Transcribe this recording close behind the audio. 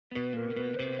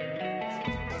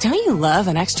Don't you love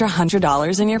an extra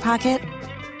 $100 in your pocket?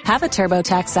 Have a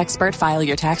TurboTax expert file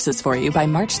your taxes for you by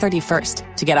March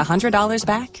 31st to get $100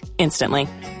 back instantly.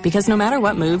 Because no matter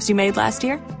what moves you made last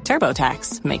year,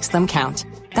 TurboTax makes them count.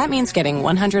 That means getting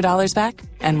 $100 back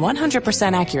and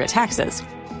 100% accurate taxes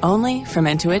only from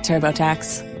Intuit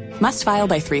TurboTax. Must file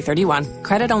by 3/31.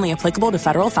 Credit only applicable to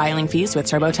federal filing fees with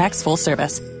TurboTax full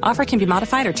service. Offer can be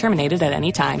modified or terminated at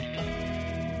any time.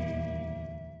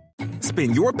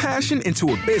 Spin your passion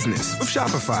into a business with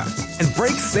Shopify and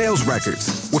break sales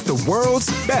records with the world's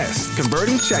best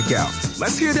converting checkout.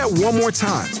 Let's hear that one more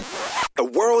time. The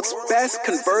world's best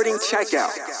converting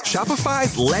checkout.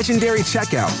 Shopify's legendary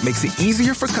checkout makes it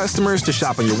easier for customers to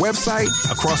shop on your website,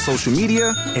 across social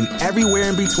media, and everywhere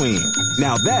in between.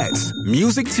 Now that's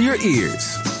music to your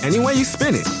ears. Any way you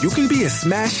spin it, you can be a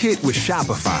smash hit with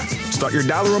Shopify. Start your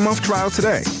 $1 a month trial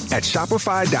today at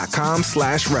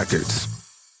shopify.com/records.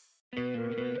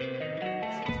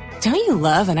 Don't you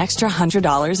love an extra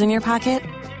 $100 in your pocket?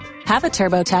 Have a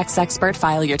TurboTax expert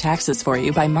file your taxes for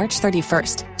you by March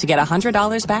 31st to get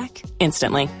 $100 back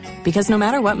instantly. Because no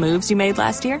matter what moves you made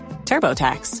last year,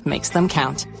 TurboTax makes them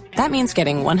count. That means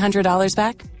getting $100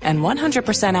 back and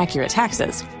 100% accurate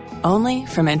taxes only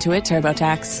from Intuit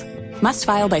TurboTax. Must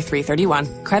file by 3/31.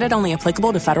 Credit only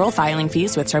applicable to federal filing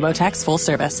fees with TurboTax full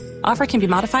service. Offer can be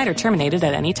modified or terminated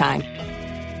at any time.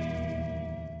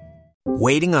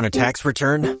 Waiting on a tax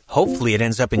return? Hopefully it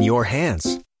ends up in your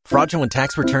hands. Fraudulent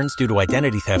tax returns due to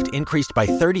identity theft increased by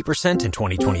 30% in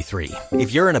 2023.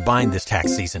 If you're in a bind this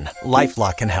tax season,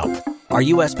 LifeLock can help. Our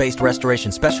U.S.-based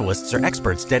restoration specialists are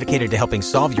experts dedicated to helping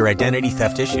solve your identity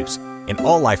theft issues. And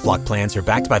all LifeLock plans are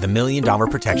backed by the $1 Million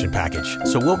Protection Package.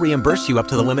 So we'll reimburse you up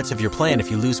to the limits of your plan if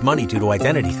you lose money due to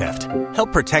identity theft.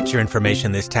 Help protect your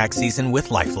information this tax season with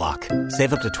LifeLock.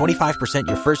 Save up to 25%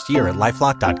 your first year at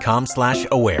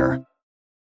LifeLock.com/aware.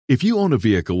 If you own a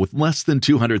vehicle with less than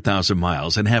 200,000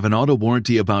 miles and have an auto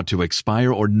warranty about to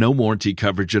expire or no warranty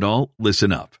coverage at all,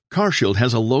 listen up. CarShield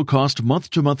has a low-cost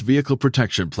month-to-month vehicle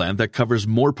protection plan that covers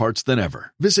more parts than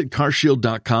ever. Visit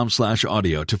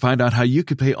carshield.com/audio to find out how you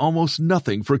could pay almost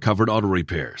nothing for covered auto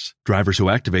repairs. Drivers who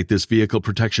activate this vehicle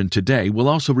protection today will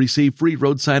also receive free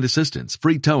roadside assistance,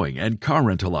 free towing, and car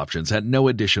rental options at no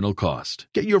additional cost.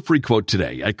 Get your free quote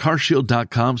today at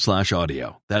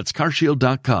carshield.com/audio. That's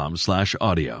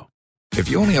carshield.com/audio. If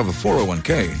you only have a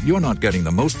 401k, you're not getting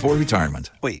the most for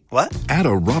retirement. Wait, what? Add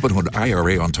a Robinhood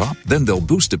IRA on top, then they'll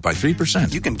boost it by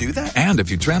 3%. You can do that? And if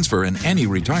you transfer in any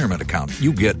retirement account,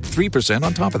 you get 3%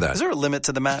 on top of that. Is there a limit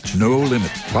to the match? No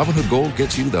limit. Robinhood Gold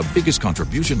gets you the biggest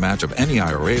contribution match of any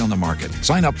IRA on the market.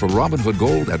 Sign up for Robinhood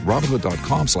Gold at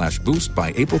Robinhood.com/boost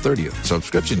by April 30th.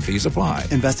 Subscription fees apply.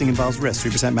 Investing involves risk.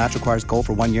 3% match requires gold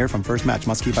for 1 year from first match.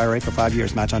 Must keep IRA for 5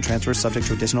 years. Match on transfers subject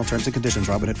to additional terms and conditions.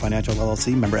 Robinhood Financial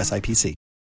LLC. Member SIPC.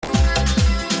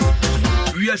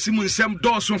 We are Simon Sam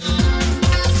Dawson.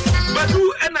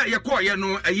 Badu and I acquire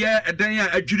no a year a day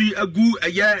a jury a goo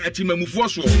a year at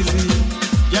Timamufoso.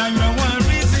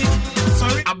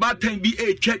 Sorry about 10 be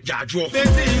a check jajo.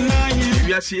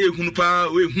 We are seeing Hunpa,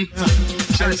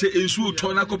 shall say in Su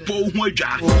Tonaco Po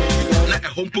Huja, like a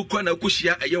hompo corner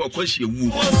cushia a year question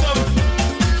woo.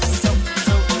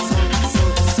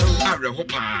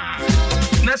 Hopa.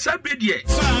 Na sabedie.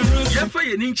 Ya fa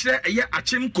ye ninchire eye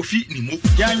achem kofi nimu.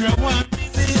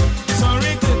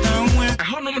 Sorry to down when a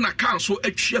honom na council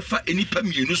atwa fa enipa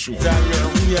mienu so.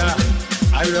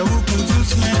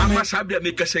 Ama sabia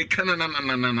make say kana na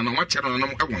wache no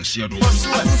nam awonse do.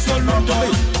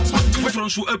 Wofron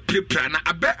so aprepra na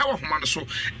abe awo homa no so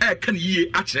e kan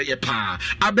yie akire ye pa.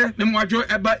 Abe me moadwo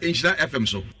eba enhira FM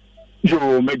so.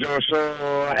 Yo mejo so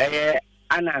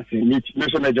Anansi me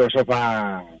so mejo so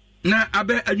pa. Na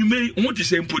abe anyume won ti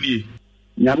se mponi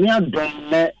nyame adom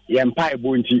ne ye mpa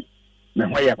ebonti me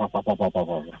hoye papa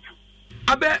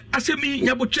abe asemi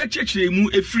nyabo chechechire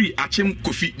mu efiri achem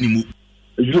kofi nimu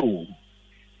zo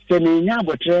se ni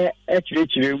nyabo tre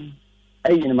echirechire mu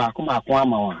ayin makoma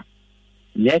amawa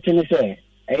ye tene se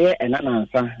eye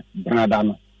enanansa brada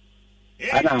no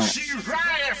ana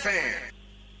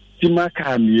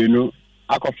timaka mienu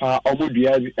akofa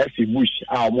omodua afi bush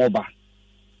a omoba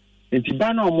enti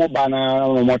ba na omoba na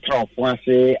omotrofo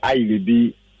ase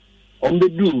ayilebi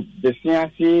ombedu besia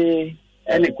ase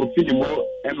ene kofili mo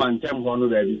e mantem ho no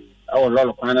baby awo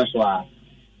lolo kwana so a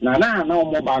na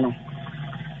omoba no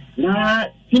na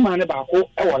timane ba ko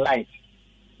e wo light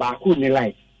ba ko ni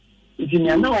light enti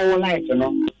na wo light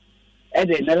no e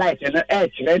de na light no e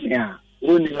kire ni a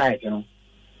wo ni light no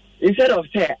instead of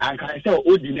say anka say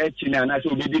odi na chi na na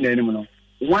so obi na anim no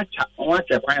wacha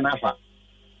kwan na fa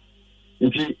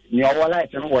nti ni owo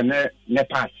light no wo ne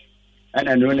pass and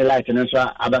I know the light and so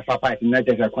other pipe not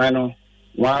as a quano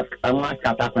walk and walk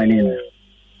at up in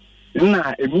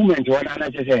now a movement what I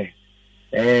just say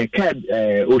cab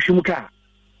Oshumuka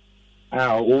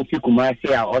o Fikuma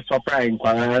say or surprise in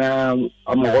Kwana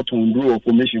what to do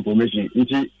formation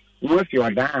into if you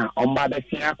are down on by the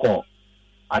Singapore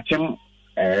at him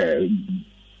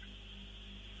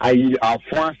I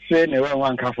France never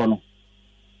one careful.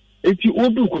 If you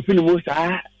do feel most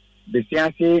the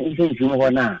same in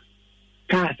Jumona,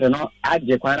 cast no at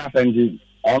the Quana Fendi,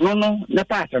 or no, the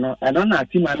pattern, and on a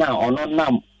Timana or no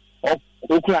num, or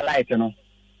Ukra light, or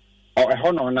a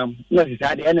honor num,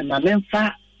 necessary, and my name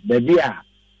fat, the beer,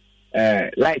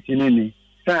 light in any,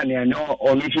 sunny, and no,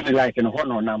 or usually light and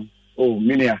honor num, oh,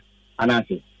 Minia, and I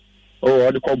say,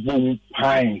 oh, the call boom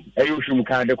pine, a usual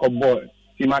car, the call boy,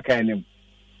 Timaka and him.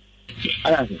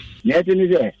 Yet in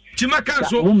his air.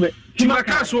 Timakaso,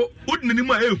 wouldn't any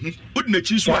more, wouldn't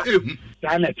choose what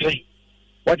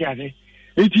what you say?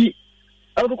 It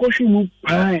out of course you move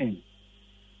pine.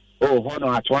 Oh, hold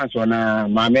on at once on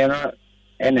my manner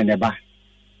and in a bar.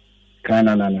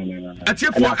 No. At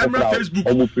your Facebook,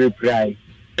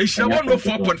 it's a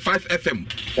 104.5 FM.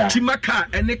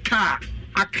 Timaka and the car,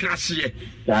 a crash.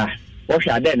 What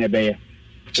shall then obey?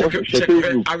 Check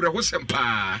I was some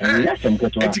pa.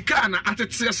 Etikana at the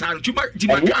Cesar,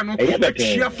 Timacano,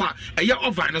 Chiafa, a year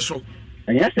of Vinaso.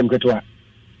 And yes, I'm good to her.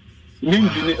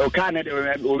 Means or Canada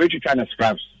already kind of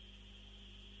scraps.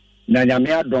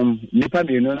 Nanyamia dom, Nipa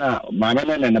Minuna, Mamma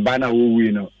and the banner who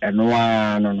we know, and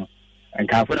no, and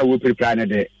California will prepare a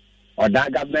day. Or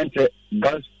that government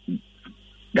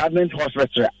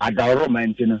hospital at the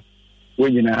Roman,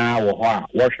 when you know,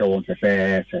 wash your own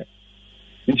affair.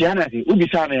 Intianati,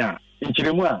 Ubisania, in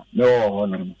Chirimua,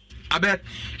 no. I bet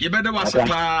you better was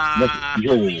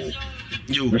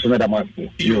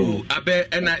you. I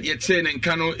bet and yet saying and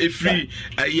cano a free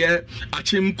a year, a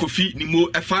chim coffee, Nimo,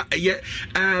 a far a year,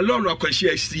 Laura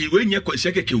conscious, when you're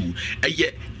consecutive, a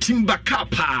year,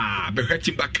 Timbakapa,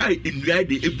 Bertimbakai in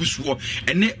Ride Ebuswo,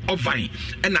 and net of vine,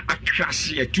 and a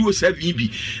crash here,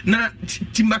 207 Now,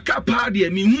 Timbakapa,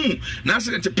 dear me,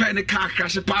 Nasa to pen a car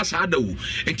crash a pass Hado,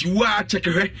 and you are check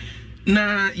her.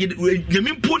 Na you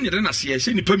mean pony than I see, I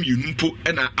say, you put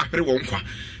and I heard one.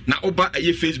 Na oba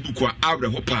aye Facebook wa awre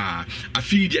hopa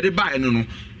afi de buy no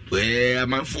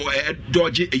man for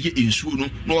dodge aye insuo no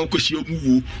no ankosi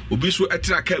omuwo obi so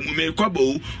etraka mu me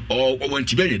kwabo o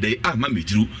wanti benye dey ma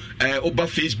metru oba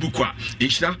Facebook wa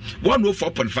inshira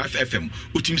 104.5 FM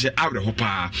utim se awre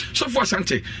hopa so for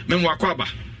asante memwa kwaba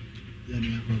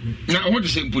na what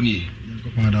is impuni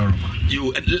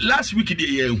you last week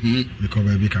dey because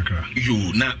baby kakra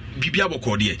you na bibia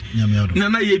bokode na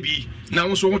na ye bi na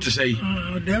won so what to say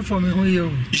therefore me ho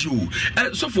you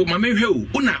so for my me hwe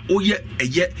una oye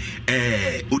eye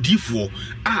odifo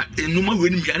enuma we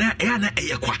nim yana na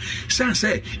eye kwa san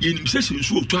say ye nim se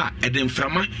sensu oto a eden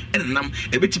frama enam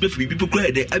ebeti be fi bibi kura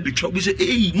ede abetwa bi say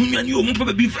munwane o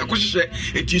mpa bi fa kwhye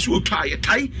eti su oto a ye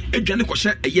tai edwane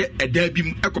kwhye eye eda bi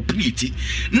m ekopiniti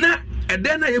na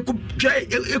eda na ye ko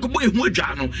boy hu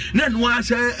adwa no na no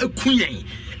asa akuyen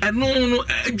eno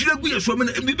adwiragu yeso me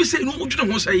bibi say no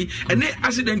udwene ho say ene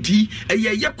accident yi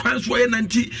ye kwan so ye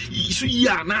nanti su yi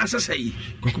ana asasai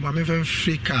kokoma me fan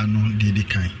frika no de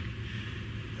kan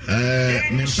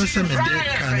me pesa me de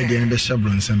kan de be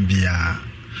shabronsam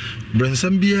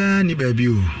bia ni ba bi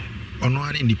o ono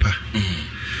ani nipa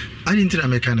ani ntira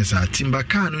me kan sa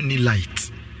timbaka no ni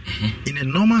light in a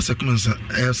normal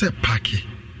circumstance say parky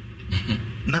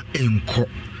na enko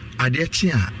ade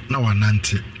chia na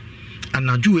wanante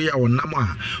anaju ya wonam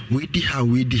a we di ha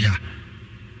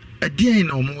adien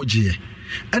na omoje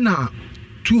na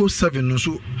 207 no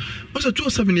so was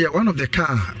 207 here one of the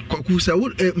car kwaku say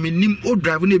minim o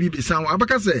drive na bi san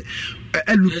abaka say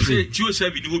elupre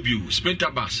 207 no bi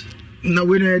sprinter bus na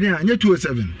we na anya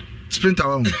 207 sprinter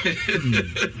one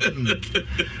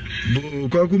bo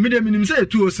kwaku minim say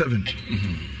 207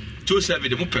 207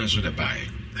 the mo penso the buy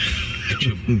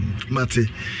Mate.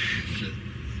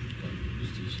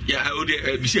 Yeah, I would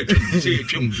say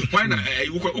why not?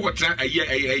 You got a year,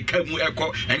 I come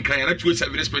and cry at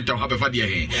 207 spent to have a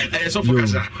fadia. So for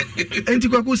Casa.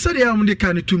 Antiquaco said, I'm the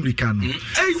kind of Tumricano.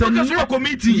 So,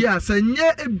 committee, yes, and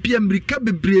yet a Biamrica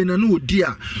brain and no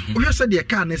dear. We have said, I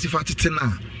can't as if I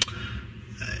tena.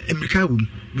 Emricabum,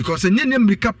 because a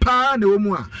Nemrica pa no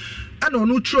more. I don't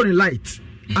know, throwing light.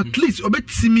 At least, obey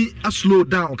me a slow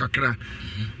down, Kakra.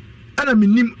 And I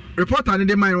mean, reporter in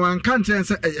the mind one can't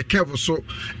answer a careful so,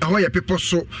 a way a people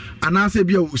so, and answer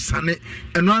be a sunny,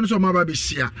 and one so my baby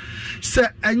share.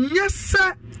 Sir, and yes,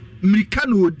 sir,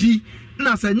 Mricano D,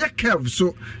 na say nya curve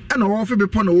so and wo fe be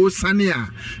pon wo sane a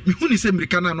me hu ni say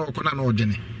Americana na okona na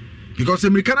odene because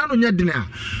Americana no nya dene a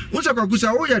wo say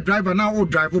kwakusa wo ya driver na wo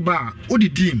drive ba wo di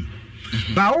dim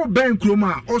ba wo ben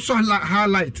kroma o so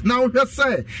highlight na wo hwe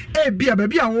say bia ba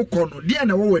bia wo kɔ no de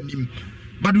na wo wanim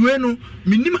but we no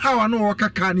minim how no wo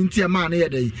kaka ni ntia ma na ye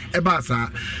dey e ba sa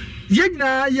ye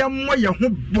nyina ye mo ye ho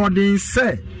bodin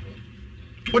say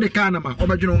o de kana ma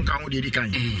obadweno nka ho de edi kan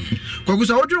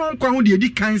kwakusa odweno nka ho de edi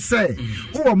kan say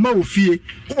wo ma ofie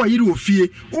wo yiri ofie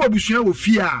wo abusua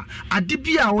ofie a ade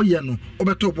bia wo ye no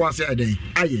obeto bo ase eden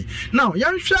aye now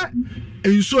yan hwe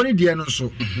enso ni de no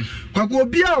so kwako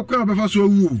bia okwa obefa so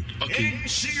awu okay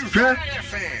hwe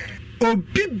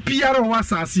obi biara wa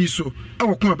asase so e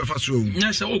wo kwa obefa so awu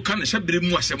nya se o kan se bere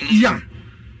mu asem ya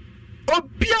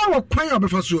obia wo kwan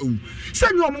obefa so awu se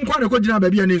nyi o nkwa na ko gina ba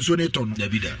bia na enso ni to no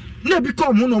dabida na bi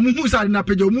ko mu no mu hu sa na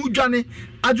page mu dwane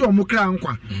age o mu kra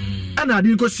nkwa ana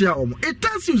ade ko sia o mu it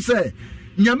tells you say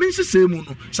nyame nsese mu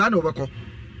no sa na obekọ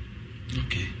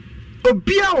okay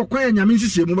obia wo kwan nyame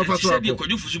nsese mu befa so akọ se bi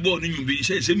ko fusu bo no nyumbi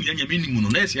se mi nyame ni mu no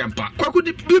na ese ampa kwako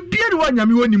di bia ni wa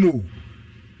nyame woni mu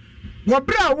wo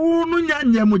bra wo no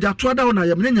nya mu jato da wo na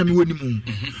nyame woni mu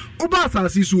wo ba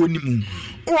asase so woni mu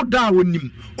o da wonim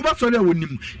o ba sole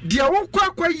wonim dia wo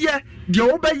kwakwa ye dia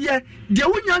wo ba ye dia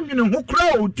wo nya nwene ho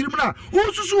kra o tirim na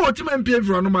o susu o tim ampe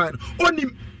fro no man onim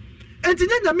enti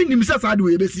nya me nim sasa de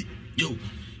we besi yo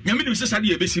nya me nim sasa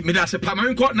de besi me da se pa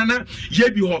man ko nana ye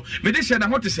bi ho me de she na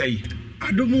ho te sei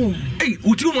adomo eh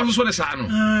utiru mo so le sa no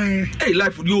eh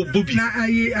life yo bobi na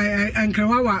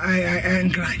ankrawa wa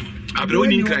ankrai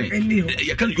abroni nkrai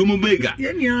ya kan yomo bega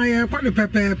ye nia ya kwa ne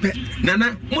pepepe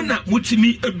nana muna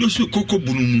mutimi edosu koko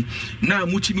bunumu na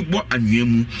mutimi bo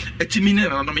anwemu etimi ne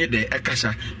na no me de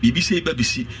ekasa bibi se ba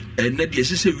bisi na de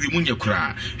sese wi mu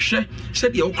nyekura hwe se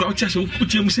de okura o chase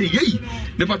kutie mu se yei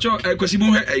me pacho ekosi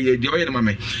bu he de oye na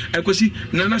mame ekosi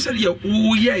nana se de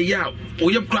wo ye ya o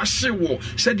ye kura se wo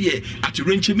se de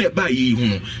aturenche me ba yi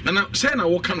hu nana se na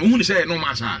wo kan hu ni se no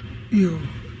masa yo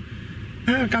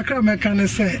kakra meka ne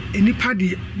se enipa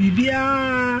de bibia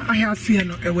ahase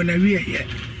no ewo na wie ye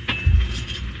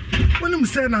wonum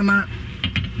se na na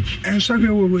ensohwe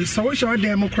wo so wo sho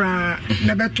dem kra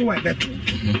na beto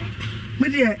me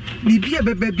de bibia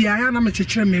bebe bia ya na me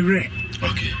chekere me re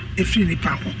okay efri nipa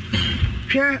ho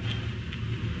hwe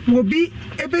wo bi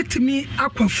ebetimi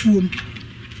akwafuom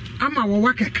ama wo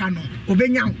wakeka no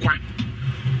obenya nkwa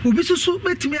obi susu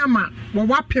betimi ama wo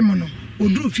wapem no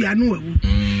oduru fia no wawu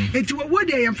enti wo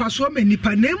de yemfa so ma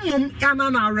nipa na mmom ana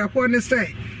na awereko ne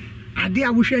se ade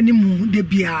a wo hwe ni mu de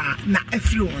bia na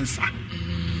afiri wonsa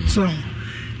so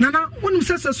nana wonim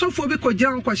se sofo bi ko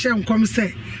gira nko hye nkom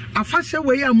se afahye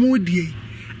we ya mu die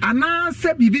ana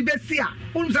se bibi besi a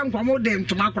wonim se nkom de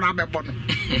ntoma kora bebo no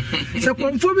se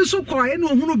konfo bi so ko ene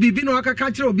ohunu bibi na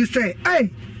wakaka kire obi se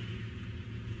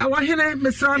awahene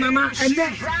mesra nana ene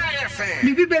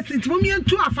bibi besi ntimo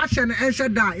mientu afahye na ehye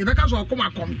da e beka so okoma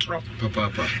kontro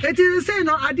papa eti say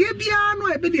no ade bia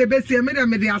no ebe de besi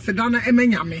me de aseda na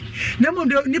emenyame na mo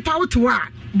nipa woto a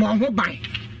bo ho ban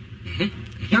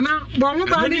nana bo ho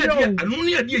ban ni yo anu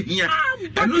ni ade hia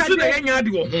anu so na yenya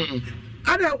ade wo ho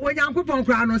ada onyankopon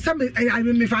kra no se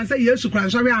me fan say Yesu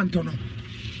kra so we anto no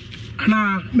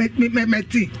ana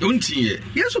meti untie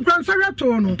Yesu kra so we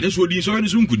to no Yesu odi so we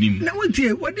so nkunim na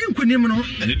untie odi nkunim no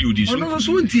ene di odi so no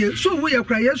so untie so wo ye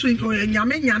kra Yesu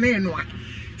nyame no a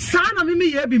sana mimi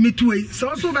ye bi mituwe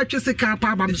so ba twese ka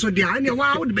pa ba so dia ene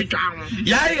wa wo de betwa ho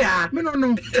ya me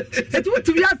no eti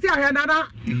wuti wi ase ahia nana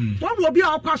wo bi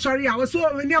a okwa sori a wo so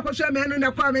ni akosho me no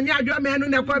na kwa me ni adwo me no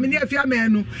na kwa me ni afia me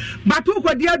no batu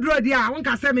ko dia duro dia won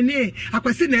ka se me ni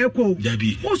akwasi na eko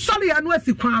wo sori ya no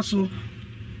asi kwa so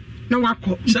na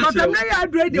wako because na ya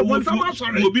adwo de won sa wa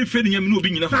sori obi fe ni nyam na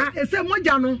obi nyina fa ese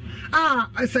moja no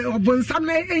ese obonsam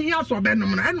na ehia so be no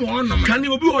no ene wo no kan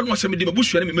obi ho no se me de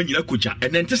babusua na me nyina koja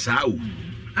enente saa o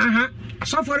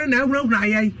asofore na ehurahura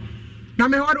ayi na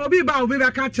me ho obi ba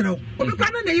ka kire obi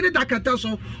kwa na yire dakata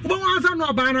so obo wansa no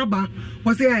oba na ba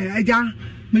wo se eja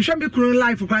me hwe me kuro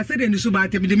life kwa se de ni so ba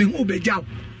te me de me hu be jaw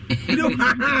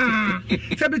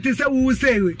Sabiti say we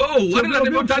say what na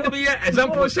the bottle be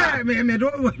example say me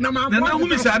do na ma na hu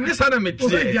me say me sana me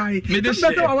tie me de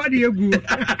say wa de egu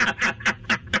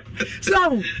so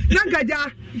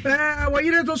nangaja wo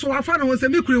yire to so afa no say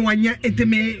me kuru wanya ente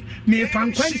me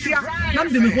fan kwantia na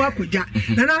de me ho akoja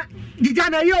na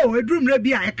dijana yo edrum ra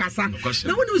bia e kasa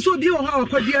na woni so bi wo ha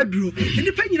akodi aduro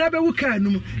ni pa nyina be wo ka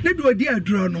anum na do odi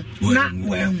aduro no na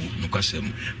wanwu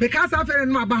nkwasem because afere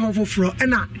no aba ho foforo e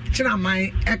na kira man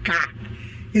e ka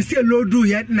esi elodu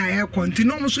ye na e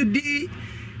continue so di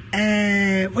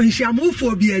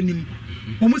onhyiamufo bi anim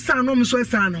omusa no mso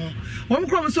esa no won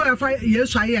kro mso ya fa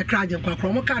yesu aye kraje kwa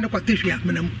kro mo ka ne kwatehwe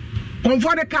amenam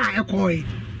konfo de ka ekoi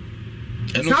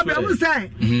sabe am say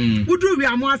wudu wi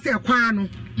amo ase kwa no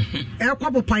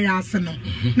ekwa popa ya ase no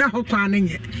na ho kwa ne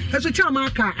nye eso cha ma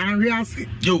ka anwe ase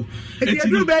yo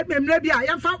edu be memra bia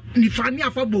ya fa nifani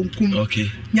afa bonkum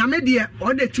okay nyame de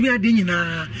o de timi ade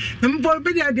nyina na mbo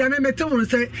be de ade amete won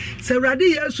se rade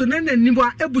yesu na nanibo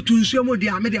ebutu nsuo mo de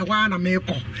ame de hwa na me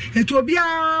ko etu obia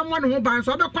mo no ho ban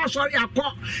so be kwa sori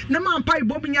akọ na ma mpa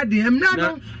ibom nya de emra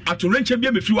no atorenche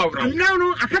bia me fi wa wra emra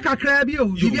no akakakra bia o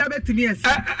bia betimi ese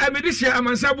me de sia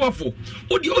amansa boafo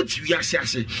odi otiwi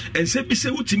ase ense bi se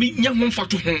utimi nya ho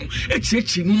mfato ho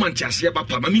echirechi mu mantiase ba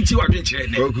pa ma minti wa dwenkyere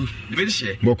ne me de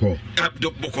sie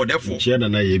boko defo chia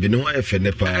na ye bi no ho efe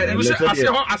ne pa ase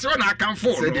ho na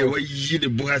akanfo se de wayi ne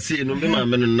bu hase no me ma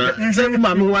me no na se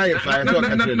ma me ho aye fa to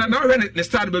ka na we ne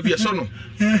start ba bi so no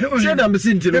se na me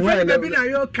sinti no wa na bi na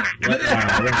yo ka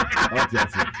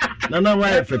na wa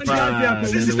efe pa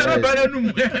sister ba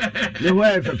nu ne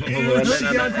wa efe pa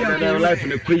na life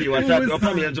ne kuyi wata do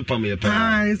pa me enzo pa me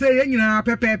pa se ye nyina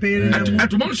pepepe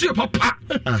atomam so papa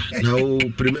na o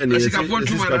premier ne sister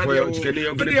for you kene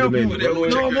yo premier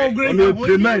no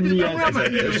premier ni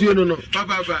esuo no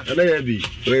papa na ya bi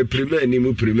o premier ni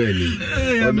mu premier ni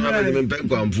ono aba me pen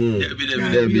kwamfo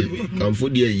da bi kwamfo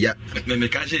de ya me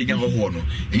ka je nya ho no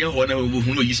nya ho na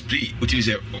hu no history o ti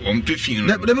se o mpe fin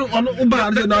no de ono o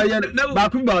ba na ya ba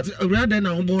ku ba rather na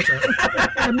ho bo sa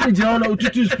ami je ono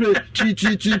tutu spray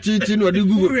chi no de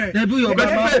gugu da bi yo ba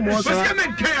mo sa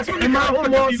ma ho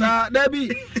mo sa da bi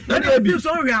na bi so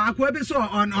we akwa bi so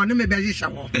on me be je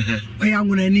shawo o ya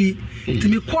ngunani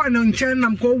timi ko no nchen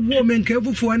nam ko wo men ka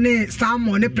fufu ne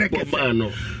samo ne preke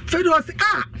fedo si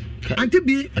anti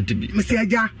bi mesi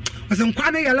aja wasen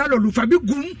kwa ne yala lolu fa bi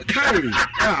gum kai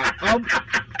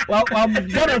wa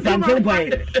bora samson kwai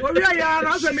o wi ya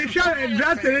na so me hwa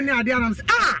draft ne ade anam si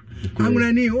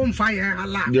angunani o mfa ye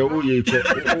ala de wo ye ko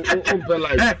o pe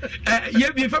life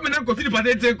ye bi fa me na ko fili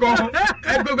patete ko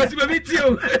go si be ti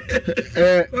o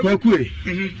kwakue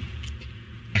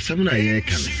asamuna ye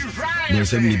kan no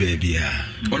samni baby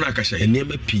ona ka shay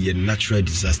enema pie natural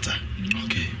disaster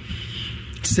okay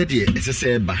said ye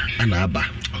ese ba ana aba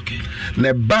okay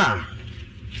na ba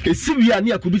esiwi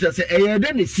ani akubita se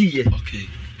eyede ne siye okay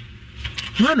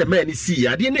hwa na man siye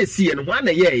ade na siye no hwa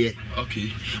na yeye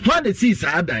okay hwa na si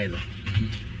sa adan no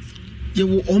ye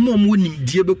wo omo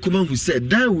nimdie bekoma hu se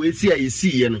dan we si aye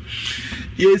siye no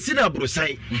ye si na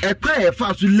brosan ekwa ye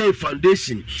fa so lay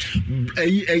foundation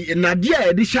na dia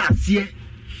ye de sha ase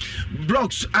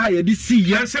blocks ye de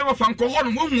siye se wo fa nko ho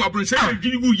no hu abronsan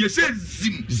girigu ye se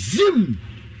zim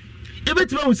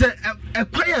ebetima hu se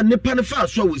ekwa ya nepa ne fa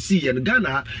so wo siye no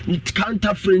Ghana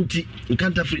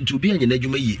counterfeit obi anya na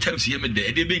dwuma yi times ye me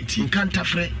de benti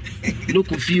counterfeit no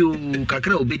kofio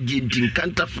kakra obedi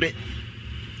counterfeit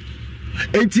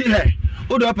enti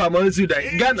odo apa mansu da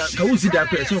Ghana ka wusi da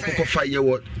kwa so kokofa ye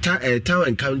wo town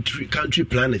and country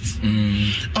planets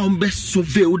be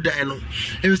survey udan no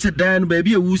e say dan ba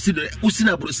bia wusi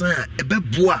na burusan e be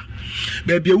boa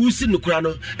ba bia wusi no kura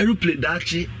no aeroplane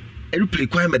dachi aeroplane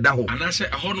kwa me da ho ana say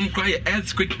honum kra ye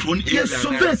earthquake prone area yes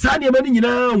survey sa ne mani nyina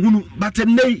hunu but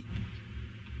nei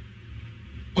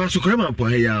kwa so kra man po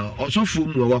ya osofo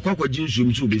mu wa kwa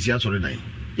jinsum su obesi asore dan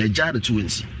ya jade to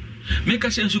wensi make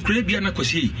us sense kra bia na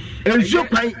kwasi enzo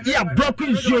kwan ya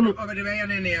broken nsuo no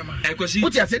kwasi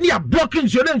what you say ya broken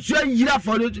nsuo na nsuo yira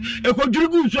for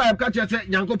ekwadwurugu nsuo ya ka che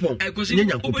nyankopon nye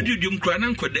nyankopon obedudum kra na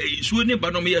nkoda nsuo ne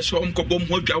ba no me so mkobom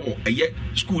ho dwa wo eye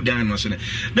school dan no so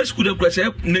na school dan kra say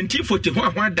 1940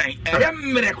 ho dan eye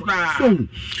mmere kra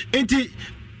enti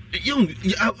young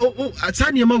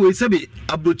asani ma we sabe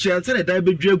abrochi ansana dan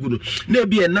bedwa gu no na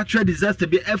bi a natural disaster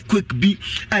bi earthquake bi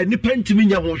ni pantimi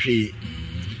nya ho hwe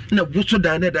na woso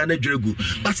dan na dwegu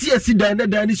basi esi dan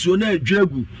ni so na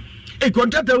dwegu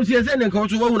contractor wo sie se ne nka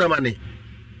so wo na mane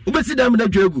wo besi dan na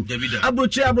dwegu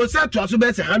abrochi abrosa to aso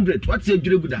be se 100 what say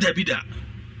dwegu da dabida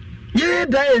ye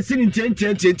dan esi ni ten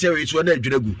we so na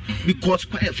dwegu because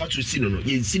kwa e fa to si no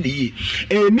ye si ne yi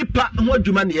nipa ho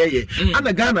adwuma ne ye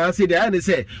ana Ghana say dey na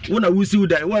say wo na wusi wo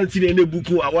dan wan si ne na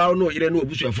buku awa no yire na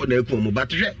obusuafo na ekun mu but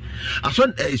hwe aso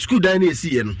school dan na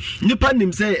esi ye no nipa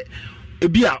nim say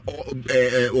ebia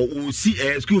o si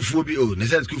school for bi o na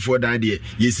say school for dan de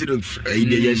ye si no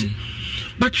ide ye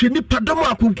but hwe nipa domo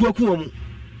akunkuaku mu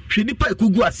hwe nipa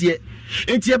ekogu ase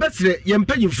enti ebesere ye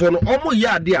mpanyimfo no omo ye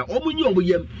ade a omo nyi omo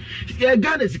yem ye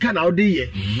Ghana sika na ode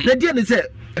ye na de ne say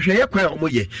hwe ye kwan omo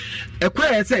ye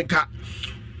ekwan ye say nka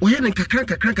wo ye ne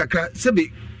kakran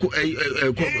sebe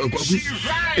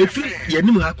efiri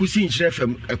yenim ha kusi nhyerɛ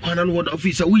fam kwana no wɔ da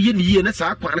ofisa wo ye ne yie na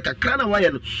saa kwana kakra na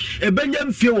wayɛ no ebenya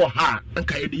mfie wɔ ha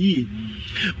anka ye ne yie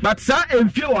but saa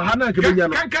emfie wɔ ha na ka benya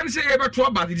no kan se e beto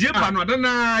aba die pa no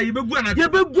adana yebegu ana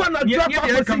drop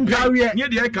akosi nkawe nye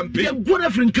de campaign yebegu na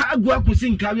firi nka agu akosi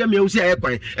nkawe me wusi ayɛ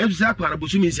kwan enso saa kwana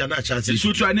bosumi nsia na chance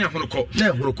so tu ani ehonokɔ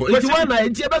enti wana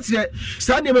enti ebɛsɛ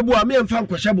saa ne mebu a me mfa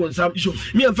nkɔhyɛ bonsam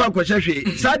me mfa nkɔhyɛ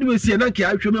hwe saa de wesie na nka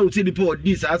ahwɛ me wusi di po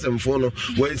di saa asɛmfo no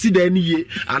wɔnsi da ni ye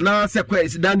ana sɛ kwa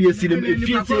esi dan ye si ne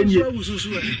efie sɛ nie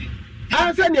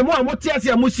ansa ne mo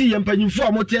amotiase amosi ye mpanyimfo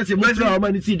amotiase mo tra o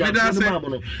mani si da no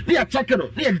ne ya check no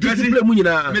ne ya display mu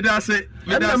nyina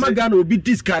na magana obi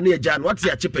diska ne ya jan what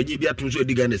ya chepanyi bi ato so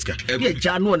diga ne ska ne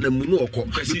ja no na mu no okɔ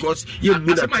because ye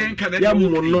mu na ya mu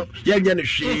no ya nya ne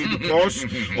hwe because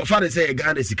ofare say ye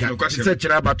Ghana sika se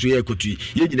kira bato ye kotu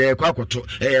ye nyina ye kwakoto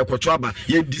ekoto aba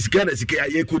ye diska na sika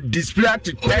ye ko display at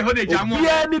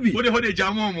ya ni bi hode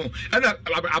jamo mo na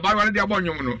abawa de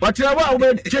abonyum no what ya wa o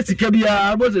che sika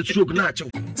bia bo se stroke.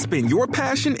 Spin your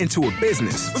passion into a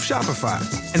business with Shopify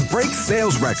and break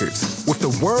sales records with the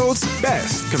world's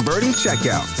best converting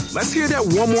checkout. Let's hear that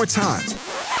one more time.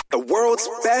 The world's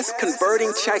best converting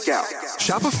checkout.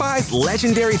 Shopify's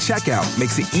legendary checkout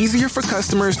makes it easier for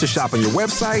customers to shop on your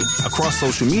website, across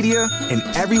social media, and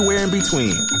everywhere in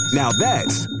between. Now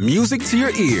that's music to your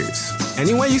ears.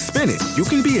 Any way you spin it, you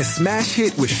can be a smash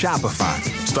hit with Shopify.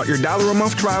 Start your $1 a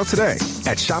month trial today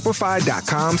at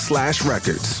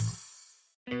shopify.com/records.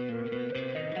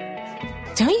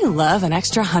 Don't you love an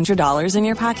extra $100 in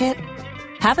your pocket?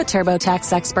 Have a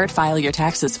TurboTax expert file your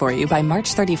taxes for you by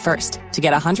March 31st to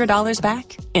get $100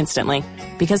 back instantly.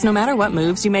 Because no matter what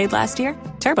moves you made last year,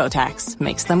 TurboTax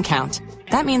makes them count.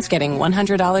 That means getting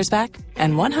 $100 back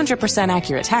and 100%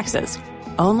 accurate taxes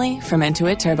only from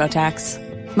Intuit TurboTax.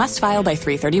 Must file by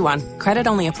 3/31. Credit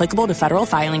only applicable to federal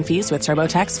filing fees with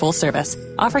TurboTax full service.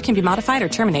 Offer can be modified or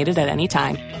terminated at any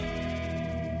time.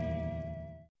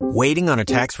 Waiting on a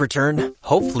tax return?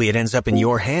 Hopefully it ends up in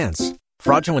your hands.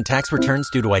 Fraudulent tax returns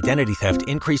due to identity theft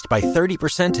increased by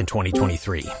 30% in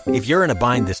 2023. If you're in a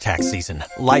bind this tax season,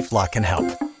 LifeLock can help.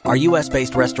 Our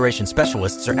U.S.-based restoration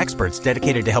specialists are experts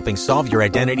dedicated to helping solve your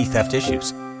identity theft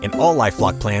issues. And all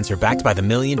LifeLock plans are backed by the $1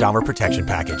 Million Protection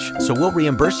Package. So we'll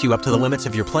reimburse you up to the limits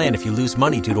of your plan if you lose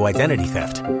money due to identity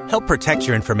theft. Help protect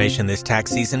your information this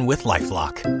tax season with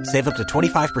LifeLock. Save up to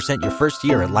 25% your first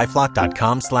year at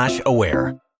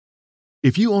LifeLock.com/aware.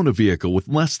 If you own a vehicle with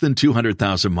less than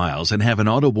 200,000 miles and have an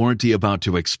auto warranty about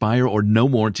to expire or no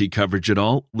warranty coverage at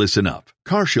all, listen up.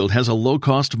 CarShield has a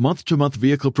low-cost month-to-month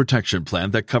vehicle protection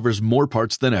plan that covers more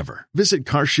parts than ever. Visit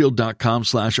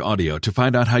carshield.com/audio to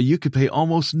find out how you could pay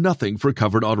almost nothing for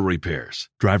covered auto repairs.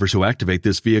 Drivers who activate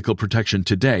this vehicle protection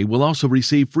today will also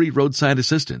receive free roadside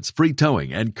assistance, free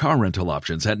towing, and car rental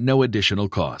options at no additional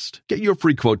cost. Get your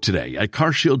free quote today at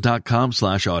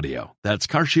carshield.com/audio. That's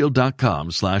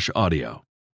carshield.com/audio.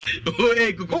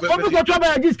 Obi ko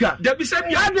toba diska. Debi se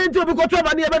bi ade nti obi ko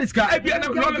toba ne ebe diska. E bia na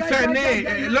lol fe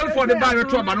ne lol for the bar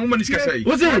toba no man diska sei.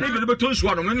 Wo se be be to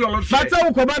nsuwa no lol fe. Bata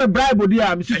wo ko ba na bribe di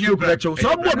a mi si stroke be chew.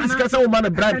 So mo obi diska se wo ma na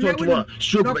bribe to to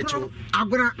stroke be chew.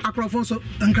 Agora akrofo so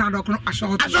nkra dokro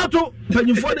asoto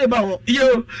panyimfo de ba ho.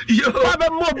 Yo ba be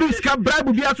mo obi diska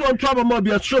bribe bi aso on toba mo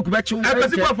obi stroke be chew. E be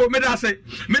si kwa fo me da se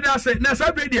na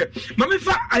sa be de ma me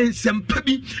fa ansempa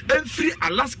bi emfiri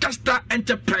Alaska Star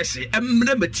Enterprise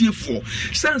emre for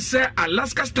Sansa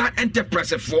Alaska Star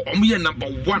Enterprise for omuye number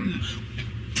 1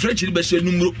 French be say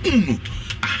numero 1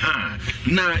 aha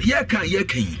na ye kan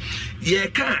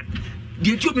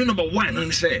the two number 1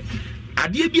 and say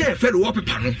ade bia e fe wo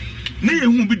pepa no na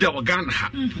ehu bi da wo Ghana ha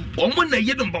omo na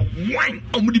ye number 1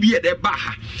 omo de bi e de ba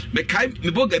ha me kai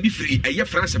me boga bi free eye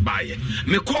France baaye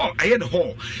me call eye the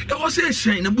hall e wo say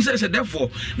shen na busa say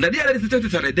therefore na de ade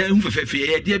tetetare da ehu fefefe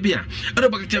ye de bia e do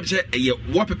ba ka say eye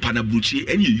wo pepa na bruchi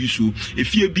ene yusu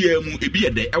efie bia mu e bi e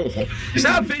de e wo ho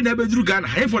say fe na be duru Ghana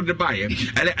ha for de baaye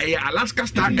eye Alaska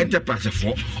Star Enterprise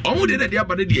for omo de de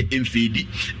abade de emfedi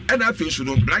e na afi so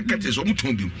no blanket is omo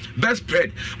ton bi best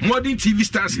spread modern TV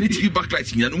stands ni TV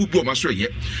backlights nya no mu bu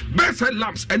bedside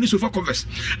lamps and sofa covers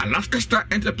Alaska Star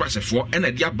Enterprise for and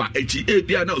a diaba HA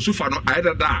bia na sofa no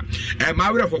either da e ma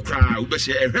were for kra we be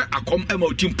se ehwe akom ema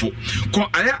otimpo ko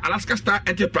aya Alaska Star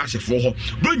Enterprise for ho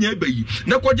bronya bayi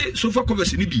na kwaje sofa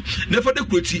covers ni bi na fa de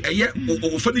kroti eye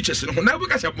o furniture no na we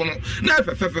ka se bono na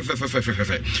fe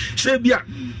se bia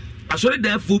asori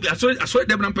dem food asori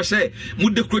dem na pese mu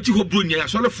decorative ho bro nya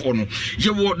asori for no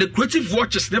ye wo decorative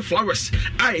watches the flowers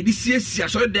ai di siesie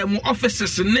asori dem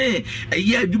offices ne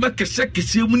eye adwuma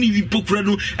kese mu ni pokura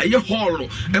no eye hall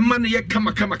emma ne ye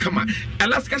kama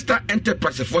Alaska Star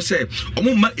Enterprise for say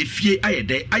omuma efie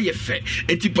ayede ayefe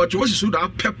etipato wo so da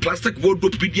plastic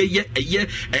wardrobe bi ye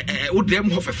wo dem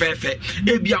ho fefefe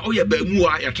ebia oye ba mu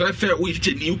a ya trafe wo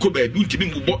ifche ni ko ba bi ntimi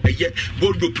mu bo eye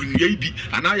wardrobe ni bi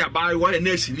ana ya ba wa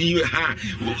na asini ha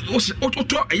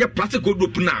oto eye plastic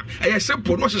wardrobe na eye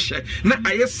simple no hye na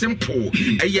eye simple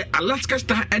eye Alaska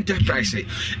Star Enterprise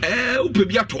upe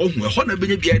bi ato ho na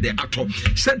benya bi de ato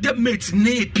center mates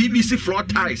ne PVC floor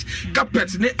tiles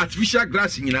carpets ne artificial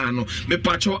grass nyina no me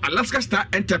pacho Alaska Star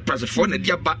Enterprise for na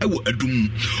dia ba ewo adum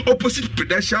opposite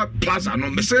Prudential Plaza no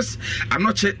Mrs.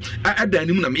 Anoche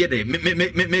adanim na me de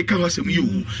me ka wasem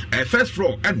you first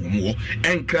floor and mo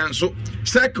enkranso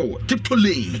circle tipto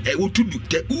lane e wo tudu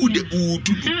te ude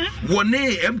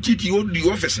wone MTT odi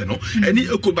office no eni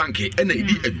Ecobank ena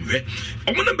edi adwe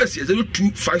omo number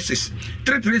 0256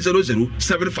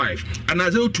 330075 and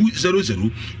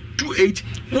 0200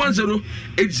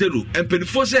 281080 and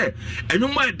penifo say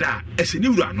enuma da eseni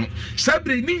wura no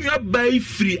sabre ni nwa bai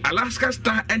free Alaska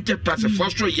Star Enterprise for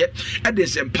sure ye e de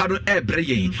sempa no e bre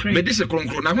yen me de se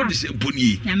kronkron na ho de sempo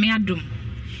ni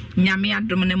nyame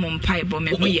adom ne mo mpai bo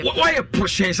me ho ye why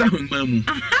portion sa homa mu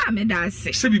aha me da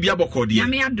se se bibia bokode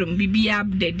nyame adom bibia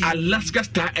dedi Alaska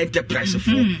Star Enterprise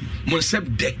for mo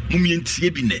nsem de mo mientie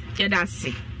bi ne ye da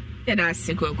se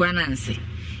gogwana nse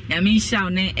nyame shaw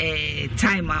ne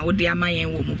time a wo de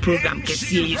amayen wo mu program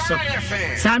kese yi so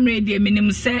samre de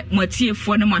minim se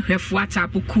motiefo ne mahwefo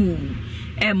atapoku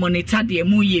monitor de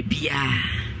mu ye bia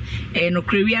no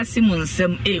krewiase mu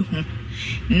nsem ehu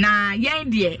na yen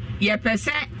de ye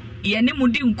pese ye ne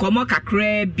mudi nkomo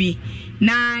kakra bi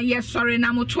na ye sori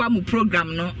na moto amu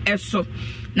program no eso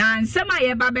na nsema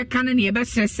ye ba be kan ne ye be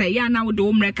sese ya na wo de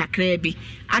umre kakra bi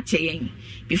ache yen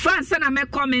before ansana me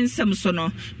comments so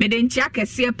no me de ntia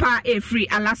kese pa free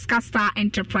Alaska Star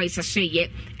Enterprise say ye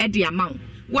e de amount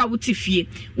wa wutifie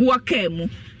wo kamu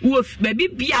wo baby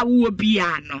bia wo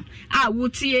bia no a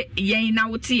wutie yen na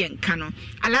wutie nka no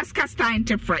Alaska Star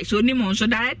Enterprise onimo so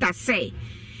director say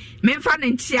memfa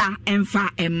ntia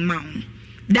emfa emman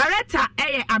director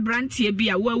abrantie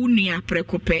bia wa wunua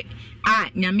prekope a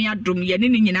nyame adom ye ne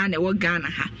nyina na wo Ghana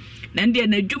ha na ndie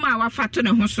na dwuma wa fato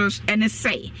ne ho so ene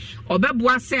say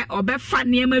obeboa se obefa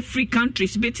niam free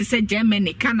countries bit say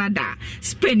Germany, Canada,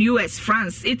 Spain, US,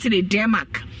 France, Italy,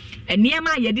 Denmark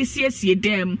eniema ye de siesie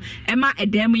dem ema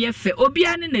edem ye fe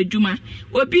obia ne na dwuma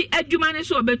obi adwuma ne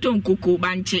so obeto nkoko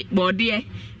banche bode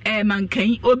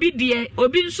mankan obi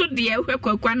nso de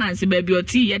hwekwa na nse ba bi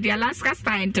oti ye de Alaska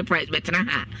Star Enterprise betena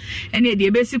ha ene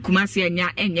de besi kumase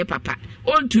anya enye papa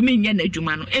ontumi nye na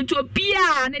dwuma no ento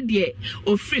obia ne de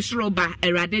ofri sroba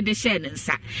erade de share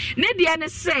nsa ne de ne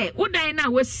se wodan na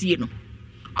wasie no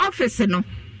office no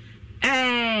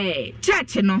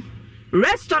church no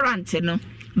restaurant no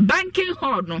banking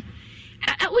hall no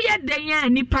we ya danya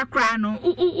nipa kra no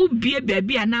ubie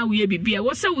baabi ana we bibia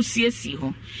wo se usiesi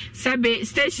ho sabe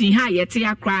station ha yete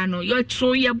akra no yo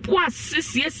to ye boa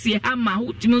siesie ha ma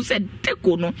utimi se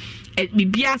deko no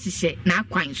bibia sise na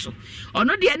akwan so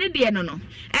ono de ne de no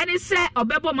ene se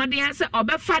obebo moden se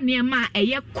obefa ne ma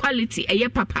eye quality eye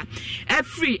papa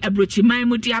free abrochiman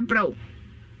mu di abrawo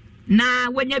na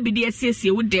wanya bidi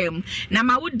asiesie wudem na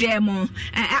ma wudem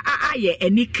aye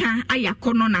enika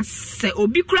ayakono na se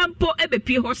obi krampo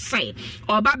ebepi ho sai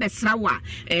oba besrawa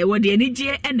wode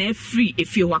anigye na free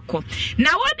efie wako na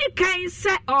wodi kan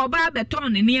se oba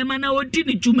beton ne niema na odi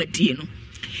ne dwumadie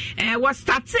no was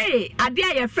starte ade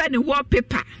aye friend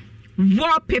wallpaper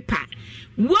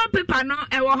no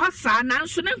ewo hosa na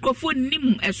nso na nkofo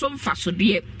nim eso mfaso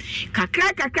de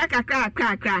kakra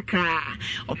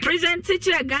o present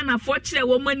teacher Ghana for kire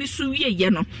wo mani so wie ye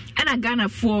no na Ghana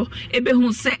for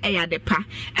ebehu se eyadepa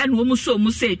ene wo mu so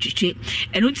mu se etwitwe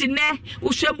enu ti ne wo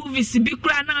hwe movies bi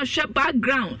kra na hwe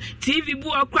background TV bu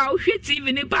okra wo hwe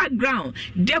TV ni background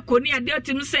deco ni ade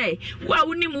otim se wa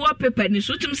wonim wallpaper ni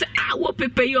so tim se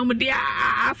wallpaper yom de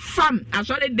fam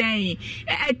asole den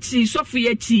echi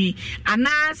sofia echi ana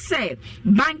say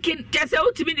banking just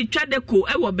ultimate the tradeco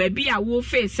ewo baby a wo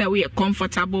face we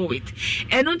comfortable with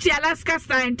enunti Alaska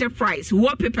Star Enterprise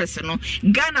wallpapers no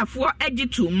Ghana for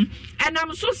egitum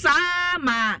enam so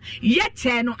sama ye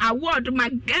no award ma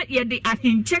ye de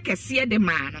ahinche kese de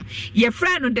man ye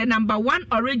friend the #1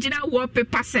 original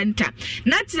wallpaper center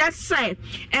na just say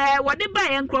wode ba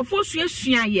ye nkrofo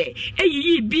suasua ye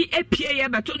eyiyi bi epie ye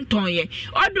betonton ye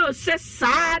odo se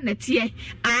sa na tie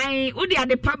ai wode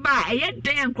ade pa ba ye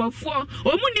den nkrofo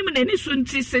omunim na ni so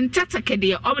nti sentatake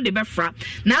de omde befra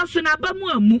na so na ba mu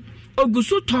amu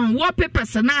oguso ton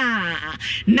wallpapers na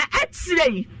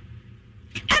atsire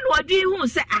and what do you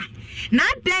say na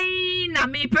den na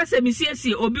me person me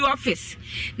see obi office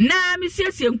na me see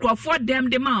nkrofo dem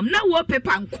de mam na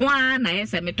wallpaper nkwa na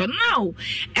yes me to now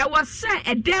e was say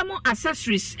a demo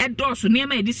accessories edoso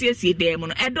niam e see dem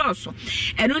no edoso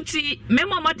eno nti me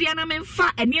momode na me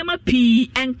fa eniam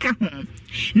pii enka ho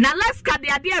na laska de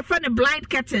ade e fa ne blind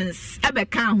curtains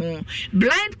ebeka ho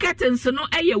blind curtains no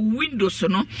eye windows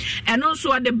no eno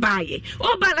so de baye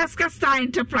o Balaska Star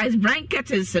Enterprise blind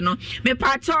curtains no me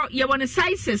pacho ye want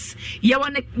sizes ye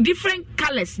want different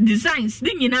colors designs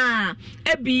ni nyina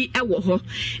ebi ewo ho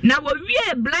na wo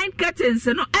wie blind curtains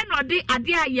no eno de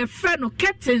ade a ye fa no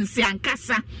curtains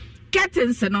yankasa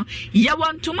curtains no ye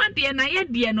want to ma de na ye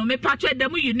de no me pacho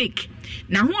dem unique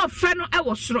na ho ofa no e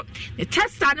wo soro the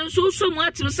tester no so mu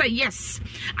atim say yes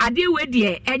ade we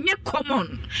de enye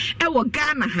common e wo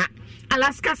Ghana ha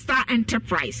Alaska Star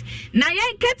Enterprise na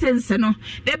yen curtains no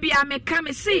de bia me ka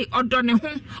me say odone ho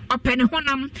opene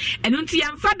honam enu nti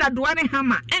yam fada doa ne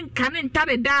hama enka ne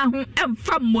ntare da ho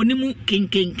emfa monimu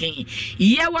kinkinkin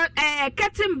ye wa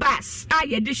curtain bars a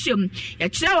ye de shem ye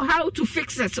tell how to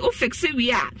fix it o fix it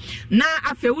we are na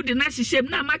afe wo de na hihye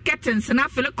na ma curtains na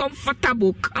feel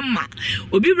comfortable kama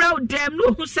obi raw dem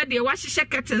no hu se de wa hihye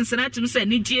curtains na tim se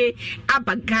ni je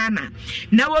abagana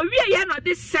na wo wie ye no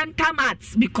this center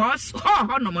mats because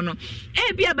no no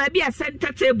bia ba bia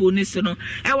center table ni so no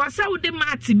e wasa wo de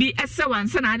mat bi ese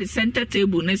wansa na the center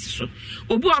table ni so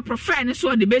obi o prefer ni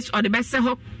so the best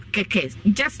ho keke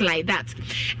just like that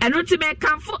and not to make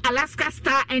comfort Alaska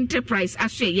Star Enterprise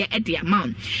ashe ye e the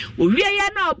amount wo wie ye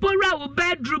na obora wo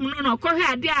bedroom no ko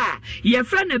he ade a ye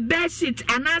friend a bed sheet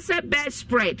and answer bed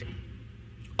spread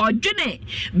odwene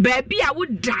baby a wo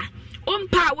da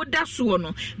umpa woda so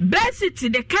no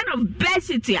basicity the kind of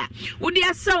basicity a wodi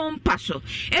asa umpa so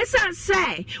esan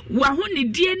say wa ho ne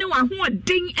die ne wa ho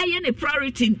den eye ne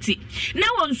priority nti na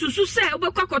won susu say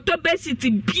obekwakoto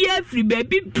basicity bia free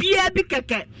baby bia bi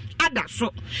keke ada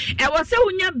so e wo se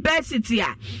unya basicity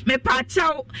a me pa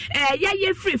chaw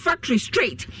ye free factory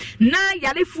straight na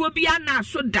yalefuo bia na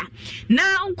so da na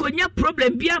unkonya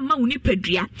problem bia ma uni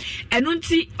pedua eno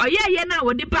nti oyeye na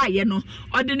wodi ba ye no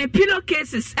ode ne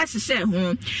pillowcases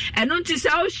ho eno nti se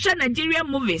o hwe Nigerian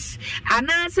movies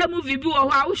ana se movie bi wo ho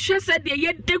a wo hwe se de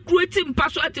ye decorating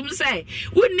paso atim say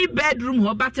woni bedroom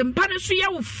ho but mpa ne so ye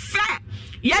wo fa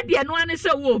ye de no ane se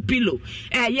wo pillow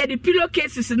ye de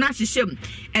pillowcases na hyehyem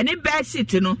ene bed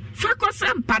sheet no fa ko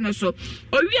sampa ne so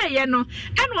owie ye no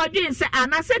eno odwen se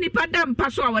ana se nipa da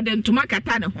mpa so a wo de ntoma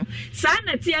kata ne ho sa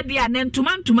na tie de ana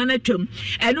ntoma na twam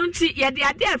eno nti ye de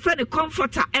ade afa ne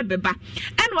comforter ebeba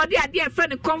eno de ade afa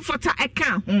ne comforter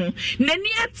eka ho nani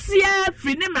atia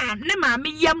fri ne ma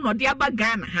me yam no de aba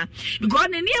Ghana ha because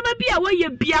ne niam bia wo ye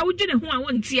bia wo dwene ho a wo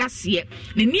nti ase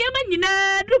ne niam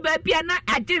nyina do ba bia na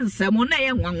agensam na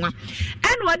ye nwanwa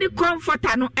eno de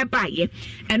comforter no eba ye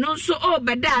eno nso o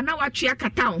beda na watwe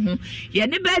akata ho ye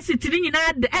ne ba sitiri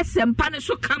nyina de esempa ne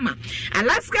so kama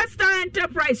Alaska Star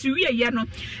Enterprise wie ye no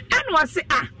eno se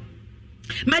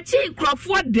machi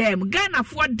nkrofo dem Ghana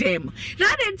for dem na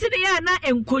de ntine ya na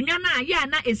enkonwa na ya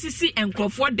na esisi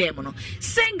nkrofo dem no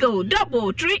single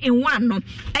double 3 in 1 no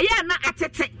ya na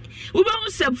atete ubon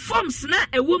some forms na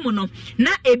ewomu no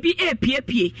na ebi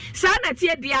epiepie sa na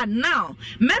tie dia now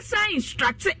mesa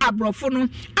instruct abrofo no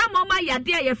amoma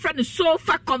yade a ye friend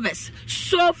sofa covers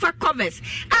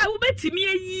a ubetimi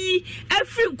yi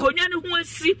afri nkonwa ne ho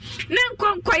asi ne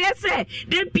nkonkoye se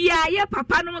de bia ye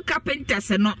papa no carpenters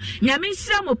no nyame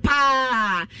hira mo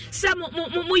pa se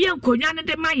mo ye nkonwa ne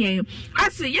de mayen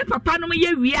ase ye papa no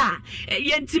ye wi a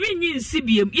ye ntimi nyi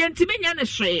nsibiem ye ntimi nya ne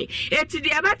hwe eti de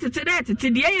abatete na tete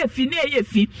de ye fi na ye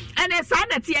fi ene sa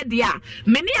na tie de a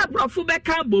meni abrofo be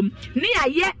kan bom ne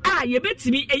aye a ye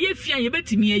betimi eye fi a ye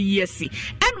betimi ayi asi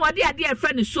eno ade ade e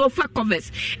friend sofa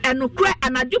covers eno kra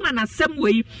anadwuma na sem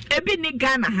wei ebi ni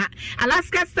Ghana ha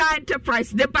Alaska Star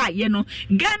Enterprise de ba ye no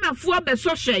Ghana fo be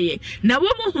so hweye na wo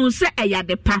mu hu se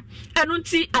eyade pa eno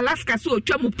nti Alaska so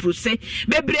otwa mu prose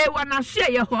bebre wana so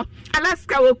ye ho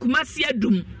Alaska wo Kumasi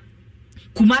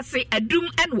adum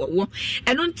enwo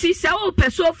eno nti se o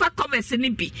sofa covers ni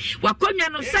bi wakonwa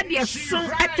no sade so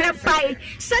etrepai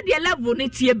sade level ne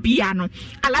tie bia no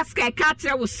Alaska e ka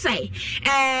tre wo say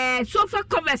sofa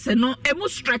covers no emu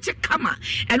stretch kama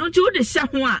eno nti wo de hye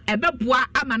ho a ebeboa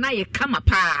ama na ye kama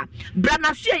pa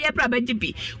brana so ye bra ba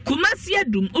gibi Kumasi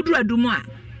adum uduru adum a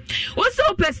wo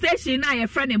station na ye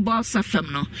friend boss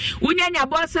fam no unyanya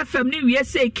boss fam ni wie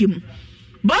sekim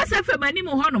Boss FM ani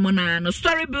mo hono mo na no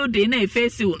story building na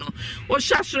efesi wo no wo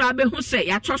hwasura be hu se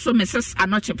ya twoso Mrs.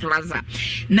 Anoche Plaza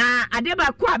na ade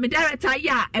ba ko a me director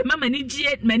ya e mama ni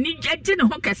gie mani gye ne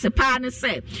ho kesepa ne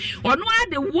se ono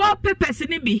ade wallpapers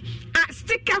ni bi a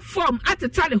sticker form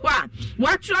atetale ho a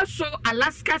watro so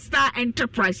Alaska Star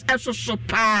Enterprise eso so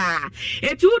pa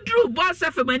eti udru Boss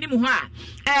FM ani mo ho a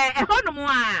hono mo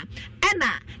a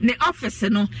ena ne office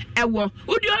no ewo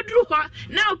udi odru ho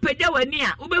na opede wani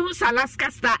a ubehu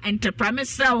Alaska Star Enterprise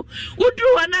so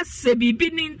udru wana se bibi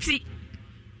ninti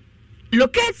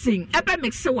locating ebe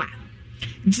mixewa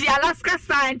di Alaska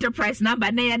Star Enterprise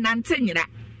number na nante nyira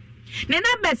ne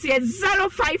number is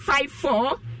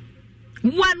 0554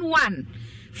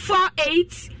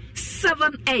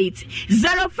 114878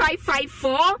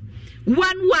 0554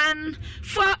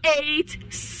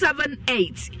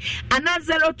 114878 and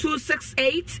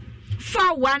 0268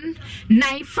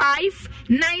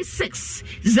 419596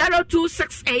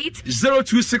 0268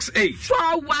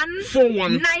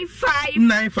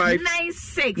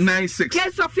 419596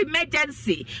 case of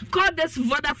emergency call this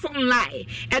Vodafone line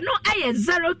and no I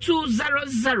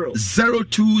 0200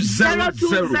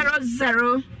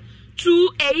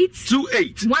 28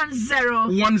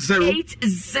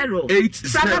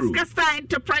 Alaska Star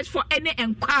Enterprise for any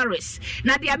enquiries.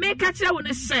 Now the America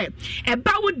will say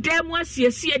about them was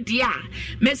yes dear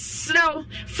Miss Slow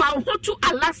found to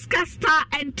Alaska Star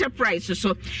Enterprise.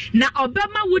 So now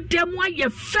Obama would them why you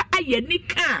fire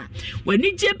nika when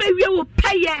you will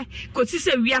pay because it's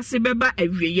a beba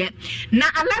every year. Now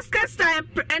Alaska Star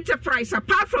Enterprise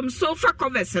apart from sofa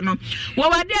covers no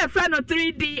what were there friend of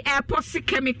 3D airport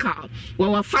chemical. We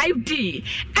were 5D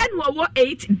and we were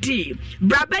 8D.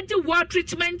 Brabante water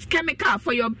treatment chemical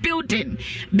for your building.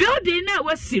 Building now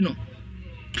was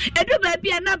Edu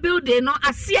baby na building no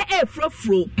asie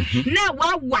frofro na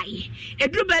wa wai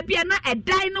edu baby na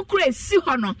edai no kura si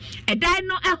ho no edai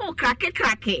no ho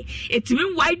krake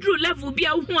etimi wide level bia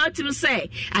hu atim say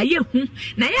aye hu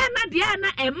na ya na dia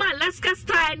na ema Alaska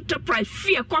Star Enterprise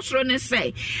fear kosoro ne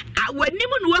say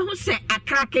wanim no hu say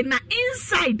akrake na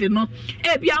inside no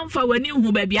e bia mfa wani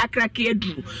hu baby akrake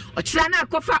eduru okira na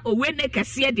akofa owe ne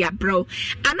kase dia bro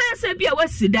ananse bia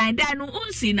wasi dan no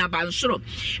unsi na bansoro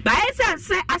ba esa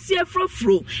asie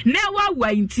frofro na wa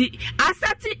wanti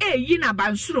asati eyi na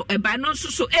bansuro eba no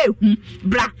so ehu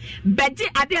bra beje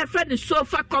ade afa ne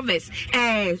sofa covers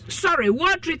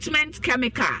water treatment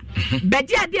chemical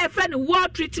beje ade afa ne water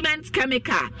treatment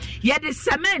chemical ye the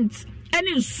cement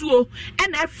eni nsuo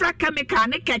ena efra chemical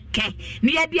ne keke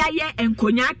ne ye de aye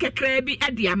enkonya kekra bi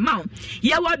ade amount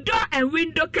ye wo door and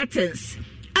window curtains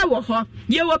awo ho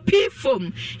ye wo p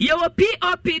foam ye wo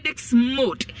POPDX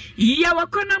mode ye wo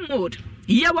corner mode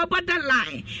Yawa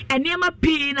borderline and Yama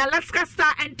P in Alaska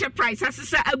Star Enterprise as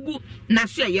agu na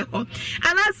so ye ho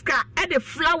Alaska at the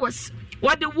flowers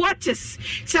what the watches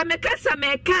sameka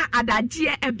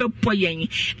adagye ebeboyen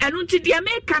and unto the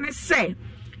American say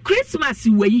Christmas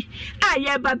way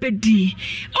aye babedi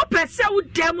opese wo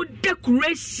dem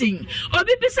decoration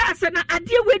obi bisa ase na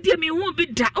ade wedi mi hu bi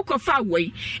da okofa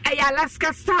way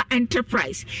Alaska Star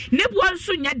Enterprise ne bo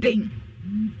nso nya den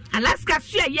Alaska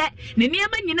suye ne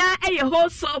niema nyina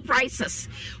wholesale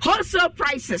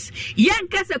prices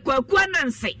yankase kwakua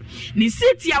nanse ni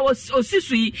city a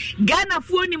osisui Ghana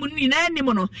fo ni nyina ni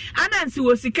no ananse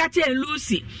wosika che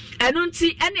Lucy enu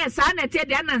nti ene sa na te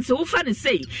de ananse wo fa ne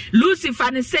sei Lucy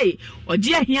fa ne sei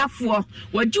oje ahiafo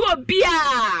woje obi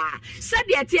a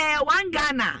sade te 1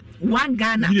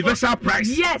 Ghana universal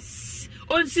price yes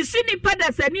on sisini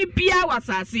padasani bia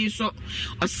wasasi so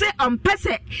ose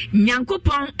ompese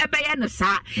nyankopon ebeye no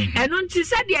sa eno nti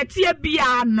sade atie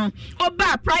bia no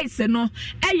oba price no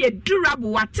eye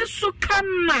durable wate so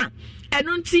kama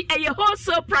eno nti eye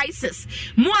wholesale prices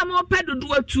mo amo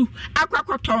pedodo atu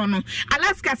akwakoton no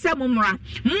Alaska semumra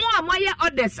mo amoye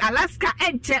orders Alaska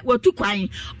ente watu kwan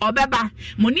obeba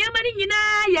mo niama ni nyina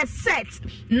ye set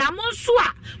na mo so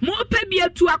a mo pe bi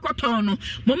atu akoton no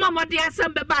mo mamode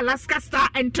asem beba Alaska Star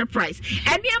Enterprise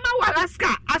eniama wa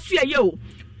Alaska asuye yo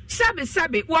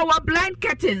sabe wawa blind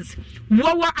curtains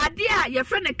wawa adia ye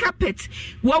friend carpet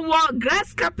wawa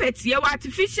grass carpet ye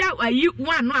artificial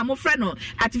one no amofra no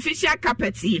artificial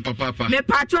carpet me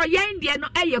patro ye ndie no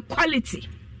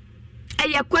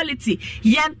quality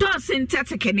yanton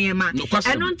synthetic nema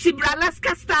eno ntibra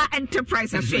Alaska Star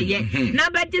Enterprise asye na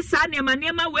beje sa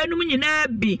nema wenum nyina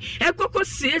bi ekoko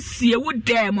siesie wo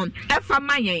dem efa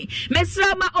mayen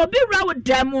mesra ma obi ra wo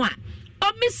dem a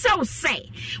omisaw say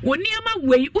woniama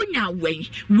wei unya wei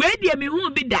de me hu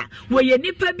bi da we ye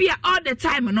nipa bi all the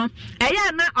time no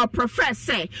eya na o prefer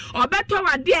say obeto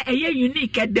wade eye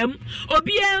unique edam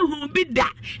obi hu bi da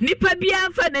nipa bi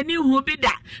anfa nani hu bi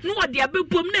da no wode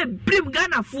abepom na brim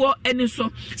ganafo eni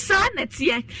so sa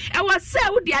netie e was say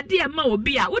wode ade ma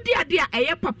obi a wode ade a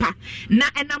eye papa na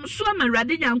enam so ma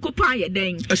Awurade Nyankopon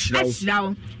ayeden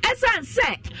ashirawo esan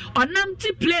say onam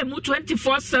ti play mu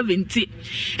 24/70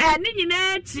 ni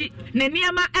nyina ti ne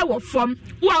niama e wo fom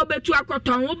wo obetu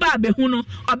akoton wo ba behu no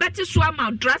obeti so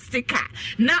ama drastica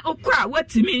na okwa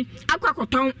watimi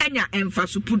akwakoton enya emfa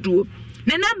supuduo.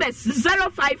 The numbers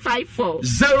 0554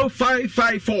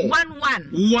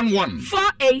 11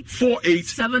 48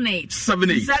 78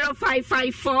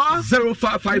 0554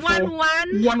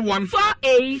 11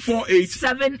 48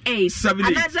 78 and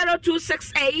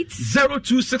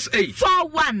 0268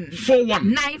 41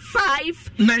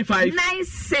 95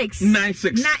 96. Now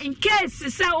in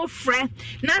case say o friend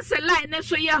na say line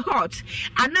so ye hot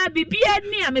and na bibia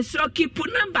ni amesro keep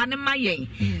number ne mayen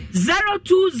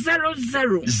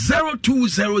 0200 28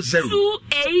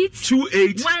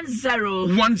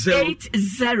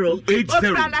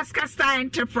 Alaska Star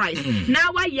Enterprise.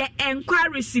 Now why ye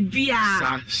enquiry Sibia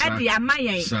at the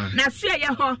Amayan. Now see ye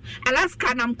ho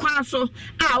Alaska nam kwaso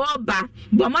aoba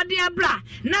bomadia bra.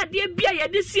 Na dear bia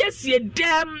this ye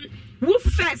damn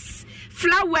woofers.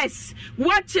 Flowers,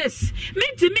 watches,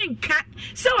 minka.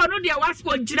 So I know there was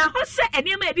one Jina Hose and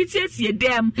you made it see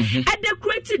them. And the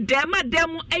created them a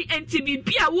demo ANTB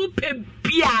Pia whoop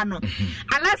piano.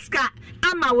 Alaska,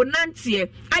 Ama Nancy,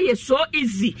 I so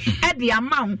easy at the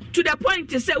amount to the point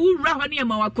to say, who Rahani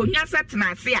Mawakonya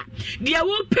Satnasia. Dear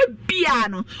whoop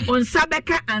piano on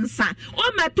Sabeka and San.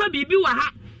 Oh, my Toby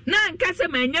Biwaha. Na nkase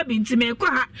manya binti meko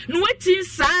ha no wati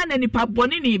sana nipa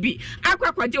boni ni bi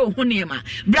akwakwaje ohunema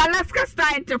Alaska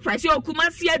Star Enterprise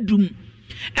okumasi adum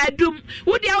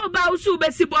wodi awoba usu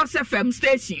besi Boss FM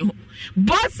station ho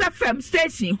Boss FM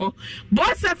station ho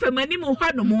Boss FM animu ho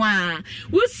no mo a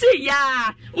wusi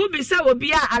ya ubisa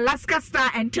obi a Alaska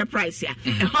Star Enterprise ya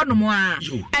ho no mo a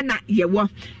na yewo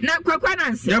na kwakwa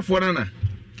nanse therefore nana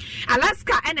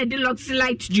Alaska and a deluxe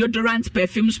light deodorant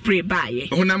perfume spray by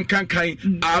Honam kankai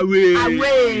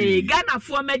away Ghana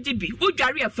for Mejibi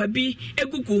Ujari Fabi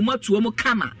Eguku Motuomo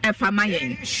Kama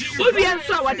Efamayen Ubian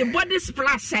saw what the body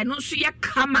splash and no see a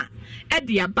kama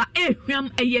Ediaba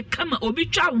Eham a ye kama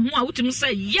obicha who out him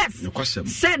say yes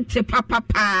sent papa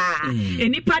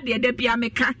any party de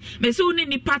Biameka Mesuni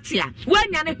ni patia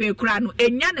when Yana Crano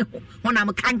and Yana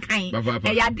Honam kankai a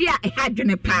yadia a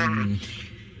hadjane pa.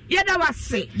 Yada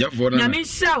wase na me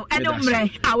show enomre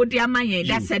awde amaye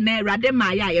that's na rade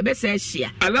maya ye be say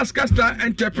shia Alaska Star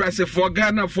Enterprise for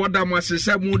Ghana for damase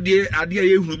samudie ade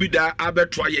ye hunu bi da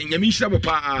abeto ye nyame hira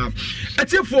pa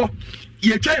etefo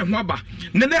ye twa ye ho aba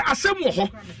ne asem wo ho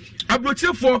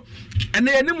abrotefo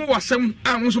ene ye nemu wasem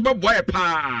a so beboa ye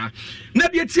pa na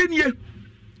de tienie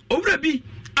owura bi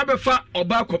abefa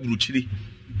oba kwabruchiri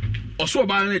oso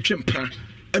oba na twempra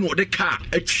and what the car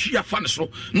a chia fan so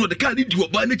no the car did you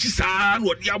buy the chisa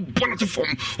what ya bonnet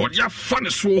from or ya fan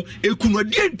so a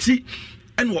kunadienti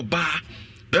and what bar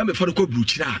then before the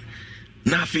bruchira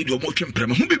na feed your motion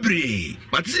prema bebre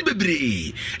but is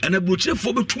bebre and a bruchira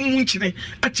for the 2 months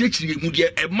a church mudia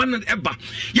a man and eba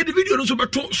yet the video also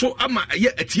beto so ama ye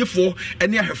at year 4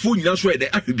 and ya her phone that's why they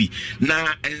be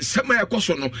na and somewhere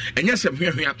kosono and yes I'm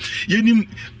here yenim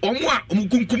omwa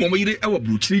omukunkum omoyire ewa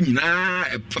bruchira nyina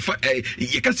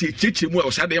ye ka se church mu e o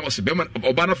sade was be man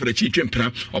oba na for the church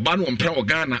mpra oba no mpra o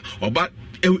Ghana oba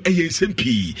eye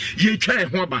sempi ye twa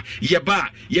ho aba ye ba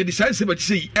ye decide se ba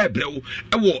say ebrewo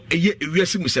ewo eye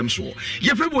ewiase musem so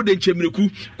ye frebo de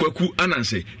nchemreku kwaku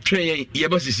ananse twen ye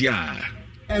ba sisi a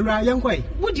Era yankwai.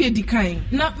 Would you decline?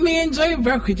 Not me enjoy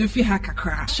very if you hack a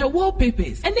crack. Show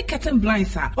wallpapers and the curtain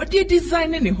blinds are. Or do you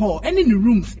design in the hall and in the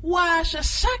rooms? Wash a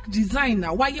shack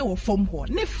designer while you form hall.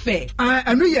 Ne fair.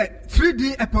 I know yet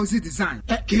 3D epoxy design.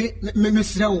 Okay,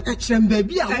 Miss Row.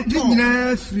 Baby,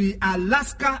 I free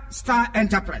Alaska Star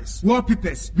Enterprise.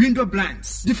 Wallpapers, window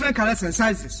blinds, different colors and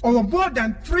sizes. Over more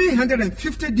than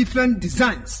 350 different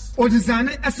designs. Or design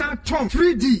as a tom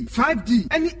 3D, 5D,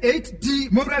 any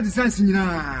 8D mobile designs in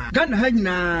Ghana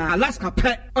Hagina, Alaska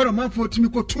pet, or a man for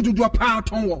Timiko to do a power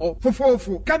ton for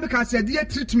 4 chemical said dear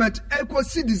treatment, equal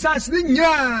see designs.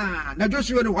 Now just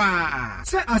you are.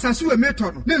 Say, as I saw a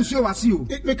meton, then show us you.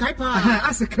 It make I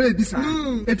as a clay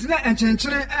design. It's not a change.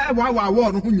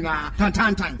 Wow,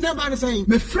 Tantan. No man saying,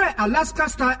 me friend Alaska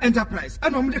Star Enterprise,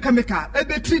 and on the chemical, a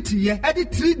bit treaty,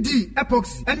 edit 3D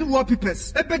epoxy, and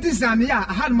wallpapers, a bit design.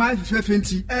 I had my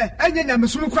 50, and then I'm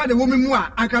so quite a woman more.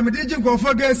 I come to go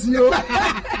for this.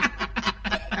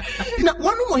 na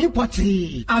one mo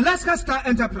hipoti Alaska Star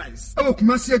Enterprise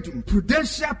Kumasi Adum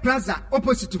Prudential Plaza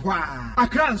opposite Hwa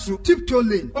Accra nso Tiptoe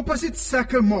Lane opposite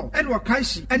Circle Mall and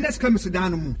Wakaishi NS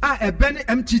Kamisedano mu Ebene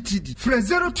MTTD for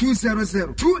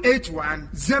 0200 281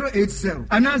 080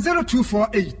 and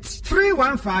 0248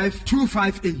 315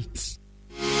 258.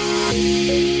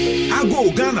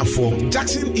 Ago Ghana for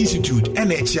Jackson Institute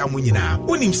NHA Munina.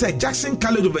 Unim say Jackson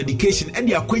College of Education and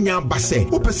the Akwenya Basse.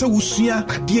 Upesa Usia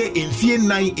Adie Enfie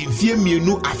 9 Enfie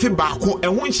Mienu Afe Baako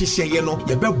and one Shishye no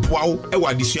Yebe Boao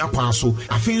Ewa Disua Kwanso.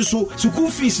 Afe nso school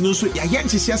fees no so ya yen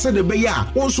Shishya de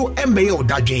Beya also Mbeye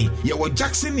Odadwen. Yewo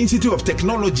Jackson Institute of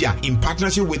Technology in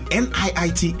partnership with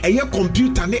NIIT Eye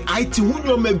computer ne IT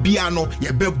hunyo me biano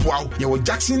Yebe Boao. Yewo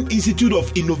Jackson Institute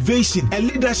of Innovation and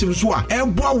Leadership so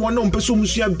Boa one on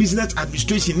Pessomusia Business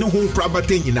Administration no home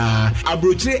prabate nyina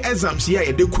abrochire exams here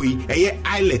yedekoi eye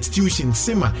IELTS tuition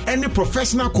sema any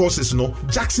professional courses no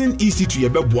Jackson Institute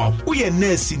yebeboa uye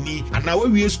nurse ni ana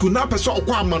we school na person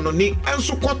okwa amano ne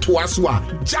enso kwoto aso a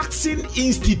Jackson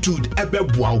Institute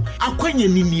ebeboa akwanya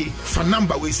ninie fa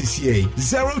number we sisi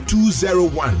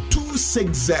 0201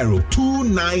 260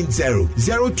 290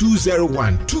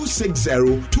 0201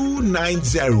 260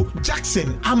 290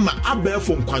 Jackson ama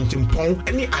abefo kwantimpon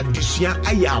any addition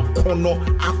aya akono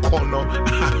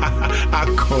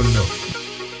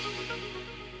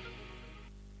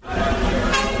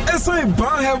So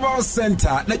Ban Herbal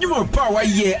Center, na you power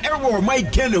ye ever my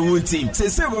Ken team.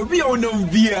 Say we on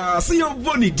via see your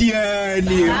bonny dear.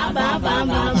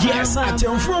 Yes, at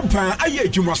your front pan, I hear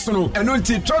you must know. And on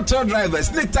tractor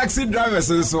drivers, ne taxi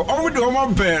drivers, and so over the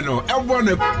woman beno. I want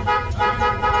to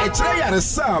try at a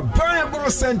sub Ban Herbal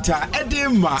Center,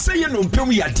 Edema. Say you know,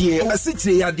 Pumi idea, a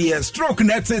city idea, stroke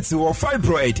nets or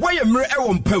fibroid. Why am I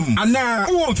on Pum? And now,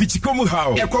 who won't fit you come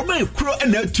how? A common crow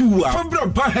and a 2 from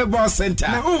Ban Herbal Center.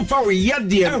 Fawe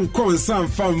yadie enkonsan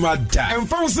famada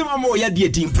enfonse mamo yadie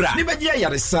timpra ni beje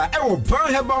yaresa ewo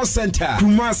Ban Herbal Center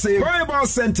Kumase Ban Herbal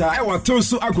Center ewo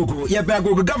Tonsu Agogo yebe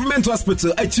Agogo Government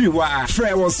Hospital achiwa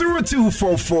frɛ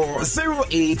 0244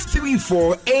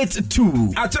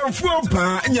 083482 atamfo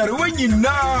ba nyare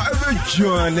wanyina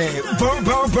ebejuane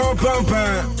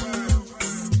ba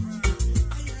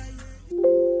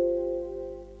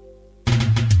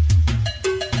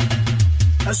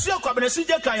Asuo kwabenesi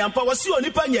je kan yampa wasi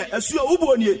onipa nye asuo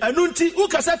ubuonie enunti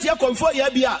ukasate akomfo ya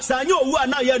bia sanye owu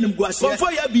ana ya nimguase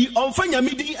komfo ya bi onfanya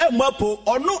midi emapo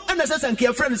ono enesese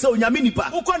nke friend se onyame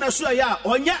nipa ukona suo ya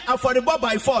onye affordable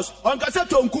by force onkasa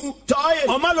tonku toye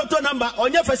omaloto number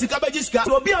onye fasika bajiska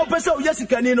obi a opese oye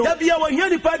sikani no da bia wo hia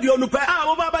nipa di onupa a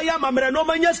wo baba ya mamre no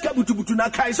manya sika butubutu na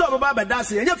kai so baba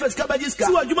bedase enye fasika bajiska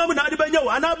si wadwuma mu na ade benya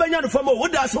wo ana benya no famo wo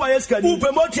da se wa yesikani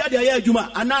upe moti ade ya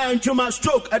adwuma ana ntwuma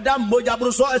stroke adam moja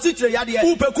so asichire yade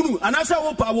upekunu anasa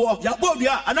wo pawo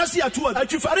yabodua anasa atu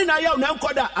atwifare na ya na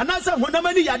nkoda anasa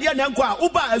honamani yade na nko a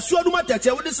uba asuo dum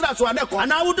atache wo disra so aneko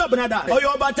ana wo dobnada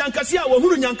oyo batankase a wo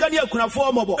hunu nyankane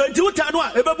akunafo mobo enti utano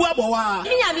a ebebu abowa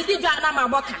nya mi di dwa na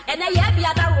maboka ene ye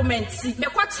bia da romance me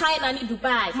kwa China ni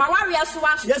Dubai mawaria so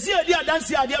wa yesi edi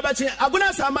adansi ade abeche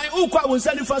aguna saman ukwa wo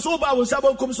nsani fa so ba wo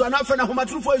nsabo kom so anafa na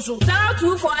homatrufo so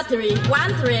 0243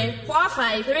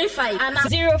 134535 and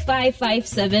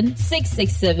 0557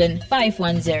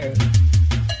 667-510.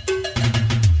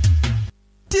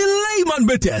 Delay man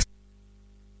betes.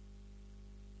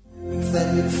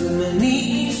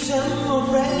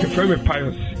 The frame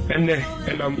pious and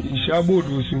I'm in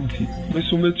Shabodo Sunti.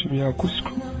 Messumet me a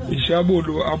Cusco. In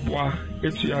Shabodo Abwa,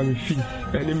 Etiam fees,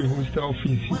 enemy hostel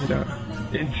fees.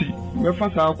 Enti,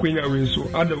 Mefasa Queen away so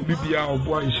other Bibia or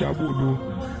boy in Shabodo.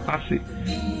 Ase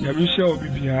Yamisha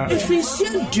Obibia. If we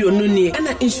share Dionuni and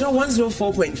insure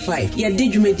 104.5, ya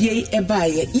did you mediate a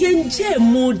buyer, Yenje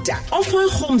Moda. Often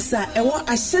homes are a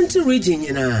Ashanti region,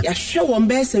 ya show one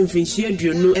best and Finchia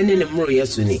Dionu and in a Moria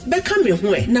Suni. Become a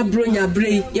way, Nabronya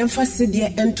Bray,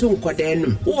 Yanfasidia and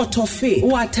Tunquadenum, or toffee,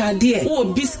 or tardier, or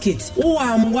biscuits, or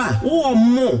amwa, or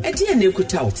more. A dear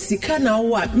Nekutau, Sikana,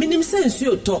 what minim sense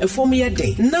you talk a 4 year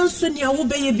day. Now soon ya will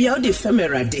be a beauty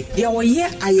ephemeral day. Yawa ye,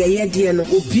 I dear.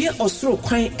 Beer or straw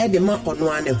quine edema on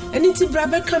one, and it's a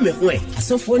brother coming away.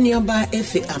 So for nearby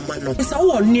Efe Amano. It's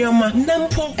our nearma,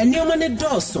 Nampo, and Nearman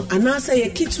Dawson, and answer a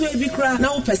kitway bikra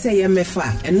now per se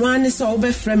MFA, and one is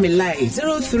over Fremi Live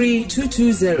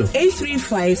 03220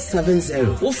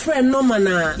 83570. O friend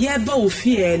Nomana, ye both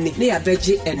fear any near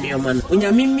Beji and Nearman. When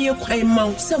you mean me a quine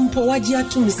mount, some poagia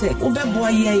to me say,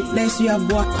 Oberboy, nice you have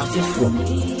bought a from.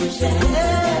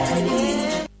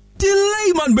 Delay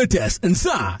man betes and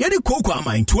sa yede kokwa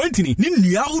mine 20 ni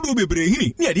nua hudo bebre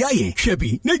hini ne yede aye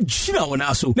hwebi na gina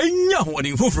wona so na nya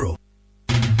hoden foforo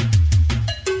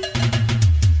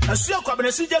Asuo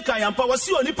kwabenesi je kan yampa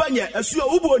wasi onipa nye asuo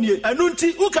ubuonie. Enu nti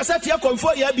ukasa tia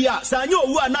konfo ya bia sanya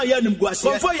owu ana ya nimguase.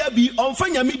 Konfo ya bi onfa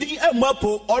nyamidin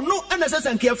emapo ono ana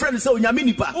sesa nke friend se onyame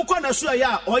nipa. Ukọ na asuo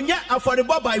ya onye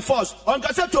affordable by force.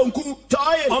 Onkasa tonku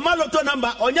toye omaloto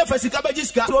number onye fasika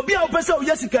bajiska. Obi a opese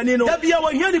oye sikani no. Da bia wo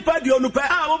hia nipa di onu pe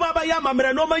a wo baba ya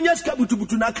mamre no manya sika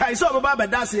butubutu na kai so baba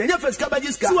dase enye fasika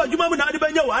bajiska. Si wadwuma mu na ade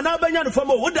benya wo ana benya no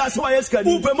famo wo dase wa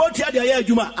yesikani. Upe moti ade ya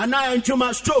adwuma ana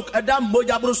ntwuma stroke adam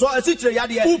moja bruso asitire ya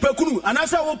de. Upe kunu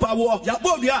anasa wo pawo ya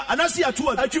bobia anasa ya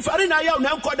tuwa atwifare na ya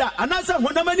na nkoda anasa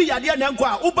honamani yade na nko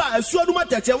a uba asuo dum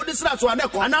atache wo de sra so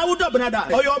aneko ana wo dobnada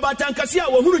oyo batankase a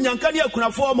wo hunu nyanka ne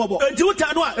akunafo mobo enti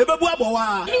wuta no a ebebu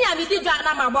abowa nya mi di dwa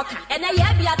na maboka ene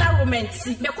ya bia da romance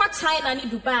me kwa China ni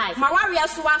Dubai ma waria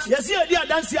so wa yesi edi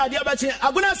adansi ade abeche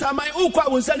aguna saman ukwa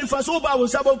wo nsani fa so ba wo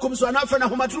sabo kum so na fa na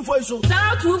homatrufo so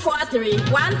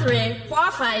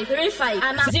 0243134535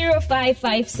 and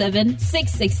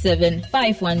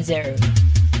 0557667510.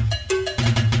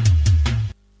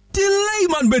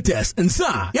 Layman Betes and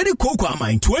sa yadi koko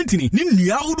amain 20 ni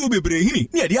nua hudo bebrehini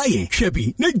ni yadi aye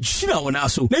hwebi na gina wona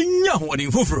so na nya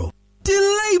hoden foforo.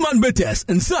 Layman Betes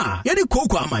and sa yadi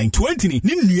koko amain 20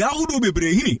 ni nua hudo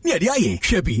bebrehini ni yadi aye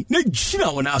hwebi na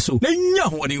gina wona so na nya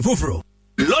hoden foforo.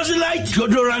 Lozilite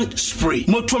deodorant spray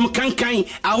motom kankan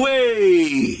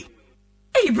away.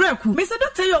 Hey, Breku, Mr.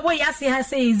 Doctor, your way, I say,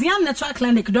 is young natural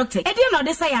clinic doctor. I didn't know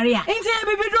this area. Ain't there,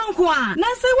 baby, don't go on.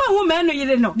 Now say, what woman you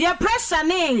didn't know? Their pressure,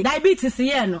 diabetes,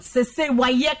 say, why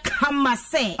ye come,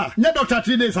 say. Ne Doctor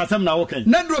 3 days, I'm now okay.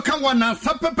 Nedro can one now,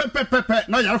 pepe,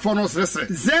 no, your phone was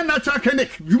Zen natural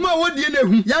clinic. You know what you know?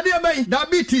 Yadia bay,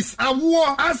 diabetes, a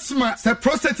war, asthma, se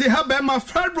prostate, habema,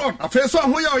 fibroid. A face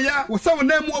on who you are, with some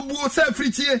name will be self free.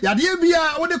 Yadia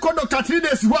bia, what they call Doctor 3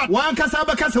 days, what? One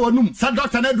casaba casawanum, Sir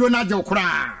Dr. Nedro Najo.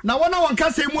 Na wana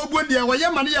wankase mu abondia waye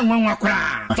mane ye nwanwa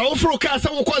kra ta wo fro ka se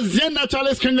wo ko Zen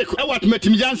Natural Clinic e wat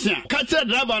metim jansia ka che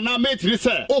driver na metri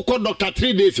se wo ko Doctor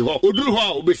 3 days ho oduru ho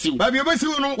a obesiu ba bi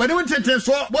obesiu no wade won tenten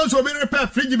so bonso bi repair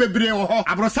fridge bebre wo ho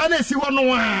abrosa na esi ho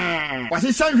no a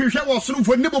wase san hwehwe wo soro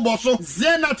fo ni boboso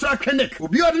Zen Natural Clinic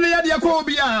obi odne ya de ko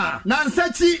obi a na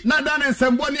nsachi na dan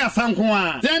nsembo ne asanko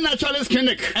a Zen Natural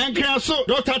Clinic enkra so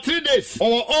Doctor 3 days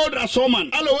or old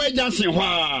asoman aloe jansia ho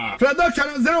a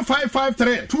production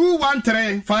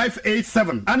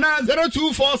 0553-213-587 and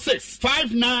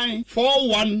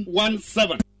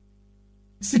 0246-594117.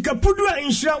 Sikapudua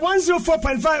insure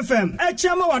 104.5 FM.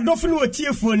 Echama wa dofinu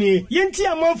otiefoni. Yenti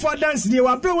amonfo dance de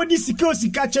wa bre wodi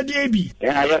sika chede ebi.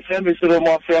 Ya se mi suro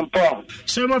mo frempon.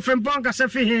 So mo frempon ka se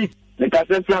fi hin. Le ka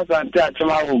se plan ante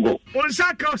atuma hugo.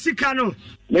 Onsaka sika no.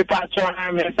 Me pa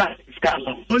chona me pa sika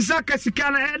no. Onsaka sika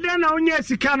no e den na onye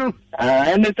sika no.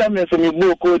 Ene ta me so mi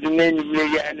bo code ne ni me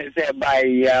ya ne se buy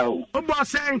ya. O bo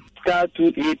say star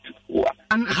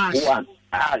 281 hash.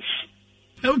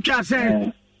 O ka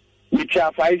say we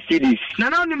try 5 cities. Now,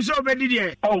 I'm so bad.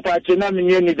 I'm patching up in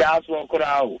the house for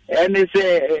crowd. And they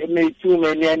say, me too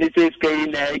many, and they say, Sky,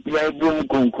 boom,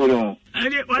 concurrent.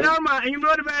 And what am I? You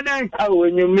know the bad. Oh,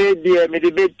 when you made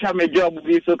the big time a job,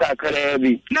 we so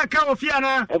cacarabi. Naka of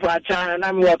Fiana. If I try and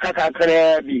I'm a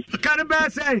cacarabi. Can a bear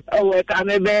say? Oh, I can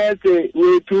a bear say,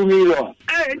 we 2 million.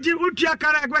 Hey, you would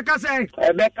Jacarac, what I say?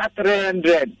 A better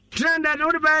 300. Trend and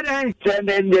all the bad. Trend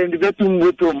and then the betum.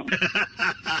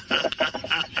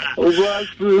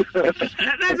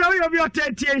 That's all of your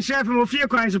 10 chef of your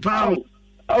coins of power.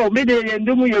 Oh, midday and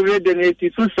do me already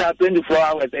 24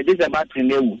 hours. I did a battery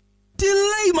name.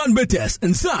 Layman Betes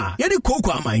and sa yadi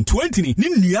koko amain 20 ni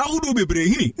nua hudo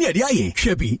bebrehini ni yadi aye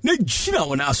hwebi na gina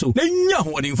wona so na nya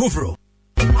hoden foforo.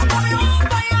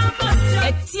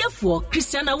 Etiefo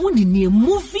Christiana woni ne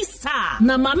movie star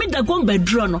na mame da gomba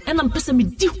dro no ena mpese me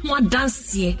di ho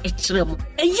adanse e kirem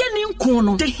eye ni nko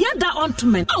no the hear that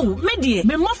ointment oh me die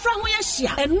me mofra ho ya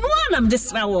hia eno na me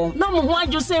desra wo na mo ho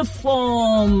adwo se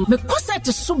form me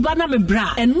koset suba na me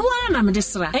bra eno na me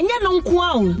desra enye no nko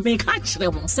a o me ka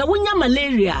kirem se wonya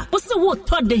malaria wo se wo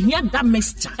to the hear that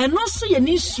mixture eno so ye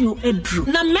ni isuo edru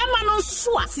na mema no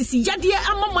so a sisi yade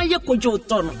amama ye kojo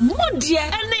to no mo die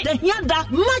ene the hear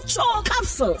that macho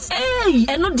capsules. Hey,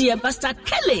 eno die Pastor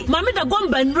Kelly. Mami da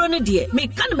gomba nro ne die. Me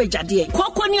kan be jade.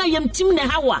 Kokko ni ayem tim ne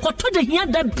hawa. Koto de hia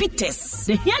da bitters.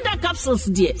 De hia da capsules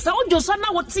die. Sa ojo so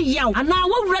na wote yaw. Ana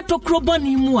wo reto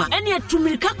kroboni mu a. Ene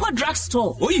atumirika kwa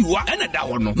drugstore. Oyiwa ene da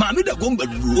ho no. Mami da gomba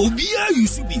nro. Obia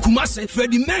yusu bi. Kumase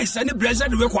Freddy Mens ene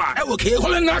Blessed we kwa. E wo ke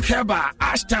Holland Herba.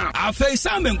 Ashton. Afei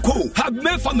Simon Co.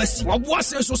 Have pharmacy. Wo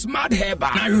se so smart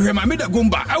herba. Na hwe mami da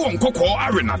gomba. E wo nkokọ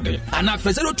arenade. Ana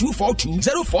 0242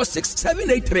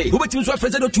 046-783. Who between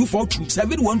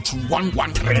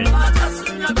 0242-712-113.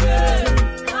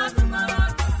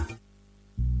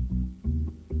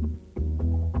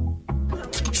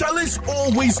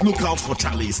 always look out for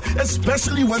Charlies,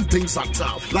 especially when things are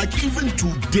tough. Like even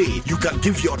today, you can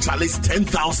give your Charlies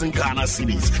 10,000 Ghana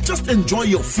cedis. Just enjoy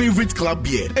your favorite club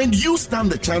beer, and you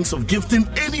stand the chance of gifting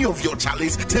any of your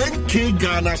Charlies 10k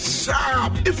Ghana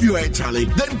sharp. If you are a Charlie,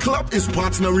 then Club is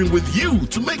partnering with you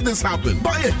to make this happen.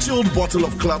 Buy a chilled bottle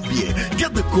of club beer,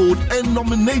 get the code, and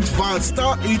nominate via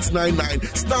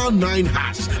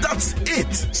 *899*9#. That's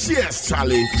it. Cheers,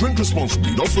 Charlie. Drink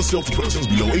responsibly. Not for sale to persons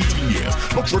below 18 years.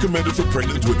 Not recommended for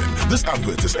pregnant women. This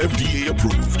advert is FDA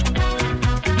approved.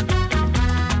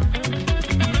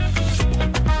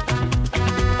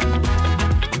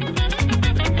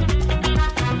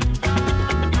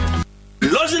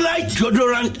 Lozilite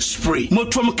deodorant spray.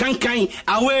 Motom kankan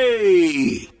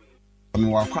away. I'm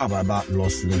walking about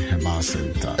Lawson Herbal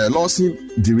Center. Lawson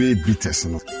Dewey Bitters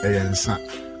no eyensa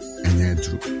enye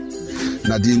dru.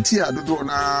 Na di nti adodo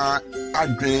na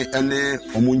adwen ene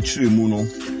omunchiri mu no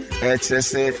kyerɛ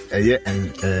sɛ ɛyɛ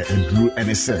enduru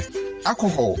ene sɛ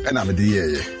alcohol ɛna me de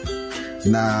yeye.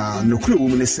 Na nokure wo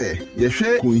mu ne sɛ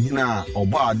yɛhwɛ kunhina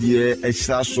ɔbɔ adeɛ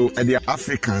ahyira so ɛde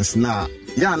Africans na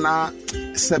yana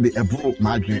sɛbe ɛboro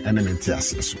madwen ene mente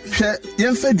ase so. Hwɛ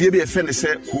yɛmfa dua bi yɛfɛ ne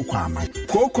sɛ kokoama.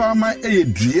 Kokoama ɛyɛ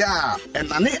dua a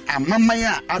ɛnane amaman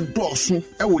a adɔɔso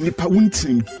ɛwɔ nipa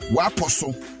wuntim wapɔ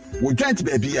so. Wo joint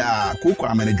baby a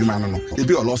kokoama na dwuma no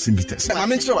ebi olosin bitters. Na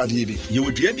me nkyerɛ wade bi ye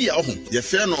wodua bi a ho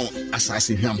yɛfɛ no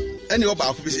asase hwam. Ɛne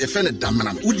ɔbaako bi yɛfɛ no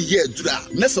damanam. Wodi yɛ adura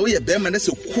na sɛ woyɛ bɛrima na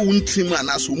sɛ ko wuntim a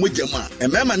na so mogya mu a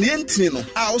ɛmɛma ne yɛntini no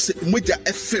a wo sɛ mogya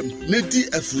FM na di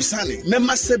afurusane na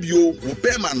masabio wo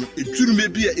bɛrima no edwurume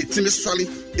bi a etimi sɔle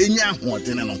enya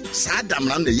ahoɔden no saa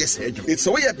damanam na yɛ sɛ adwuma. It's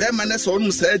woyɛ bɛrima na sɛ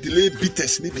ɔnom saa delay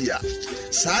bitters ni bi a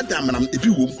saa damanam ebi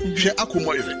wom hwɛ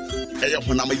akomoyere ɛyɛ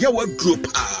honam yɛ waduro pa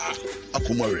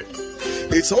akomore.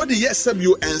 It's all the yes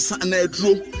sabio and san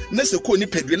dro nese ko ni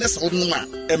pedua nese wonuma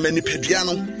emani pedua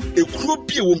no ekuro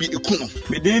bie wo bi ekuno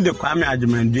me din de kwame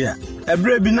adwumandua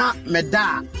ebre bi na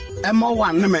meda emo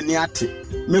wan na mani ate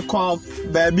me ko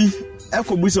baabi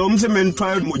ekobusa omse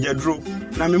mentwa mojadro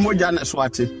na me moja na so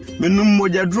ate me num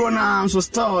mojadro na so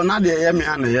store na de yeme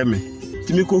ana yeme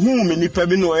timi ko hu me nipa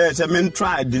bi no ye se men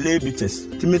try delay bitters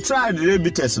timi try delay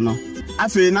bitters no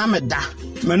afi na meda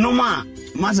me noma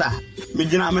masa me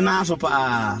gina me na so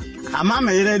pa ama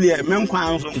me yere de me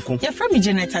nkwan so nko ye fra me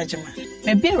gina tajima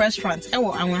me be restaurant e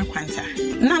wo anwa kwanta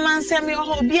na man se me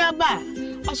ho bia ba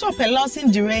also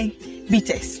Lawson Dewey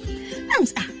bitters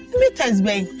bitters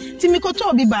ben timi ko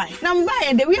to bi bai na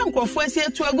mbaye de we nkrofo asie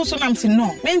to agu so nam si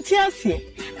no menti asie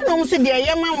na mo se de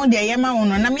yema wo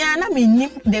no na me ana me nim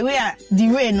de we a the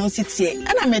way no sitie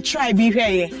na me try bi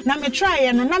hweye na me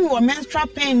try no na me wo menstrual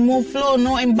pain mo flow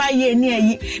no mbaye ni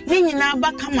ayi ni nyina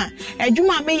ba kama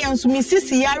adwuma me yanso me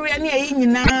sisi yare ni ayi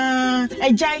nyina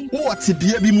ajai wo te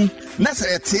bia bi mu na se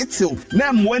etetew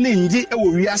na mo ne ngi e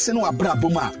wo wiase no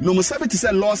abrabom a no mo sabe ti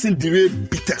se Lawson Dewey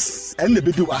bitters en na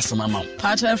bedu wasoma ma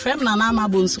pacha frem na na ma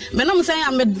bonso me no mo say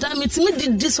am da metimi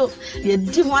didi so ye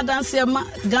di ho adanse ma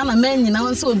Ghana men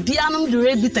nyina so bianom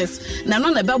Dewey bitters na no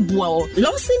na beboa o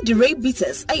Lawson Dewey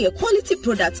bitters aye quality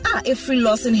products every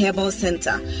Lawson Herbal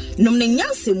Center nom ne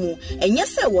nyanse mu enye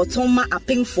se woton ma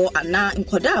apemfo ana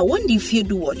nkoda a wondi fie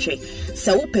du wotre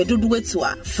se wo pedudu wetu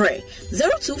a frɛ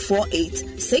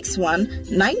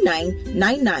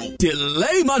 0248619999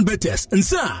 Layman Betes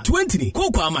nsa 20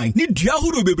 koko amai ni dua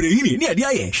huru bebrehini ni ade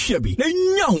aye hwebi na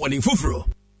nya hoɔden foforo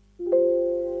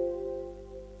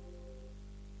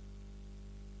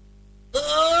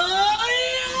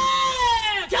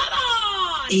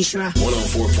Ishra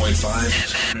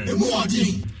 104.5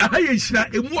 Emodini aye Ishra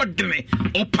emodini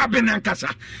opabena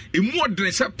nkasa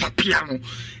emodini se papia no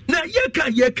na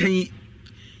yekan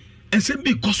ensem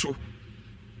bi koso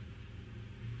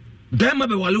bema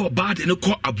be wale oba de ne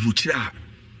ko abruchira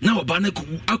na oba ne ko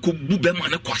akobu bema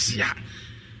ne kwase a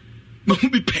mahu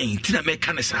bi paint na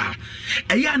meka ne sa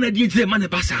eya na die tire ma ne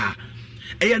basa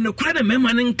eya ne kura ne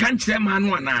mema ne nka nkire ma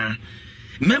no ana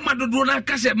mema dodo na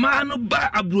kase ma no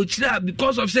ba abrochira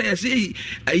because of say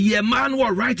a man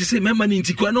were right to say mema ni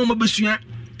ntikwa na o mabesua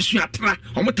suatra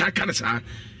o mota ka ne sa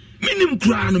minim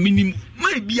kura no minim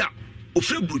mai bia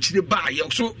ofre brochire ba ye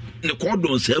so ne ko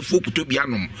don safo puto bia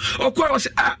nom okwa o se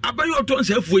abayo oton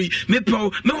safo yi me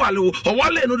pew me wale o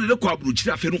wale no de ko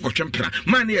abrochire afi no kwetwempra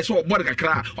man ne ye so obode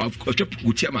kakra o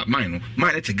twepgutia ma man no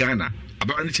man ne te Ghana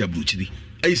abayo ne te abrochire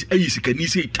ayi sikani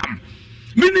sei tam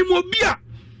minim obia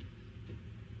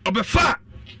obefa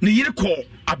ne yire ko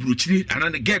abrochire ana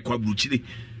ne ge ko abrochire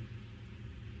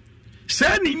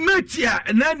sa ni metia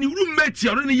na ni roommate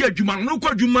ya no ne ya adwuma no ko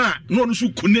adwuma no no so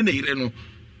kunne ne yire no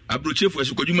abrochire fo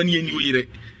so ko adwuma ne ni o yire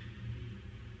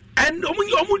and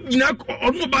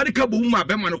omu body ka bo ma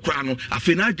be man kra no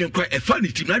afi na adwen kra e fa ni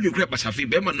tim na adwen kra basafi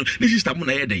be man no ni sister mu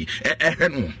na ye dey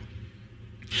no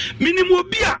minimum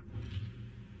bia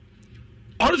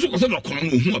also koso no kono no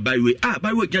hu abawe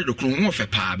abawe gya do kono ho fe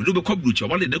pa be do be kobruchi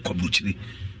wale de kobruchi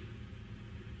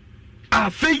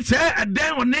afi se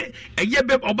adan one eye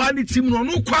be oba ni tim no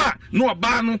no kwa no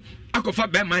oba no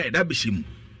akofa be ma e da be shimu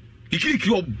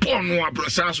ikirikiri obo no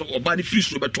abrosa so oba ni free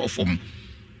so be to fom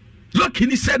lucky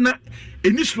ni se na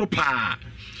eni so pa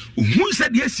hu se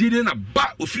de asiri na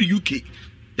ba ofri UK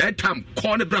that time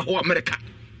call ne bra ho America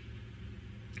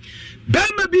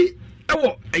bema bi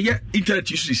ewo eye internet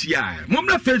use ya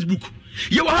momna Facebook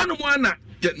ye wa hanu mo ana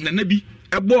na bi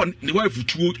ebo ne wife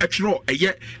tuo atwero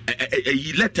eye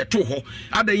letter to ho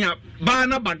adan ba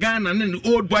na bagana ne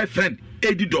old boyfriend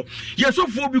edido ye so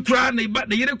fo bi kura na ba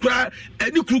na yere kura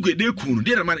ni krugo de kunu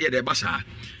de na man ye de ba sa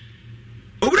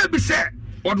obura bi se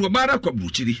odo ba na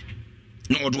kwabruchiri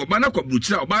na odo ba na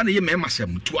kwabruchiri oba na ye mema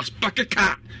sem to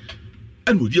aspakeka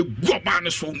anu de guoba na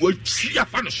so wo chia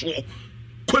fa na so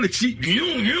quality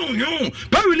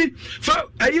really fa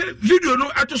aye video no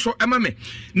atoso emame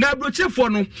na brochefo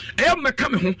no aye meka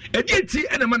me ho edienti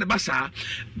ena ma ne ba sa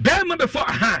be ma before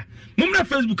mumna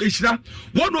Facebook ishira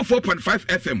 104.5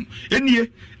 FM enie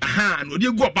no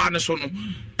de gu oba ne so no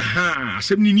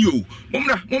asem ni o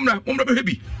mumna be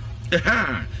hebi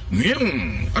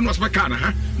anu asbaka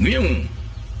na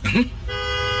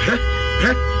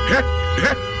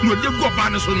no de gu oba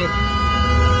ne so no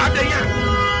adenya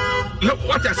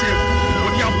what I say,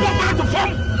 what you are back to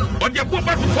form, what you are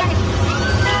back to form.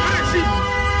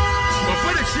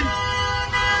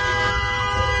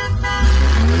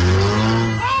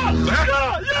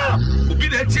 Obi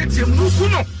na tietie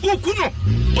ukuno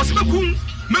osmekun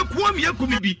mekuam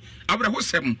yakumibi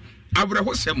abrahosem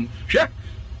hwe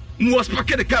mu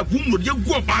ospakede ka vum no de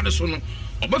gu oba ne so no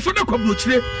obefa na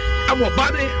kwabrochire abo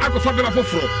ba ne akofa beba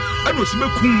foforo ana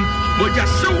osmekun moja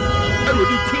sew ana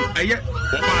odi kun aye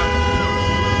oba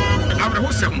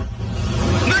abrahosem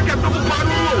na ka do pa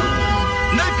no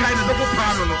na ka ide do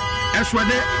pa no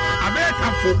eswede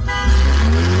abetafo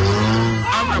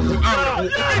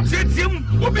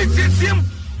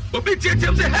obi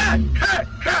tietiem say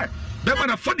hey beba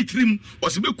na funny trim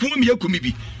osmekun mi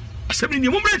yakumibi asem ni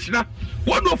mumre chira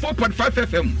 104.5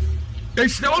 FM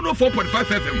it's 104.5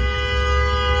 FM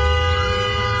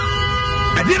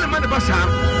adina man basa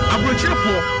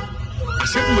abrochefo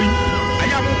aseboi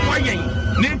aya mo moyen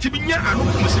ne ntibinya anu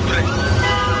musibere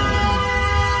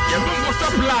ye mo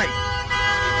supply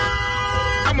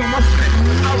ama ma friend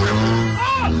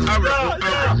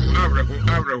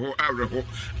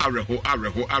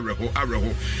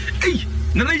awreho ei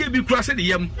nana ye bi kura se de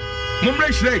yam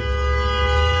mumre chira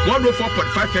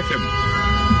 104.5 FM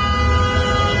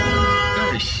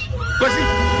Quasi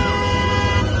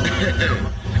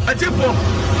Atipo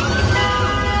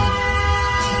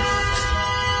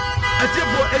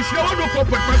is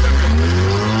 104.5 FM.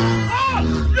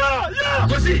 Yeah.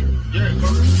 Quasi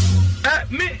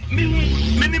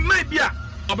me maybe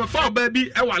obefa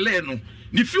baby e wale no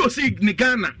ni fi osi ni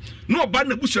Ghana no oba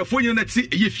na bushafo yin na ti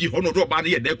eyefi ho no do oba na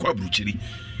ye de kwa bruchiri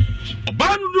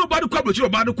oba no do oba do kwa bruchiri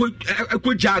oba do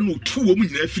ko ja no tu wo mu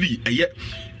nyina firi eye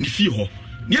ni fi ho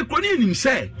ni ekroni nim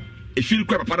say e feel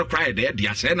kwa papa cry there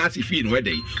dia say na si feel no we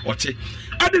dey oche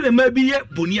ade na ma bi ye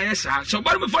boni aye sa so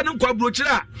ba me fa ne kwa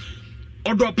brochira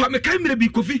odo pa me kai mire bi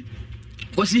kofi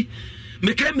kosi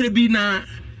me kai mire bi na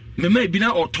me ma bi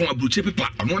na oton abroche pepa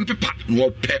ono pepa no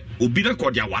pe obi na ko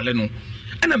dia wale no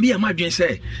ana me ya ma dwen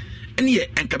say ene ye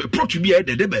enka be prochu bi e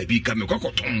de ba bi ka me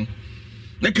kokoton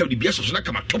na ka di bi so na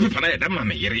ka ma top pepa na ye da ma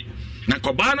me yere na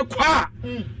ko ba no kwa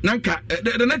na ka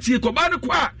de na tie ko ba no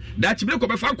kwa da chi bi ko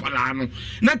be fa kwala no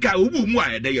na ka obu mu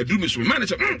a de ya duru mi so ma na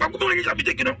say kwa ko be nya bi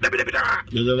tekino da bi da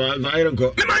va iron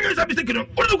ko me ma nya bi tekino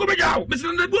o do ko be jaw me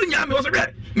sin na bu nya me o so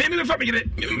me fa me yere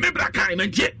me bra kai me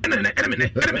tie ene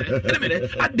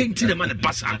adenti na ma ne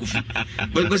basa ko fi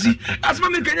because asma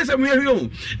me kanya say me hwe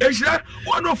e hira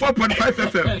 104.5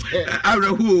 FM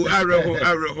arahu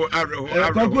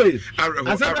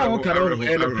asaba wo karo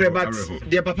e prebat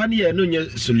de papa ni no nya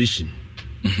solution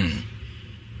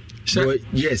so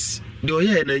yes do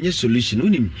ye na nya solution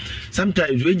unim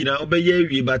sometimes we nyina obeye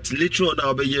wi but later on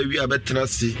obeye wi abetena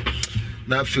se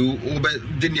na fe obe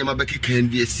de niam abekeka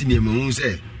ndi esi niam hu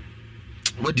se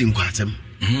wadi nkwatem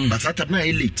but atap na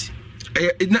late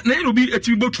na you be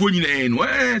ati botu nyina no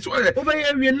so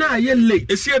obeye wi na ye late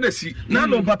esi adasi na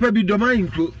no papa bi do man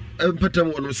kro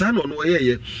patam wono sa no no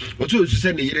ye oto su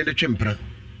se ne yire ne twempra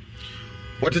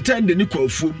watete ande ni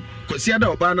kwafum kwasi ada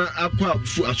oba na akwa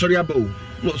fu asori abawo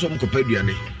no so mkopa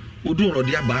duane Udo no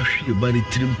dia ba hwe ba ne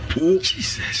tirim po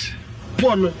Jesus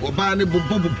Pon oba ne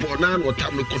bobo na no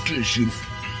tam no koto nshim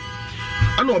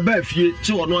ana oba fie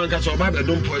che wono anka so oba be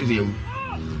don poison ewu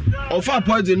ofa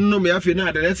poison no me afi na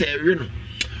ade se ewe no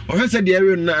ohwe se de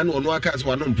ewe no na wono aka so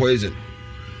wono poison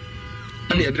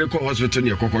ana yedre ko hospital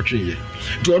ne kokotwe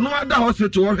to wono ada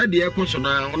hospital ohwe de ekoso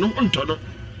na wono nto no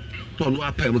to wono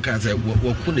apam ka se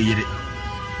wo ku ne yire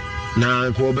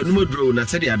na ko be no modro na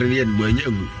se de ade ne bo anya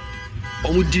ngu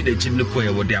omudi na chin ne ko ye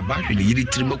wo de abahwe ne yiri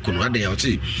tirima ko no ade ya o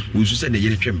se wo su se ne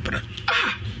yire twempra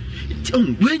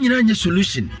we nyina anya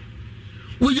solution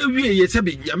we ye ye se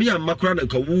be nyame ya makora na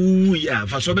ka wu ya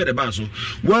fa so be de ba so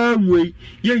wa nwe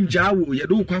ye nja wo ye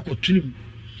do kwa kotunim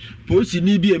posi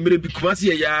ni bi emere bi kuma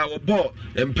se ya wo bo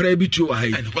empra bi tu wa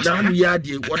hai na no ya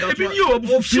de wo da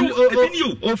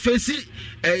o fesi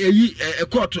eyi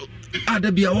ekoto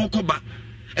ada bia wo koba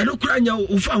eno kura nya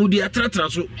wo fa ho de atratra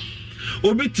so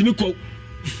obi timi ko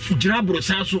gira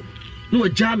brosa so no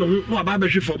ja no no aba ba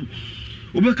hwe fam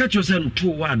obi ka cho se nto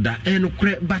wa da eno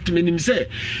kura batmenim se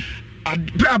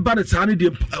abra ba tsane de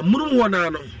amuru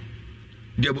wona no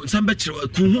de bo nsamba kire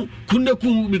ku kunne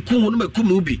ku bi ku no maku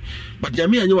mu bi but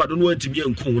nyame anya wado no antimi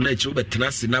anku na kire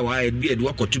obetena se na wa bi de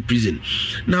wakoto prison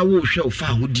na wo hwe ofa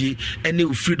hodie ene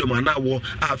o freedom ana wo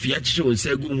afia kire won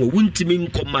sa gu ho wuntimi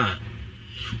nkoma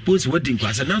post wedding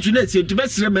kwasa na so na se ntube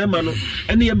sire mema no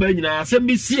ene ye ba nyina asem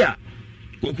bi sia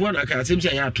kokuwa na ka asem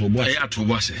sia ya atobo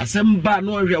ase asem ba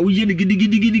no hwe wo ye ni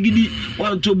gidi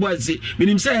wan tobo ase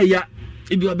minim say ya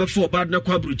ibi obefo bad na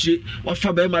kwa bruche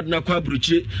wafa be mad na kwa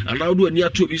bruche ana wodo ani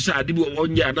ato bi sa ade bi wo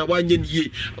nya na wanye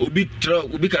niye obi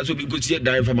ka so bi gotie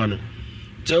dan fama no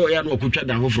che o ya no okutwa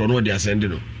dan hofro no de asende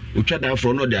no otwa dan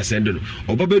fro no de asende no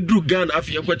oba be dru Ghana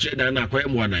afie kwakire dan na akwa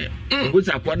mu ana ya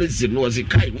ogosi akwa na zir no wosi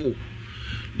kai wo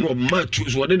no ma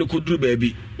choose wo ne ko dru ba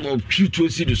bi no twito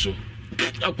si do so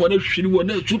akwa na hwiri wo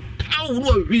na tu tawo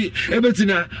no hwi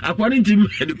ebetina akwa ne ntim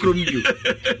de krom bio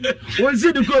won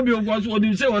si de krom bio was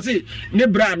won say was ne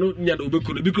bra no nya na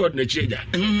obekuru bi kro na chieja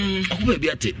akwa bi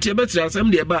ate te betina asem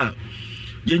de ba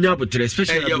yenya botre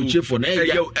especially abroche for na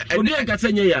ya oni aka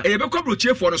senya ya e be ko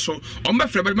abroche for so on be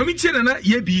frɛ ma mi tie na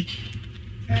ye bi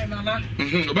nana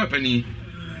oba pani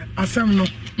asem no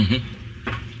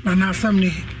nana asem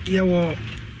ni ye wo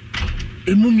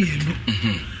emumienu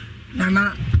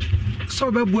nana so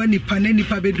be bo nipa na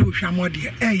nipa be do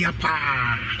hwamode ya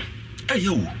pa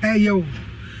eyo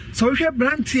so hwe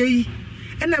brantie yi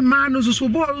ene ma no so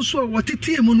bo so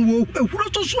wotete mu no wo ehuro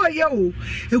to so aye o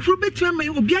ehuro betua ma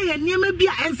obi aye niam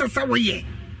bia ensasa wo ye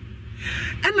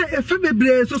ena efe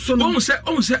bebre so no on se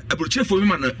abroche fo mi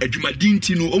ma na adwumadin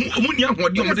ti no omu ni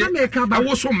ahode omde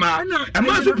awo so ma e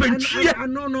ma so pantia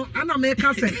no ana me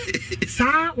ka se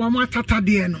sa wa ma tata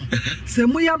de no se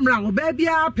mu ya mra wo ba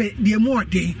bia pe de mu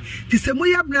ode ti se mu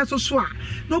ya mra so a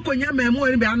no konya ma mu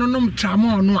ni be anonom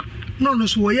tramo no a no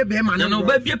so wo ye be ma no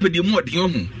ba bia pe de mu ode ho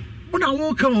una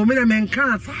wo kan o me na men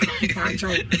kan sa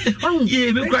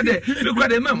ye be kwa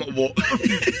de ma mo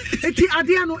eti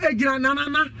ade no egira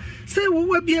nanana say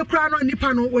wo bi ekra no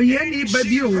nipa no wo ye ni ba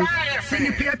bi o se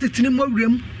ni pe atetini mo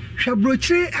wrem hwa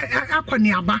brochire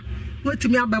akoni aba no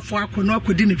timi abafo akono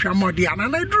akodi ni hwa mode ana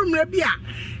na durum na bia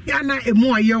ya na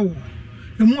emu aye o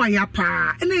emu aya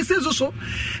pa ene se so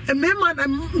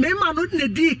mema no ne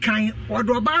di kan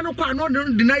odo ba no kwa no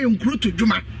de na yonkuru to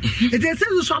dwuma ete se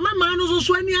so mema no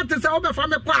so ani atese obefa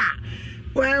me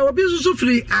kwa obi so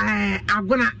firi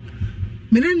agona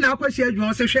menen na akwasi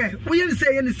adwuma se hwe wo ye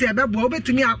ne se bebo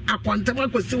obetimi akontam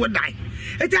akwasi wo dan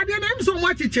ete ade na emso mo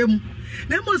achichem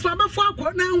na mo so abafo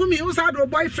akọ na nhumi wo sa do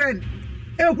boyfriend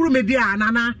ehuru me dia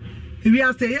nana wi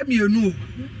ase ye mienu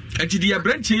enti dia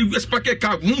branch spake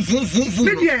ka vum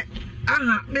media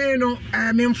aha me no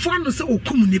me mfo no se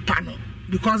okum nipa no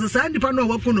because say nipa no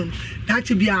wakuno that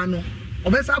bia no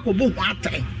obesa akobo ho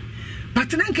atan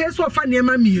but na nke so fa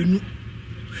niema mienu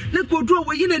na kodu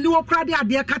wo yi na ni wo kra de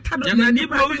ade kata no na ni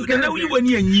bro na wo yi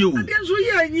wani anyi o ade so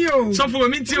yi anyi o so for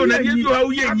me ti o na ni bi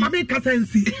o yi anyi mama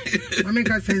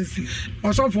ka sensi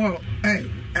o for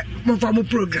mo fa mo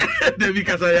program David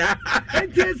Kasaya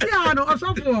enti ano o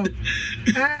so for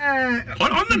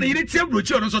on na yiri tie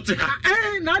brochi on so te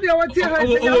na de wo tie ha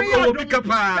o pick up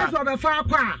ah so be fa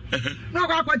kwa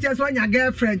na kwa tie so nya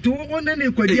girlfriend to won na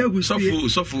kwadi agusi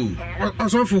so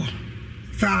for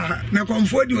sa na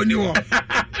comfort oni wo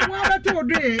wa to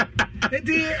do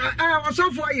enti o so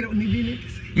for you ni bi ni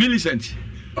Millicent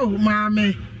oh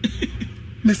mama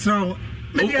Mr.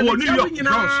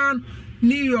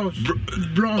 New York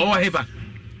Bronx oh heaven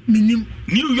minim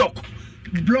New York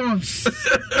blondes.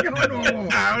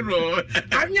 I know.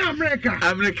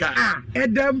 America.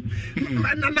 Edem.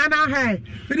 Nana hai.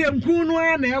 Them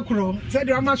kunwa na ekro. Said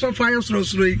you must fire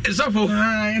srosroi. Esafo.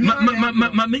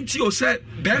 Ma menti o say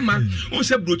bema o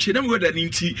say broche na we da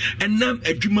nti enam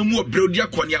adwuma mu obrodi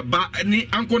akonia ba ne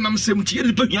ankonam sem tie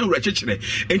ne pahua wura chechire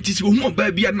enti si ohu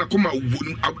oba bia na koma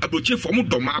wonu abroche fom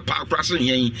doma pa akrase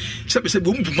yen se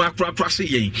bo mbuma akrase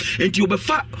yen enti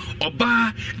obefa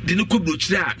oba de ne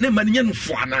kobrochire a na ma ne nya no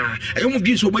fo ana ayom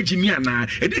bi so bagimi ana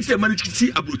edi se ma ne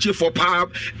kiti abroche fo pa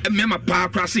mema pa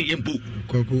akrase yen po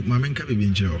kwaku ma menka be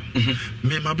binjiro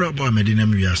me mabra bo amedina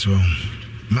mi wiaso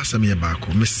masa me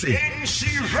baako me say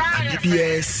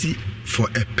adibia for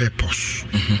a purpose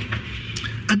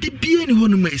adibia ni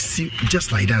honu ma si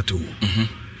just like that oh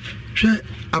hwe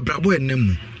abrabo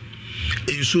enemu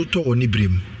enso to woni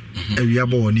brem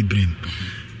awiabo woni brem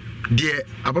de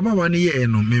ababa wa ne ye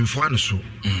no memfo ano so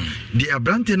de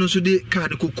abrante no so de ka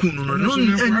de kokunu no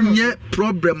enye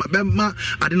problem abema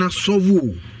ade na solve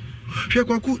o hwe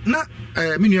kwaku na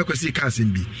menu akwasi ka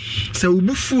asem bi se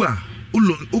ubufu a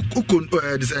ulo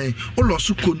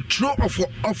control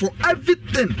of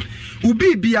everything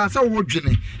ubi bia sa wo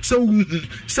dwene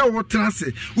sa wo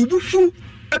transe ubufu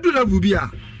adula vubia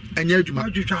anya adwuma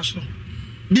adwetwa so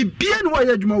di bia no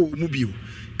ya adwuma wo mu bio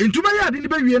entuma ya ade ni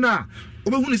bewie na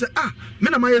obehu ni say me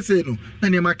na maye say no na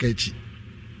ne maka echi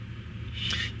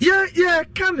yeah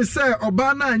can say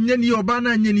oba na anya ni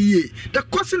ye the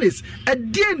question is a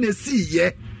DNA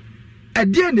ye a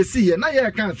DNA na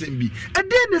ye can say bi a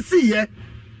DNA ye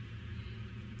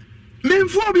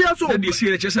memfo bia so the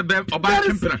see chese be oba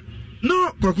twempra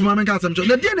no kokuma men ka sam the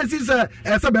DNA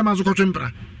say say be man so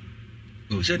twempra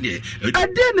oh say dey a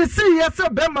DNA ye say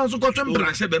be man so twempra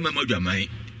oh say be man madwaman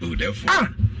oh therefore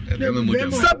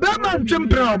Sabema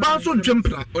ntwempra oba so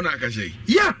ntwempra ona ka sei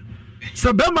yeah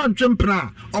Sabema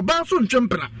ntwempra oba so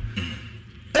ntwempra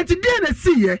enti de na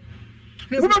siye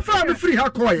wo ba fa me free ha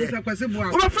koye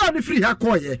wo ba fa me free ha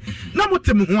koye na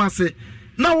motem ho ase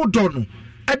na wo do no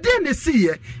ade na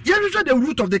siye ye hwehwe the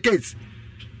root of the case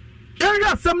ye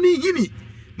asam ni hini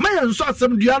ma ye nso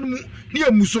asam duan mu ni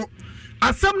amuso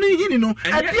asam ni hini no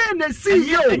ade na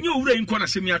siye o enye owura nko na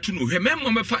semi atu no hwe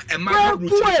memmo mefa ema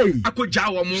root akogya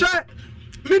wo mo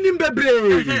minim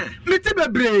bebre meti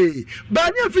bebre ba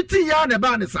nya fiti ya na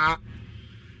ba ne sa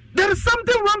there is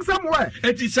something wrong somewhere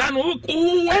eti sa no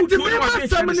enti me ma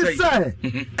sam ni say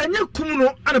enye kum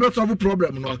no ana be solve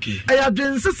problem no eya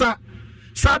dwensesa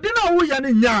sade na wo ya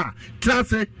ne nya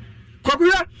trase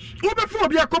kokuya wo be fo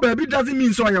obi akoba bi doesn't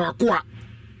mean so ya wakoa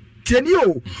tieni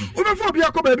o wo be fo obi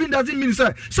akoba bi doesn't mean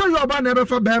say so your ba na be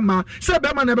fa be ma say be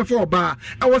ma na be fo oba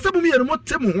e wo se bu mi ye no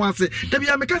motem ho ase da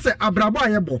bia me ka say abrabo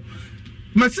ayebo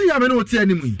masi ya me no tie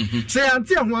animu say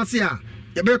anti ho ase a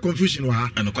ye be confusion wa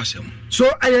anokwasem so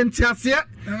ayenti ase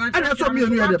ana so mi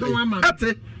enu ya de be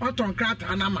ate oton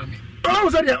krata na mame oh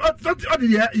so de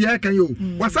ye kan yo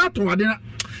wasa to ade na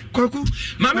kwaku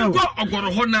mame ko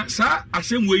ogoro ho na sa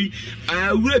asemwei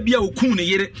awura bia okun ne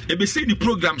yere ebesi di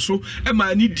program so e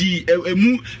ma ni di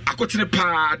emu akotere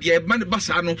pa de e ma ne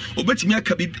basa no obetimi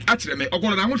aka bi atere me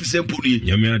ogoro na ho te sempo ni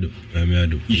nyamiado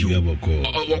bia boko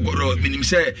ogoro minim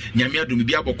se nyamiado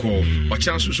bia boko o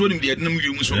chance so nim de nam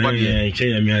wiemu so ba de che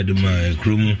nyamiado ma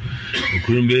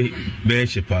krum be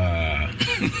chepa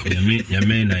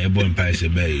nyame na ebo mpa se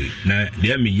be na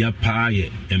de me ya pa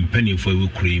ye empani fo we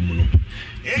krum no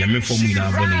yame form na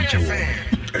abone nchewo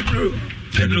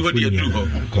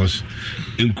because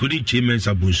including chairman's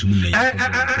abusum na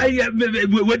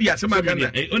wadi asema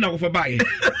kana ona ko fa bae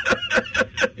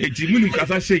eti munu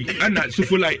kasa sei ana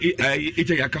sufola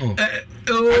eche yaka ho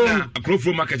ana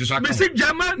akrofo market so aka mesi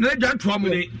jama na janto am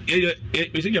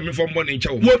mesi jama form bone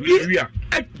nchewo wobi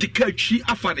edika twi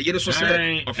afa na yere so se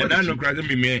na no kra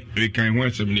me kan ho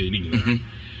asem na ni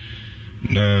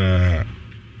na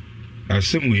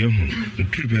asem we hu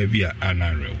tripa bia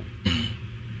anarel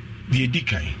die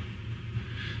dikai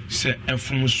se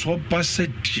efum so ba se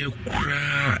die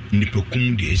kura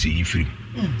nipakum de ese yifiri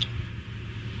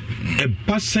e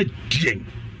ba se die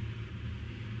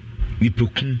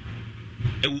nipakum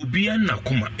e wo bia na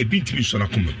koma e bintimi so na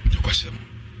koma kwasem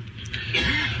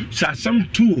sa sam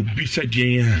tu bi se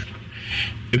die ha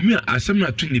emi asem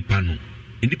na tu nipa no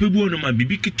nipa bi ono ma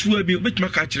bibi ketua bi obetima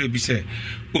ka kire bi se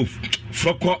o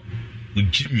froko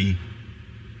Jimmy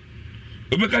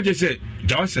obeka je se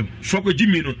jawasem froko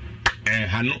Jimmy no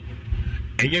hano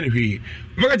enye ne hwe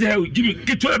obeka je Jimmy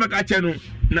keto obeka che no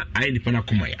na ayi nipa na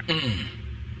koma ya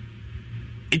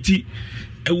enti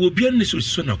ewo bia ne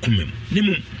so na koma ne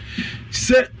mum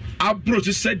se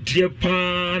approach se die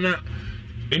pa na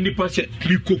nipa se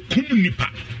mikokum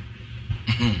nipa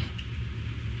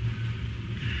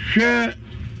hwɛ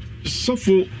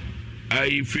sɔfo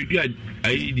ayi fidi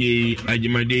ayi de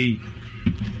agyemade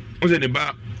ɔsɛ ne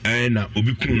ba na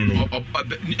obi kunu no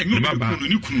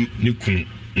ne kunu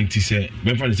nti sɛ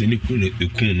bɛfa ne sɛ ne kunu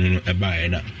no ɛbaeɛ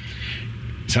na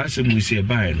saa sɛ mu sɛ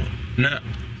ɛbaeɛ no na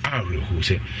awerɛho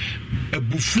sɛ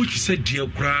abufuo te sɛ deɛ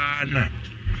koraa na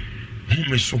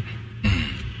home so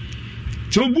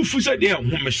sɛ wobufu sɛ deɛ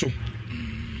home so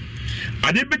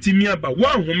ade bɛtumi aba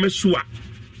woanhome so a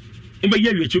wobɛyɛ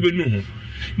awiakyɛ bɛnu ho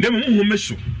na ma wohome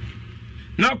so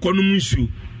na akɔ no mu nsuo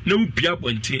na wopia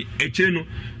abɔnten akyire no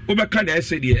wobɛka na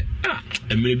ɛsɛ deɛ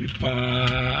mmerɛ bi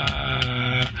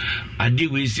paa ade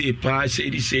wei sei paa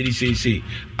sɛdi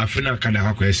afe no aka da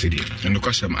akɔ ɛsɛ deɛ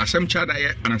ɛnokɔsɛm asɛm kyɛ da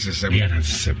yɛ anasesɛm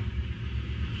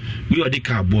wei ɔde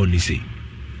ka abɔɔ ne sei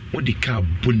wode ka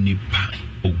abɔ nipa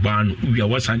ɔgbaa no wowia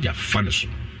wasan de afa no so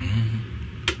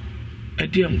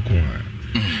ɛdeɛ nko a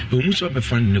ɛwɔmu sɛ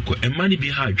wabɛfa no ne kɔ ɛma no bi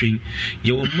ha adwen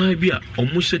yɛwɔ mmaa bi a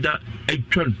ɔmo sɛ da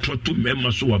atwa ntrɔto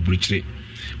mmarima so wɔ aburokyire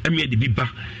ɛmeɛ de bi ba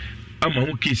ama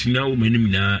ho case na wo manim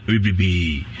na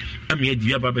bebebe ameɛ de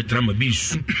bi aba bɛtra ma bi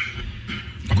su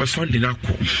akɔsɔn de no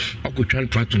akɔtwa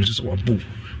ntrɔto no so sɛ wabo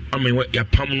ama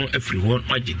yɛapam no afiri hɔ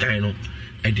agye dan no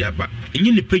ɛde aba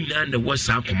ɛnyɛ nipa nyinaa na ɛwɔ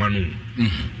saa akoma no ne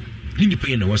nipa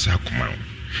nyinaa na ɛwɔ saa akoma no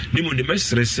ne mu de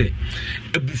mɛsrɛ sɛ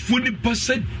abufuo nipa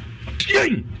sɛ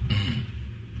deɛn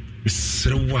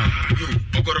mesrɛ wo a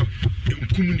ɔgɔrɔ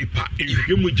nkum nipa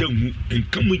nhwɛ mogya ngu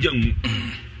nka mogya ngu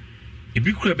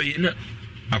ebi kora bɛyɛ na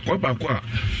akwa baako a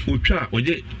otwa a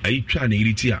ɔde ayi twa na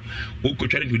iriti a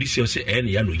wokɔtwa ne de si ɔsɛ ɛyɛ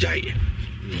ne ya no gyaeɛ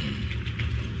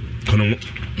kono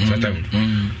satan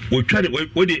wotwa ne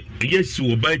wode yesi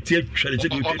wo ba ti atwa ne sɛ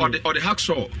ɔde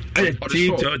hacksaw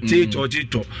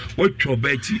tito wotwa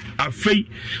ba ti afei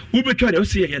wobɛtwa ne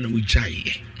ɔsɛ ɛyɛ na wo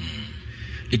gyaeɛ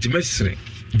eti mesre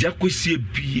jakosie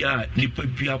bia nipa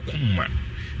bia koma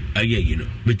ayɛ yi no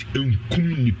but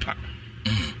enkum nipa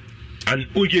and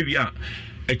oye wi a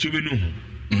ɛkyɛ no ho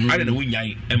ana na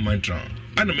wonyai ɛmantra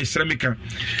ana mesrɛ meka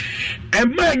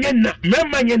ɛma nyɛ na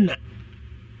mɛma nyɛ na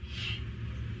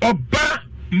ɔba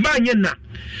ma nyɛ na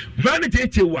ba ne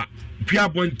tete wa pia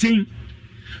bonten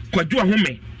kwadwo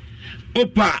ahome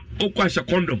opa okwa sha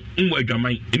condom nwa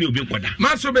adwaman ene obi nkoda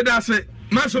maso bedase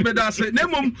na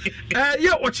mom ye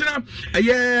ochina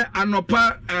ye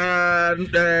anopa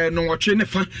no woche ne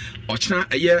fa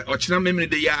ochina memne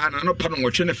de ya anopa no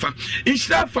woche ne fa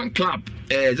Inshira fan club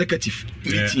executive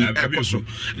meeting ekoso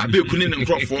abeku ne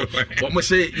nkrofo wo mo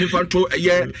say nifanto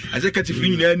ye executive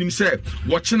nyina nim say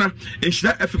wochina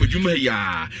Inshira FM adwuma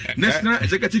ya national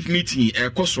executive meeting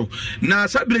ekoso na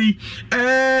sabrei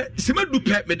semadu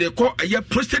pe me de ko ye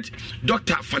prostate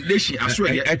doctor foundation aso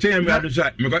ye echen me adu so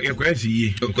me ko ye kwesi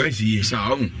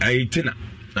sa ai tina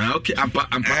okay ampa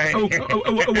ai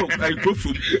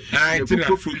profum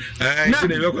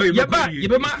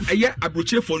yeba ma ye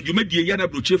abroche for dwumadie ya na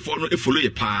abroche for no e follow ye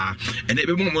pa ene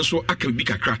be mo so aka bi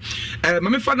kakra ma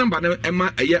me fa number na e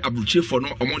ma ye abroche for no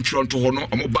omo ntro nto ho no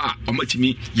omo ba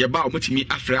omatimi ye ba omatimi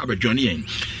afre abadwane yen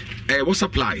what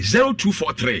supply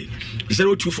 0243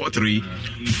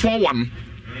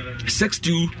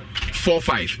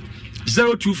 416245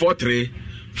 0243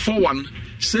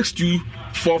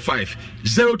 416245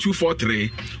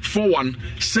 0243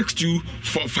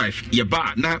 416245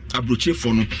 yeba na abroche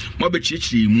for no mo be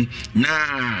chichiri mu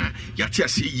na yate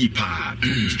ase yi pa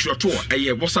troto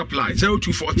eye WhatsApp line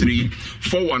 0243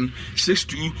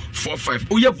 416245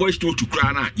 oye voice note to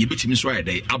kra na yebetimi so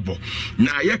ayede abo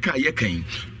na yekan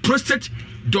prostate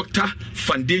doctor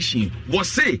foundation was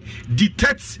say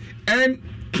detect and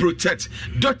protect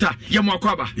doctor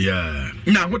yamakwaba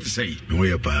na what to say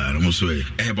we pa no so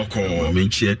boko me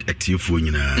nche atiefo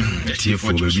nyina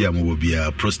atiefo baby amobo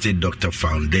bia prostate doctor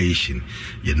foundation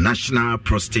your national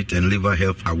prostate and liver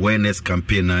health awareness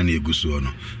campaign na eguso no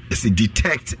it's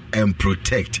detect and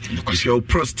protect if your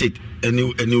prostate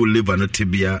any liver no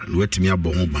tibia wetimi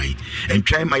abo ho ban and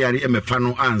try my yare me fa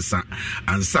no answer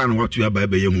no what you aba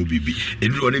ye hu bibi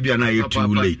eduro ne bia na ye too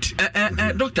late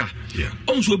doctor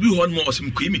onso bi hon mo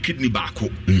osim ko imi kidney baako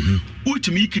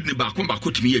ultimi kidney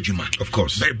baako timi adwuma of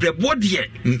course brebo de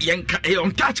yenka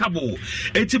untouchable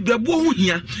eti brebo hu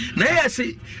hia na ye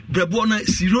say brebo na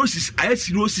cirrhosis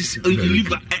in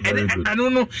liver I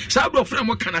don't know sa bro fra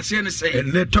mo kana say ne say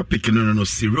and the topic no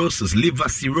cirrhosis liver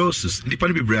cirrhosis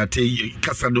depend be brate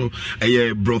kasado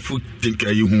brofu think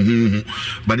you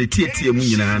but the tie mu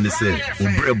nyina ne say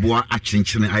obrebo a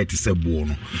chenchene ayete say bo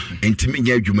no entimi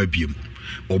nya adwuma biem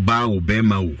oba wo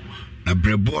bema wo na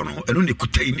brebo no eno ne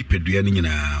kutai ni pedua ni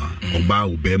nyina oba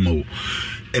wo bema wo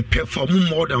perform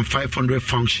more than 500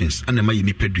 functions and ma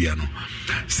yini pedua no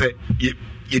say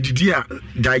yedidi a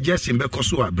digestion be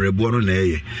koso a brebo no na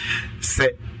eye say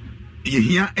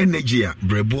yehia energy a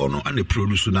brebo no and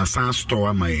produce na san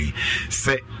store my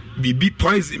say bibi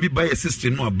poison bi by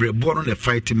system no brebo no the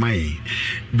fight my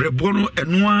brebo no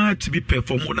eno to be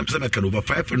perform more than over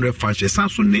 500 functions san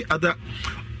so ni other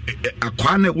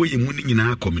akwana we yemu ni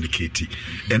nyina communicate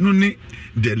eno ni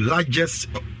the largest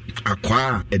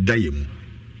akwa edayemu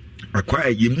akwa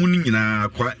yemu ni nyina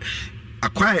akwa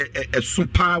a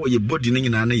super where your body ni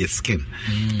nyina na your skin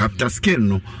after skin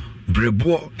no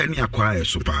brebo any akwa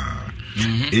super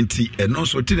enti eno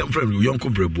so ti dem from yonko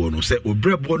brebo no say o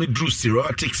brebo no drew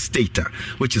cirrhotic state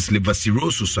which is liver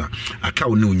cirrhosis aka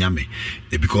wo ne unyame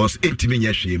because enti me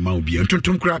nyahwe ma obi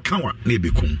entontom kra kanwa na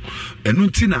ebekum eno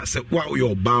nti na say wa wo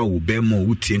your ba wo be mo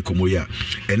wutie nkomo ya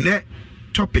ene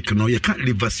topic no ye ka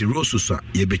liver cirrhosis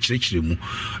ye be kirikire mu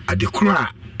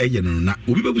adekora eye no na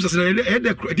obi bebusa say e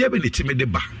de be ne time de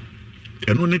ba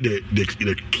eno ne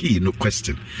the key no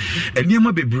question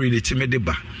eniema bebre ne time de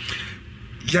ba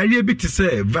yare bit to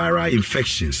say viral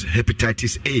infections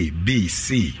hepatitis A B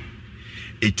C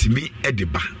etimi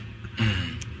ediba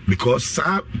because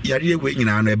sa yare we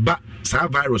nyina no eba sa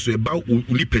virus we ba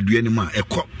unipadua ne ma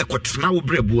ekotena wo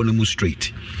brebo no mu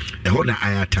straight ho na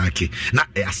aya attack na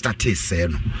start say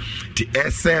no ti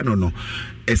say no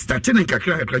starting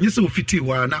nkakra nyese ofiti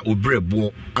wa na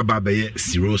obrebo ababaye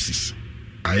cirrhosis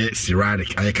aye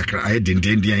cirrhotic aye kakra aye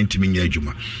dendendia intimi nya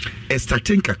adwuma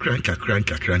starting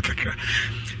kakra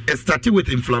it started with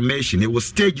inflammation. It was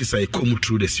stages I come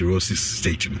through the cirrhosis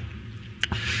stage.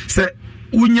 So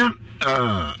unya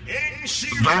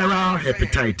viral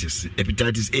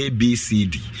hepatitis A B C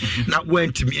D now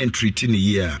went to me and treating a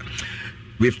year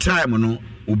with time no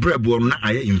ubrebo na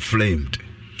aye inflamed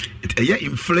it aye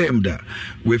inflamed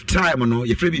with time no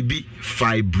you feel be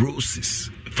fibrosis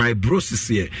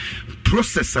here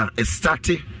processor is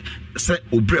starting say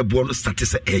ubrebo no started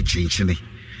say air change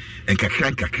and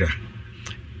kakra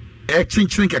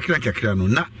chinching kakra no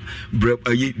na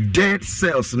dead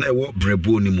cells na wo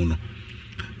brebo ni mu no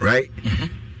right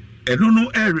and no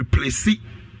air replace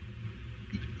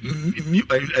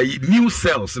new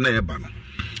cells na eba no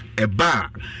eba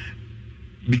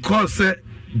because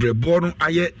brebo no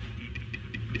aye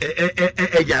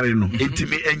yare no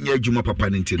intimi enya adwuma papa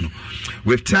nti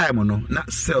with time no na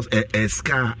cells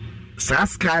scar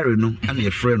scar no and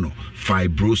your friend no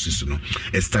fibrosis no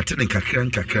starting in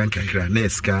kakra na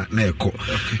scar na eko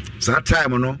so that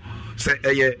time no say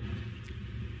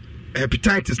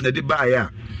hepatitis na de ba ya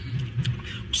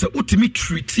so ultimate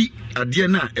treaty ade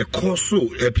na eko so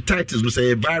hepatitis no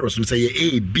say virus no say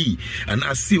A B and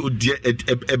I see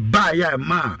e ba ya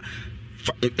ma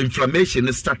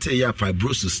inflammation start ya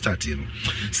fibrosis starting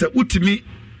so ultimate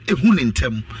ehun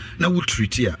ntem na wo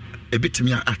treat ya e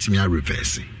betimi atimi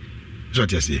reverse. So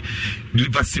what you say,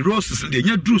 liver cirrhosis and the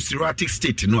drew cirrhotic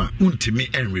state no untimi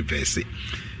and reverse it.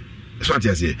 So what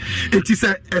you say, it is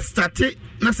a started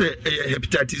na say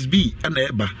hepatitis B and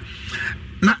eba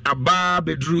na aba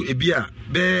bedru ebia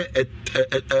be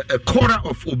a quarter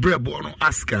of obrebo no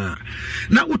aska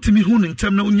na utimi hu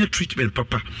ntem na unya treatment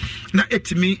papa na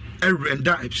etimi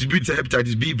render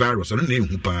hepatitis B virus no na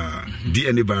hu pa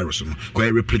DNA virus no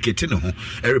ko replicate no ho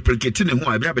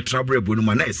abia be trabrebo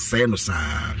no na ese no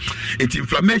sa it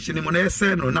inflammation no na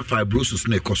ese no na fibrosis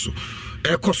na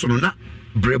ekoso no na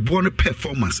brebo no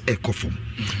performance ekofom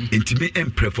intimi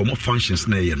perform functions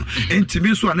na ye no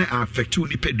intimi so na affect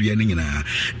ni pedua ni nyina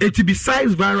it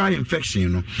besides viral infection you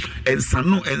know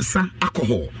ensa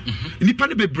alcohol nipa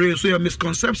ne bebre so your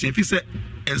misconception if you say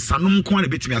ensanom ko na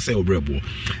betimi asay obrebo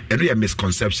eno ya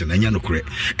misconception anya no kore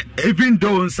even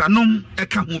though ensanom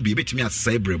eka ho bi betimi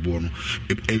asay brebo no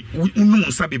unum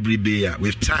nsa bebrebe ya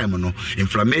with time no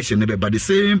inflammation ne be by the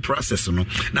same process no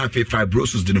na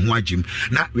fibrosis de ho agim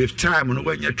na with time no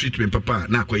when you treatment papa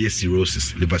na akoye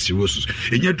cirrhosis liver cirrhosis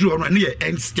enya duru no na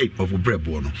end state of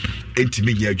obrebo no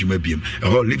entimi nya adwuma biem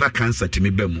liver cancer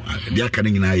timi ba mu dia aka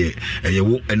nyina ye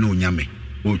wo eno nyame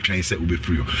o twan say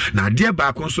obefrio na dia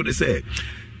ba kon so de say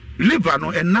liver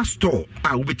no and na store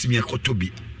obetimi ekoto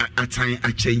bi atan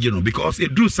a change no because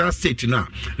it do sa state na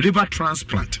liver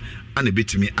transplant and a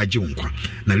bit me ajiunkwa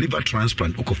na liver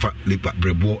transplant ukofa liver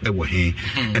brebo ewo he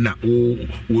na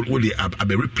o dey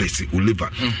abe replace o liver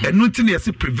and nothing is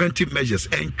preventive measures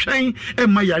and trying e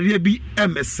ma yare bi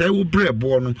emese wo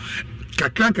brebo no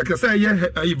kakranka say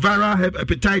viral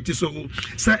hepatitis so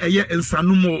say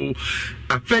ensanumo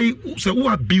afei say wo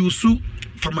abuse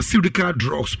pharmaceutical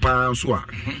drugs pa so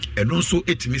and also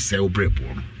etimi say wo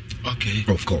brebo no okay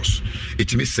of course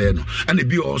etimi say no and e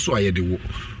be also ayede wo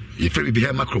if it be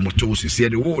macromatosis here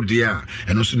the word there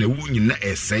and also the wound in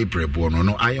a say brebo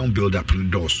no iron build up in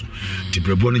doors the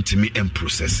brebo to me and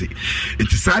process it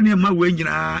is any my way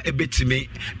a bit to me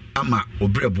ama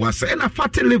obreboasa and a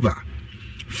fatty liver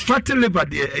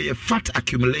there a fat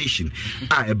accumulation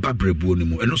a babrebo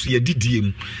no and also your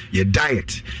DDM your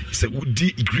diet so would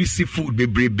di greasy food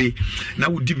be now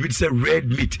would with say red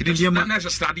meat in your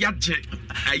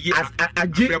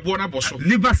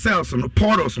liver cells no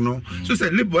portals no so say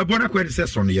liver bona kwedi say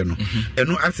son ye no and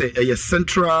no I say a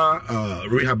central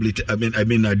rehabilitation I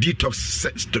mean a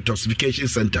detoxification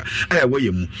center where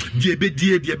you die be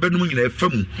no nyina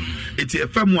efam it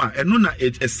efam a no na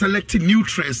it selecting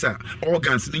nutrients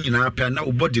organs ni nyina pa na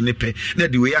wo body ne pe na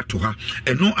de we ato ha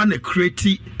eno ana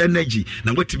create energy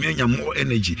na wetimi anya more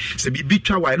energy se bibi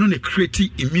twa wa no na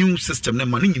create immune system na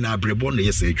ma ni nyina abrebo na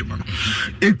yesa adwuma no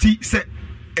enti se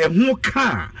ehu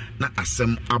ka na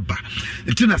asem aba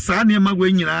enti na saa ne ma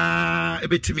we nyina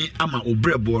ebetimi ama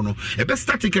obrebo no ebe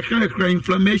start kakra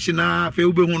inflammation na fe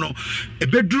obehu no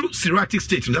ebedru cirrhotic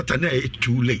state that na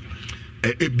too late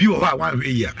ebi o ha wan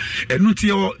hwe ya enu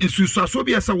tie o nsusuaso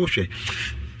bi esa wo hwe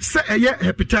say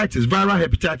hepatitis viral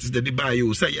hepatitis the buy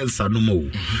you say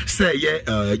sanomo say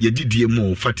ye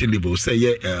DDMO fatty liver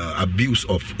say abuse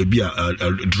of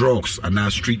drugs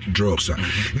and street drugs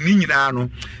ni nyina no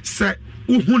say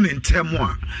uhu ne ntemo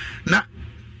a na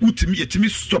utimi yetimi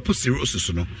stop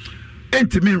cirrhosis no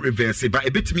entimi reverse but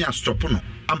ebetimi a stop no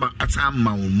ama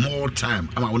atama more time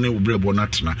ama one obrebo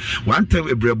natna one time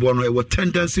obrebo no a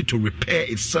tendency to repair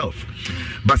itself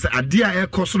but adia e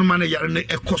koso no man yare ne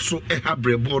ekoso e ha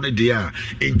brebo no dia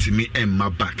entimi emma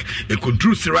back e could do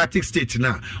cirrhotic state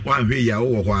na one hwe ya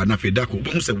wo ho na fedako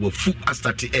bo se wo fu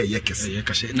astarte e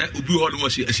yekese na obi ho no wo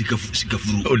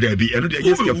sikafuru oh there be eno dey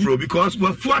sikafuru because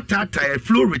wo fu atata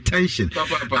flow retention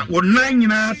wo nan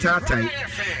nyina atata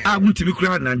a wuntimi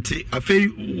kura nante afei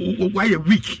why a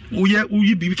week we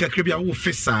bibi kakra bia wo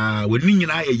fesa wani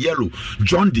nyina ye yellow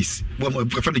jaundice wo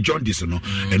fa jaundice no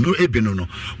eno ebe no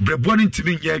brebo no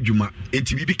ntimi nya adwuma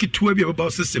enti bibi kitua bia ba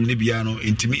system ne bia no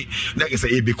ntimi na kesa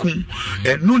ebekun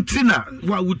eno ntina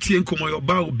wa wutie nkomo yo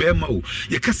ba wo be ma wo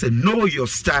ye kasa know your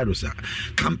status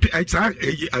campaign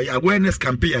awareness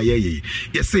campaign ye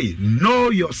say know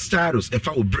your status if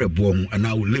I will brebo ho and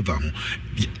I will live ho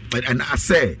and I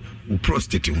say wo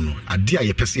prostate no ade a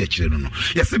ye pese a kire no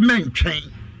ye say men twen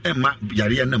Emma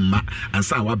yare na ma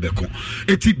ansa wa beko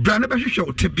eti brand be hwehwe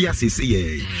o tebia sese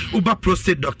ye uba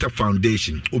prostate doctor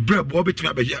foundation obrebo obetumi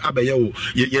abaye o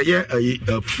ye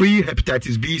free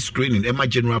hepatitis B screening Emma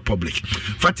general public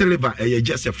fatty liver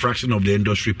just a fraction of the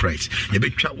industry price ye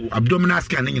betwa abdominal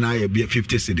scanning na ye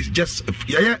 50 cedis just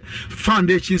ye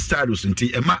foundation status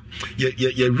nti Emma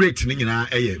ye rate ni na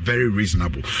very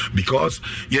reasonable because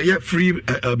ye free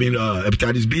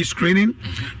hepatitis B screening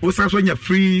also when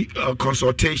free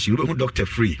consultation doctor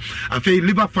free. I feel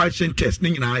liver function test,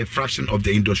 a fraction of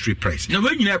the industry price. Now,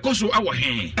 when you cost our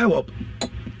hand,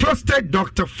 Prostate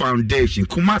Doctor Foundation,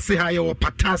 Kumasi Hayo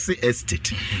Patasi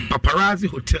Estate, Paparazzi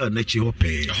Hotel,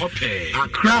 Nechihope,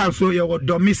 Accra, so your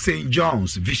Domi St.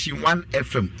 John's, Vision 1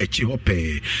 FM,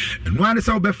 Echihope, and one is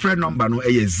our friend number no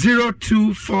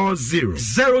 0240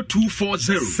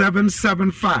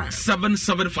 775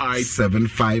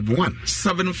 751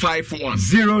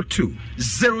 02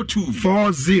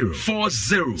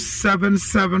 40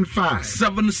 775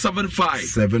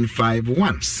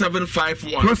 751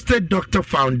 Prostate Doctor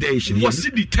Foundation. Was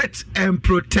it detect and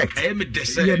protect?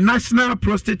 The National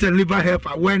Prostate and Liver Health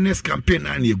Awareness Campaign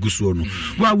and Yegusono.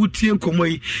 Why would Tien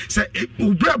Komoi say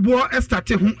Ubrabo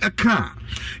estate hum a car?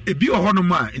 A bio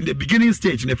honoma in the beginning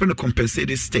stage in a friend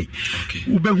compensated state.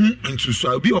 Ubehum and to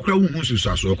be okra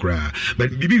okra.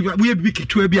 But we be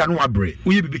to be an wabre.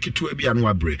 We be to be an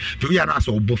wabre. We are not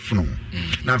so buffno.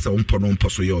 Nasa umponon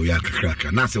posoyo yak cracker.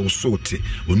 Nasa was sote,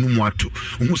 unumuatu,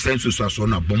 who sends us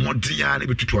on a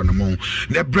bomodian to an among.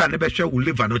 The brand never shall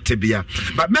live and not tebia.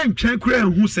 But men can't cry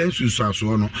who sends you so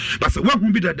no. But the one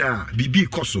who be the da, BB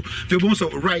Cosso, the bones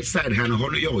of right side hand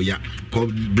honor ya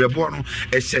called Brebono,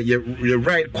 as your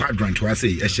right quadrant to I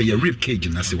say, as your rib cage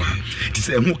in Nasiwa. It is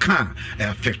a who can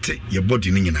affect your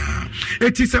body.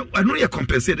 It is a no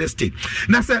compensated state.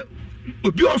 Nasa.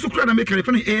 Obi also try to make a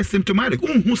asymptomatic.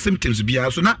 Who symptoms be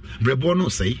also not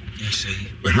brebono say.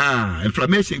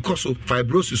 Inflammation coso,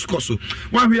 fibrosis coso.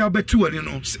 One we are better, a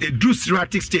drew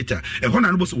cirrhotic state. A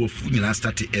hundred was of food in last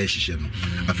 30 years.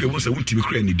 I feel was a winty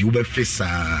cranny, the Uber face a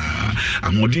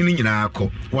modini in our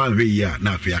co. One way ya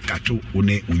na fe akato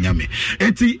une unyame.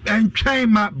 And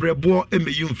chima brebo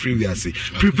emu free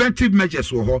preventive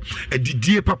measures were a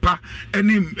Didier Papa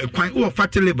and quite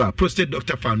fatty liver prostate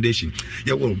doctor foundation.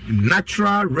 Yeah, well,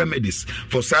 natural remedies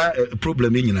for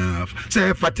problem in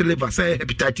say fatty liver, say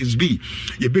hepatitis B.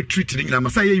 You be treating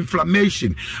say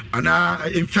inflammation and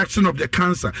infection of the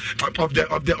cancer of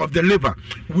the liver.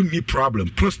 We need problem.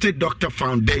 Prostate Doctor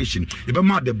Foundation. You be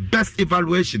the best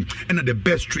evaluation and the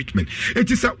best treatment. It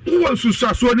is a who also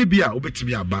so bia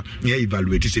obetimi aba near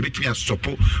evaluate say betimi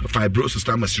support fibrosis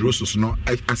and cirrhosis no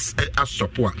as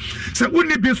support. So we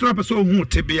need be so person who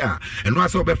tebia and no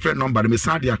as our friend number me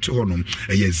send ya to honum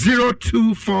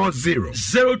 0240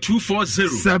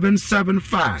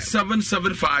 775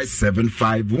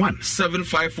 751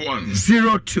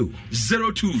 02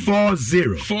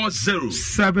 40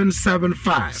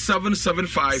 775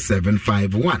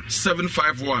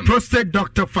 751 Prostate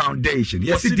Doctor Foundation.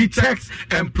 Yes, it detects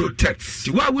and protects.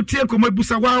 Why would take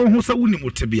busa wa ho sa woni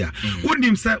motebia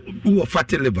wonim sa wo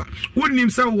fatty liver wonim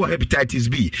sa wo hepatitis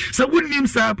B so wonim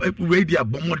sa radio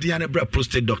bomodian bra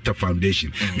Prostate Doctor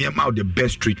Foundation me am out the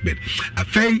best treatment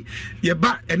afei ye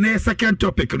ba and second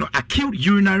topic no acute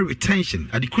urinary retention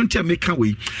at the country make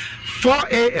way 4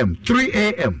 a.m. 3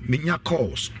 a.m. minya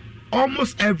calls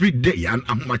almost every day and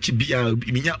much be a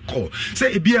call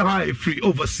say be a free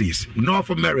overseas North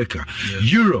America,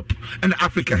 Europe and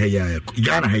Africa here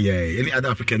Ghana here any other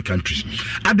African countries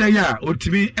adaya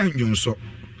ultimate and so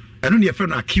I don't need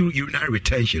a acute urinary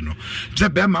retention. No,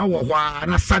 Zabema wa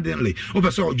na suddenly over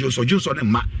so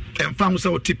Johnson and found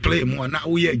so to play more now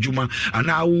we Juma and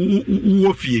now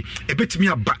woofy a bit me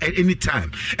about any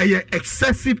time.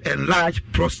 Excessive and large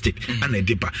prostate and a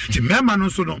dipper. The Memman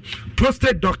also no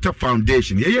Prostate Doctor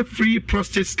Foundation. Yeah, free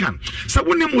prostate scan. So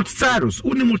when you mut saros,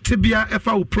 when you mut tibia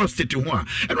FAU prostate one,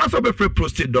 and also be free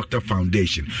Prostate Doctor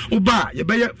Foundation. Uba, you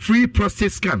buy a free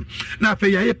prostate scan. Now for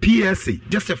your PSA,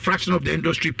 just a fraction of the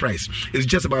industry price. It's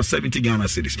just about 70 Ghana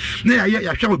cedis. Now,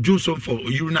 you shall do so for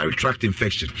urinary tract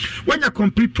infection. When you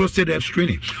complete prostate health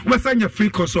screening, we send your free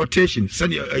consultation.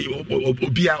 Send your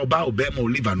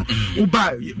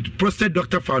Prostate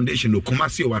Doctor Foundation, no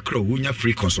Kumasi or Akro, we have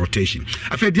free consultation.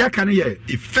 I feel there can be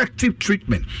effective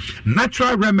treatment,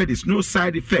 natural remedies, no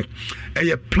side effect,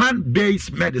 a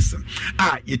plant-based medicine.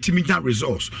 It immediate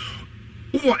results.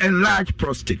 Or enlarged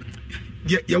prostate.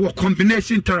 Your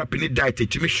combination therapy in diet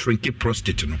to shrink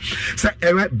prostate. No, so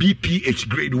BPH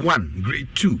grade 1, grade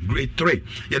 2, grade 3.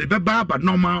 You the but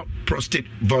normal prostate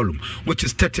volume, which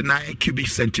is 39 cubic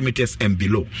centimeters and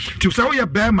below. To say your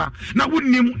Bama now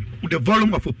wouldn't name the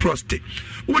volume of a prostate,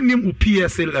 wouldn't name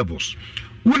PSA levels.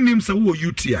 Wouldn't name some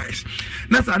UTIs.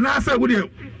 That's an answer with you.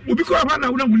 Because I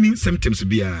wouldn't symptoms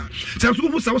be a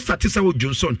so statistical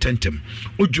Johnson tentem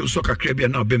or Johnson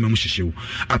Caribbean now Bema Mushishu.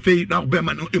 I feel now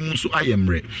Bema no emunsu I am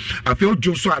re. I feel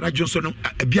Johnson and Johnson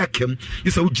a biakem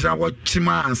is a Ujawa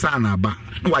Chima and Sana ba.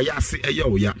 No, I say a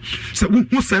yo ya. So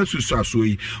who sells to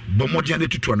Sasui, Bomodian to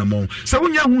Twanamon. So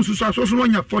when you who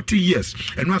Sassos 40 years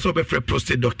and once over free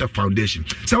Prostate Doctor Foundation.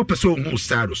 So person who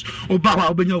status or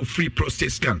Bawa Benyo free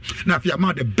prostate scan. Now if you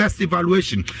are the best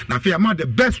evaluation, now if you are the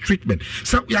best treatment.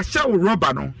 So you shall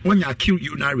rubber no when you acute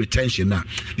urinary retention now.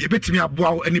 You bet me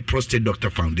about any Prostate Doctor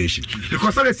Foundation.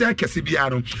 Because I say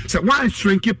Cassibiano, so one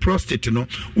shrinking prostate no,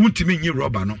 won't mean you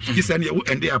rubber no. You send you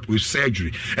end up with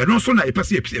surgery. And also now you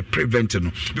pass a preventer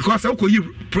no. Because I call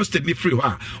you prostate me free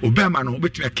Obama no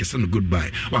bet me a kiss and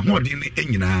goodbye. Or more than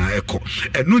any echo.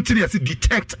 And no thing as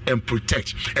detect and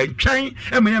protect. And trying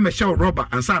and shall rubber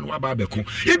and san wababeko.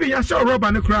 Even you shall rubber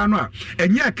and crown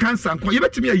and yeah cancer you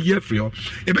bet me a year free you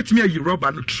bet me a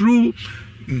rubber true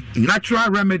natural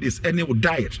remedies and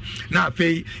diet. Now,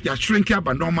 you shrink up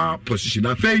a normal position.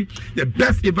 Now, the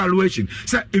best evaluation.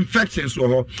 So, infections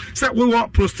or so we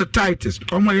want prostatitis.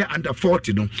 Under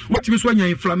 40. No, what means when you're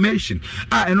inflammation?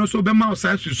 And also, be mouse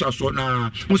science is also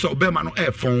now. Most of them no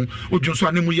air phone. Or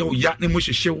Johnson, Nemu, Yat, Nemu,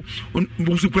 show.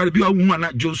 Most of the woman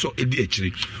at Johnson,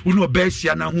 ADHD. We know best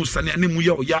Yana, who's Sunny,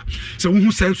 Nemu, Yat. So,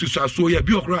 who sells is also a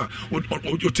biocra or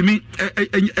to me,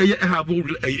 have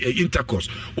intercourse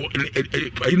or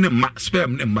in the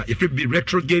sperm if it be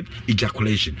retrograde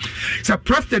ejaculation. So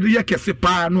prostate ya kese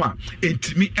pa no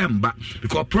entimi emba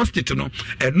because prostate no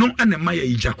no anema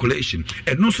ejaculation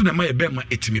no so na ma bema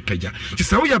etimi pagya. Ti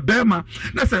sa wo ya bema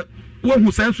na sa one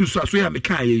who says so ya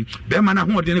mekai bema na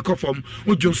ho de ne kofom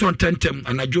wo Johnson tentem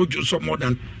and Johnson more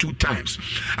than 2 times.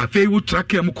 Afei wo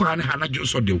track am ko ane hana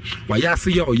Johnson de wa ya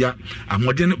se ya oya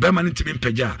amode bema ntimi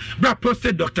pagya. Bra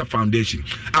Prostate Doctor Foundation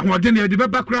amode ne de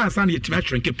beba kra ansa na yetimi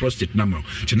atrenke prostate number.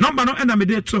 Ti number no na me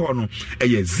de to ho no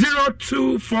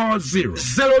 0240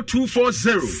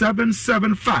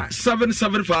 775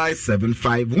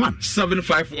 751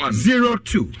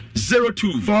 02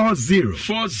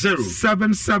 40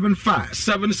 775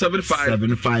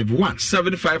 751.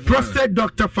 Prostate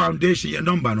Doctor Foundation, your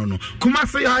number no.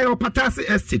 Kumasi Ayo Patasi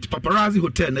Estate, Paparazzi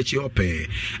Hotel, Nechiope.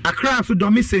 Accra to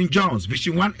Domi St. John's,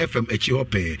 Vision 1 FM,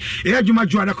 Echiope. Juma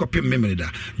Juana Copim Mimida.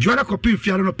 Juana Copim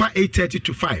Fiano Pa 8:30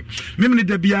 to 5.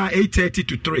 Mimida Bia 8:30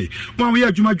 to 3. One we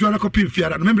are Juma Juana Copim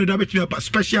Fiana. Remember that we have a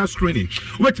special screening.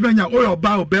 Wetmania oil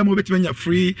bow, Bemo, Wetmania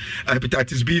free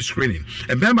hepatitis B screening.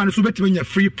 And Bema and Subetmania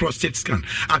free prostate scan.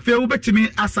 I feel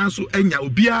Betimi Asansu Enya,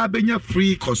 Ubia Benya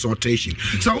free consultation.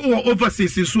 So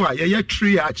overseas is why yeah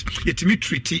triage it me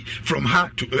treaty from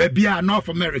her to Bia North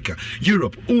America,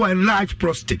 Europe, enlarged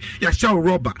prostate. Ya shall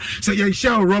rubber. So ya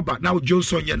shall rubber now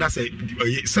Johnson ya that's a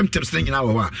symptoms thing in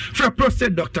our for a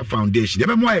prostate doctor foundation.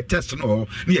 The more test no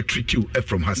near treat you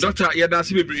from her. Doctor, yeah,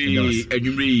 that's be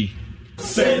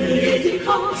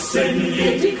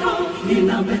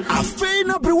afei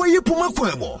na brewa yi puma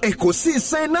kwemo ekosi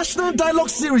sen national dialogue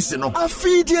series no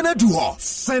afei die na du ho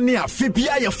sene afei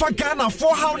bia ye fa Ghana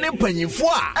for how ne mpanyimfo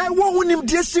a ewo wonim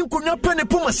die sinkonwa pane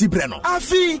puma sibre no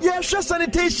afei ye hwe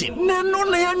sanitation na no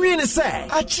na yanwe ne say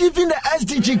achieving the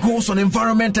SDG goals on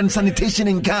environment and sanitation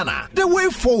in Ghana the way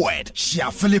forward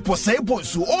Shia Philippo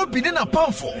Saibonsu obi ne na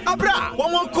pamfo abra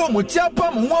won kom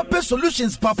tiapa mo ho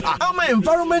solutions papa ama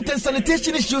environment and sanitation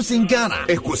issues in Ghana.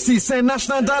 Ekosise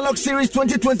National Dialogue Series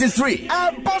 2023.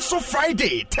 Basso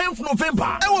Friday, 10th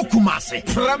November. Ewo Kumasi,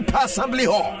 Prampa Assembly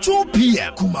Hall, 2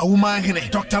 p.m. Kumauma Hene,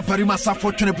 Dr. Parimasa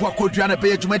Fortunebua Kodriana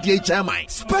Bejumadi Chamai.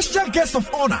 Special guest of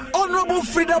honor, Honorable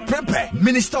Frida Prempe,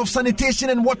 Minister of Sanitation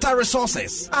and Water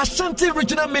Resources. Ashanti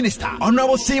Regional Minister,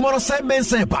 Honorable Simon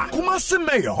Semba. Kumasi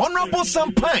Mayor, Honorable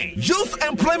Sampine. Youth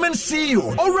Employment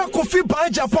CEO, Ora Kofi by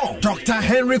Japan. Dr.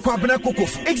 Henry Kwabena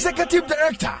Kukof, Executive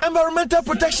Director, Environmental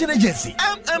Protection Agency,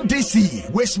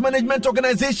 MMDC, Waste Management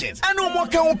Organizations, and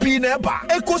Omwaka Opi Neba,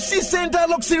 Ekosise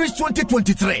Dialogue Series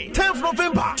 2023, 10th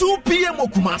November, 2 p.m.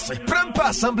 Okumasi, Prempa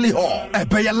Assembly Hall,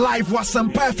 Ebeya Live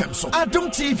Wasampa FM, so Adum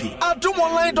TV,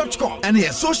 AdumOnline.com, and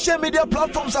here social media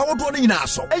platforms are running in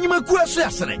Aso, and you may go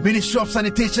to Ministry of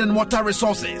Sanitation and Water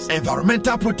Resources,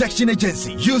 Environmental Protection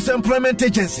Agency, Youth Employment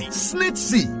Agency,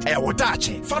 SNITC,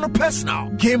 Ewodachi, Fano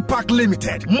Personal, Game Park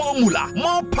Limited, More Mula,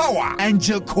 More Power,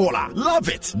 Angel Cola. Love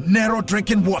it. Narrow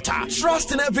drinking water.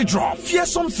 Trust in every drop.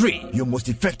 Fearsome 3, your most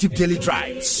effective daily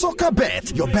drive. Soccer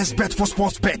Bet, your best bet for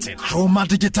sports betting. Chroma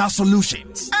Digital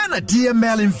Solutions. And a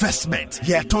DML investment.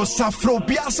 Yeto Safro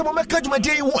Biasamo Mekajuma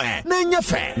Day Wen. Nanya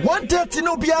Fair. 130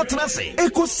 no Biatanase.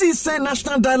 Ekosise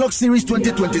National Dialogue Series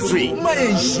 2023.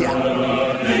 Malaysia.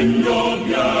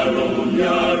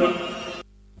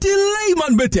 Delay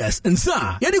man betes and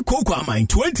sa yadi kokwa mine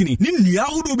 20 ni nia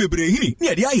hudu bebre hini ni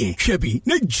adi aye shebi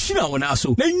na jina wana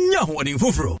so na nya hwani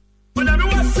foforo.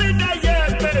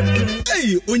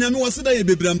 Hey, onyame waseda ye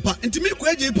bebrampa ntimi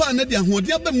kwaje pa na de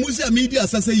ahode aba muzi media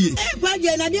asase ye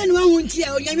kwaje na de no ahunti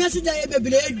a onyame aseda ye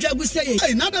bebre adwagu seye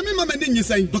hey na da me mama ne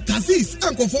nyisan Dr. Aziz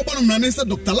ankofo bono na ne say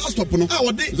Dr. Lastop no a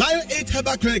wode Lion 8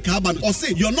 Herbal Clinic aba no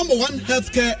say your number one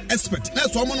healthcare expert na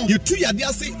so mo no ye tu yade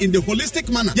ase in the holistic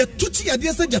manner ye tu ti yade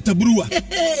ase jataburuwa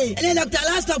hey ele Dr.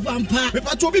 Lastop ampa me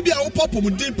pato bibia wo popo mu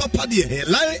din papa de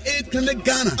Lion 8 Clinic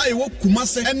Ghana ai wo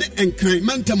Kumase ene enkran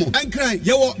mantamo enkran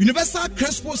ye wo Universal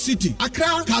Crespo City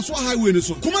Accra Kaswa Highway no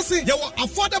so Kumasi yawo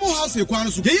affordable house e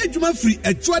kwan so ye adwuma free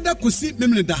adwada kosi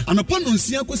memneda anopa no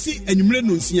nsia kosi anwumre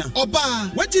no nsia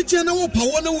oba wachiche na wo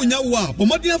pawo na wonya wo a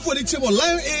bomodin afo ni chemo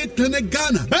Lion 8 Clinic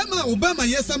Ghana Obama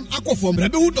yesam akofo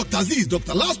mrabe hu Dr. Aziz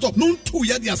Dr. Lastop no ntu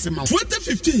ya dia sema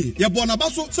 2015 ye bona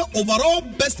baso so overall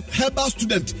best herbal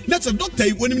student let's a doctor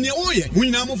wonim ne oye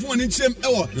munyina amofo ni chem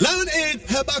ewo Lion 8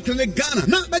 Herbal Clinic Ghana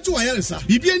na bechi wa yelesa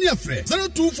bibia ni afre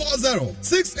 0240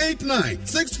 689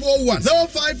 641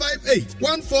 0558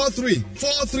 143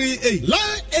 438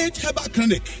 Lion 8 Herbal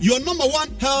Clinic, your number one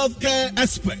healthcare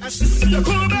expert.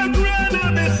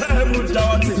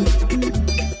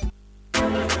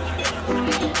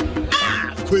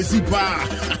 Crazy bar.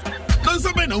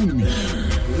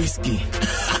 Whiskey.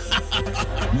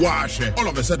 Wash. All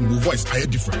of a sudden, my voice I hear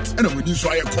different, and when you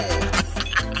saw a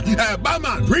call.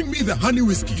 Barman, bring me the honey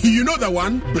whiskey. You know the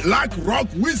one? Black Rock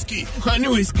Whiskey. Honey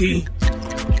whiskey.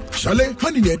 Shale,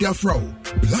 honey near their fro.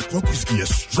 Black Rock Whiskey is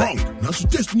strong. Now so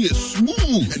taste me is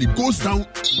smooth and it goes down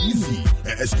easy.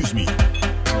 Excuse me.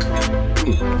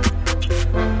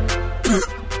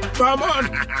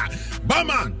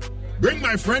 Barman, bring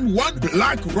my friend one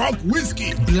Black Rock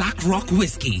Whiskey. Black Rock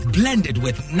Whiskey, blended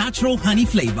with natural honey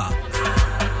flavor.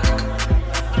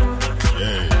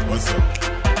 Hey, what's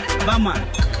up? Barman.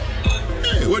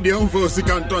 Hey, what do you want for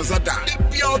second ton sata?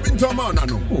 If you have been to a man,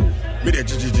 no.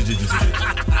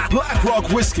 Black Rock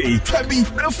Whiskey, Febby,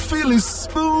 the feel is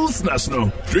smooth,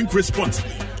 national. Drink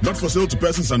responsibly. Not for sale to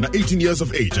persons under 18 years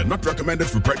of age and not recommended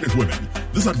for pregnant women.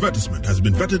 This advertisement has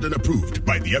been vetted and approved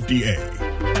by the FDA.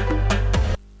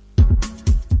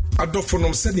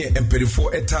 Adofonom sene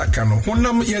emperifo etaka no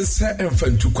honam yensa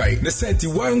emfantu kwai ne senti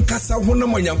wan kasa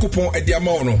honam anyankopon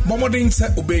ediama ono momoden se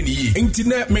obeni yi enti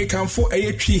na mekanfo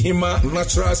eyetwi hima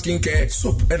natural skincare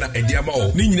soap na ediama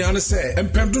o ni nyina no se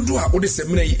empendodo a wode se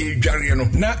mena yi edware no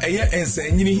na eye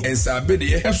ensanyini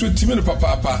ensabede eso timi no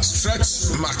papa stretch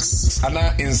max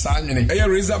ana ensanwene eye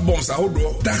razor bombs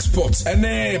ahodo dark spots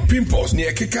ene pimples ne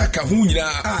ekeka ka ho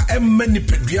nyina a emma ni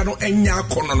pedua no enya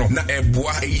akono no na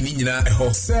eboa eyi ni nyina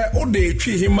eho se ode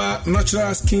twi hima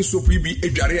natural skin soap bi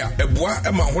edware a eboa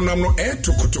ema honam no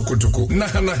tokotokotoko na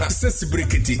sesi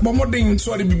breketi bomodin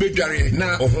so de bi bedware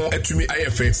na oho atumi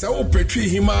ayefe se wo petwi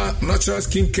hima natural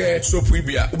skin care soap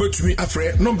bi a obetumi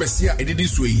afre number sia edidi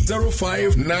so yi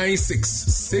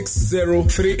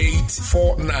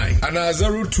 0596603849 ana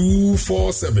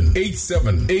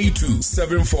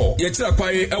 0247878274 ye tira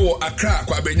kwae ewo Accra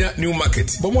kwa benya new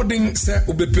market bomodin se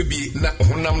obepe bi na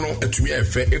honam no atumi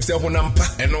ayefe if se honam pa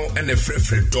eno and a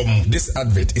free dom. This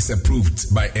advert is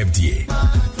approved by FDA.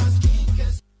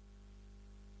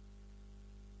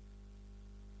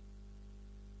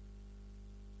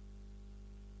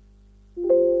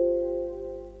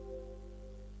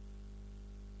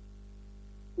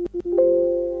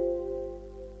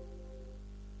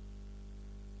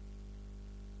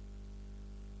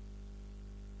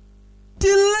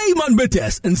 Man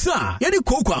betes and sa yadi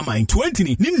kokwa mine 20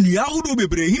 ni nua hudo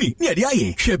bebre hini ni ade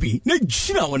aye hwebi na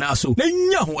gina wona so na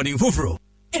nya hoden foforo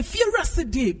if you rest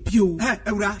day bio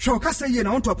ewura shoka say ye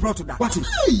na want to plot da what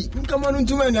nkama no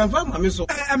ntuma ni afa ma me so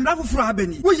emra foforo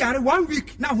abani wo yare 1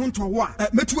 week na ho nto wo a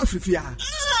metu afifia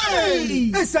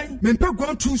say mempa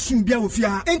gon too soon bia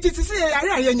ofia enti se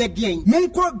yare ayenya dien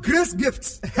monko Grace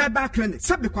Gifts Herbal Clinic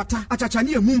sabe kwata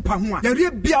achachane emu mpa ho a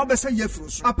yare bia obesa ye furu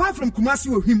so apart from Kumasi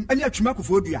ohim ani atwuma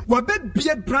kofodua wo be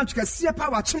bia branch ka sia pa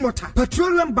wa chimota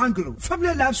Petroleum Bungalow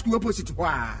Family Life School opposite ho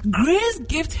Grace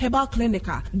Gift Herbal Clinic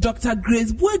Dr.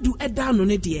 Grace Badu edano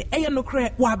ne de eye no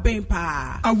kre wa ben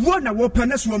pa awo na wo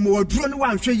penes wo mo duro ne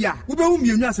wa nhwe ya wo be hu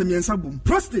mienu asemiensa bom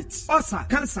prostate ulcer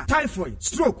cancer typhoid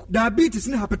stroke diabetes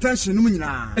ne hypertension no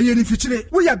nyina eye ni fichire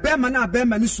wo ya be ma na be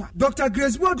ma ni so Dr.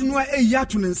 Grace Badu no eyi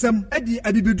ato ne nsam edi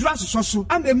adibedura soso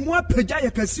amemu apagya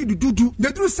yakasi dudu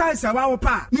the true size awa wo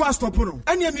pa no stop no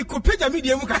ene mi ko pagya mi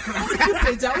de mu kakra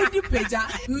pagya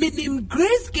minim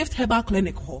Grace Gift Herbal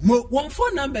Clinic ho mo one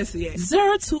phone numbers here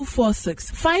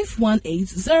 0246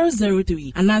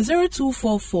 518-003 and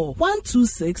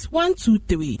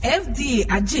 0244-126-123. FDA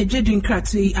Ajay doing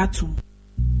Kratui Atu.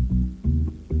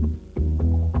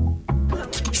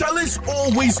 Charlie's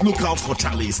always look out for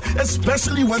Charlie's,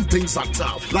 especially when things are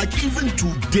tough. Like even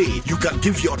today, you can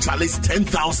give your Charlie's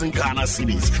 10,000 Ghana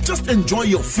cedis. Just enjoy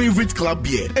your favorite club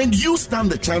beer and you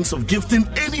stand the chance of gifting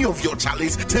any of your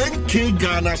Charlie's 10K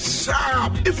Ghana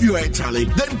sharp. If you are a Charlie,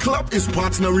 then Club is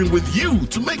partnering with you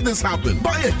to make this happen.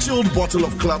 Buy a chilled bottle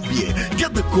of club beer,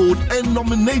 get the code and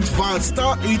nominate via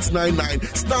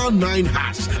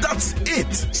 *899*9#. That's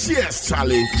it. Cheers,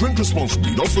 Charlie. Drink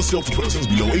responsibly, not for sale to persons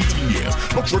below 18 years.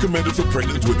 Not recommended for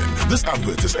pregnant women. This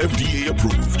advert is FDA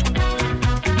approved.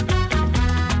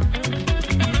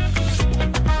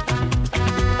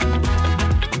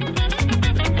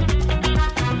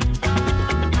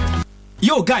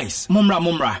 Yo guys, mumra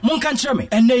monka nkyere me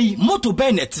enei moto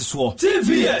Bennett so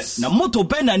TVS na moto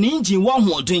Bennett na engine wa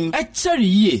hoden chere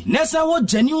yie na sa wo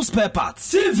genuine spare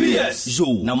parts TVS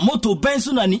yo na moto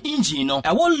Benzo na ni engine no e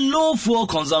wo low fuel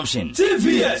consumption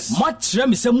TVS ma chere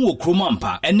me se mu okroma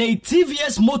mpa enei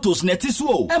TVS motors na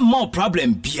tiso e ma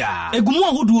problem bia egumu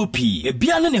ahodo pi e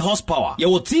bia ne horsepower ye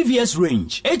wo TVS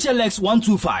range HLX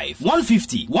 125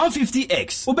 150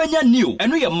 150X obenya new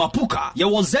eno ye Mapuka ye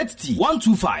wo ZT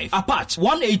 125 Apache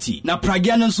 180 na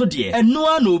pragia nso de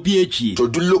eno na obi echi to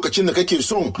duk lokacin da kake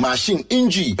son machine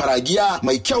inji pragia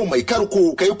mai kyau mai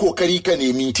karko kai kokari ka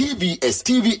nemi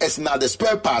TVS na da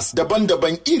spare parts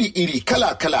daban-daban iri-iri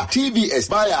kala-kala TVS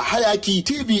baya hayaki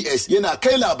TVS yana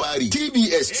kai labari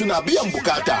TVS suna biyan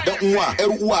bukata dan uwa yar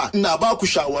uwa ina ba ku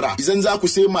shawara idan za ku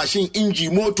sai machine inji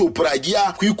moto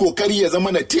pragia ku yi kokari ya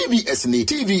zama na TVS ne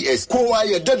TVS kowa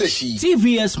ya dada shi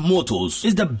TVS Motors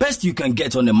is the best you can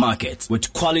get on the market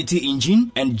with quality engine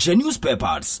and genuine spare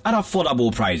parts at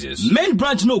affordable prices. Main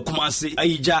branch no Kumasi,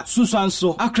 Aija,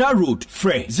 Susanso, Accra Road,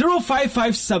 Frey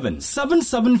 0557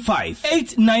 775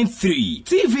 893.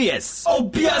 TVS. Oh,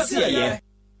 Biasia.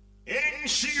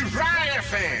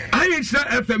 Ayesha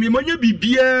FM monye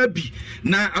bibia bi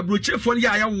na abrochefo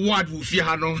ya ya ward wo fie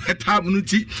ha no etam no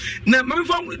ti na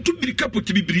mamfa to bi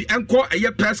kapoti bibiri enko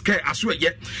eye peske aso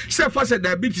eye se fa se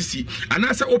diabetes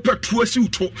ana se opetuo si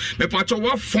uto me pacho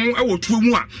wa fon e wo tuo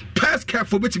mu a peske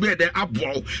fo beti be de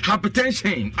abo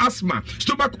hypertension asthma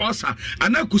stomach ulcer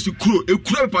ana kusikuro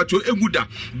ekuro me pacho eguda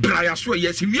braya so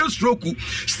eye severe stroke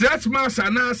stress mass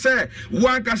ana se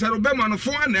wa kasaro be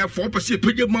manofo na efo pese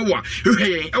pege mawa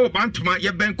hey e wo bantoma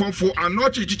ye ben konfo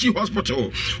anochi chichi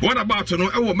hospital what about no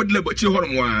e wo middle bachi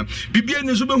horomwa bibia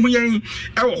ni so be hu yen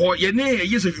e wo ho ye ne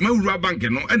ye se fima wura bank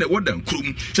no e na wodan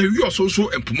krum se wi so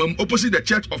empumam opposite the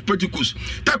Church of Pentecost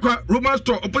takwa Roman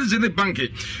store opposite the bank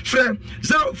free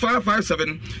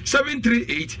 0557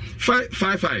 738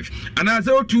 555 and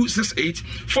 0268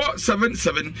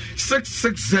 477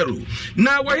 660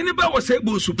 now wa ni ba wo se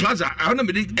Ebo Su Plaza ana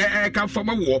me ka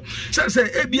fama wo se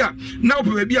ebia na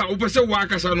ope bia opese wa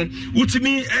akasa no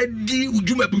utimi edi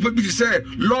udwuma papa bi se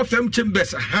law firm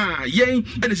chambers ha yen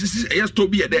ene sisi eyesto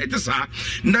bi ede tesa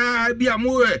na bia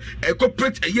mo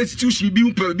corporate institution bi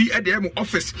umpa bi ede mo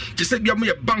office ti se bia mo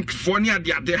ye bank for ne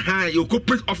ade ha ye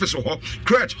corporate office ho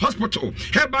crèche hospital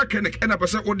herbal clinic ena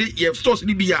pese ode ye stores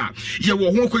ni bia ye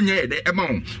wo ho konya ede e ma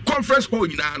conference hall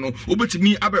nyina no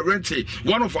obetimi abe rent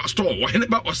one of our store wo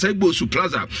heneba Ebo Su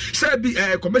Plaza say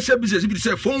commercial business be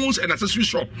say phones and accessory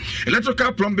shop,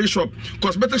 electrical plumbing shop,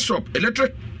 cosmetic shop,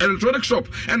 electronic shop,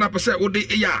 and I say what they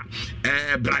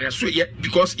braya so yeah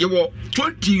because you were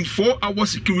 24-hour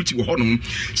security with honum,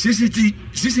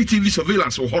 CCTV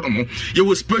surveillance with honum, you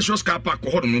were spacious car park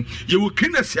with honum, you were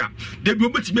cleaners here, they be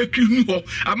able to make clean ho,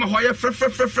 I'm a higher fresh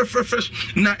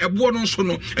na a board on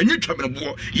sono, and you travel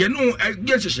board, you know,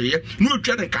 yes, no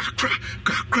training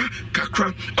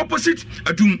kakra opposite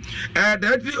adum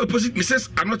directly opposite Mrs.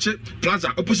 Anoche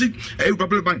Plaza opposite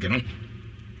Republic Bank no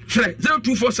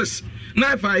 0246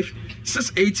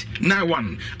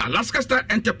 956891 Alaska Star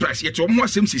Enterprise yet omo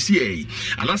asem CCA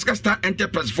Alaska Star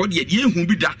Enterprise for the hu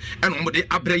bi da and omo de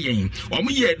abrayen omo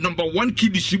ye number 1 key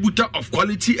distributor of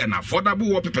quality and affordable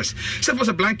wallpapers say for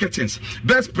the blanketins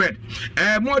best spread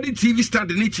modern TV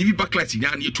stand and TV backlight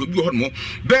yan ye to bi ho mo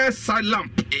best side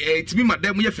lamp it be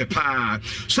madam ye fe pa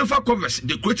sofa covers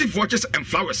decorative watches and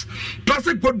flowers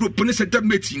plastic wardrobe pone center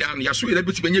mate yan ya so ye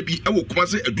beti benya bi e wo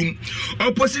Kumasi Adum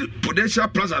opposite Prudential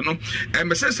Plaza no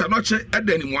Mrs. Anoche at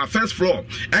the first floor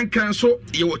and cancel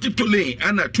your tiptoe lane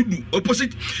and to do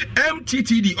opposite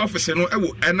MTTD office no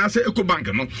and I say Eco Bank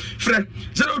no friend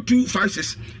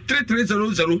 0256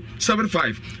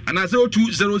 330075 and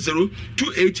 0200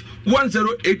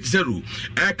 281080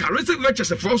 Charismatic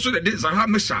Lectures for also the Zahara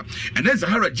Mesha and then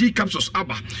Zahara G capsules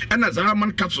Abba and Zahara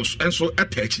Man capsules and so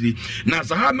attached now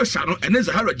Zahara Mesha no and then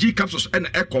Zahara G capsules and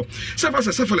Echo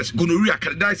syphilis gonorrhea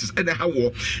candidiasis and how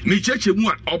me cheche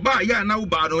mu oba ya na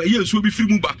uba no ye so bi firi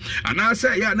mu ba ana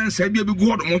say ya na nsa bia be gu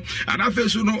hodo mo ana fe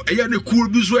so no ye na cool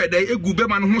bi so e da egu be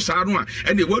ma no ho saa no a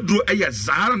ene waduro ye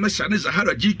Zahara Mesha ne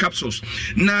Zahara G capsules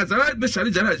na Zahara Mesha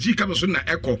ne Zahara G capsules na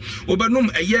Echo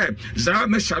obanum ye Zahara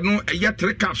Mesha no ye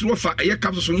 3 capsules fa ye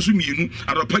capsules no so mienu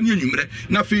aropani anwumre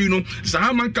na fe no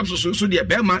Zahara Man capsules so de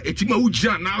be ma etima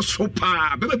ugira na so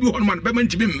pa be bi hono man be ma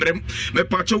ntimi mrem me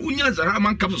pa cha unya Zahara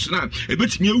Man capsules na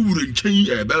ebetimi awure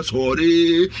nchen be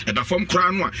sorry and the form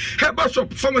crown one herbal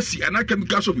shop pharmacy and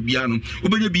chemical shop biano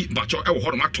obenya bi bacho e wo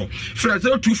horomato fra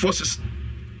 0246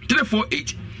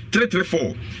 348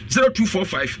 334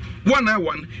 0245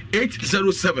 191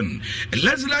 807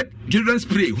 Leslie Children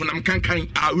Spray hunam kankan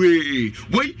away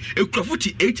we e kura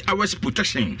 48 hours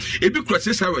protection e bi kura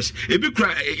 6 hours e bi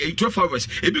kura 12 hours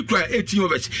e bi kura 18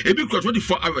 hours e bi kura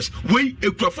 24 hours we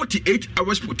e kura 48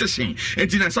 hours protection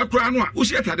entina sakura no a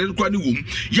usi atade kura ni wom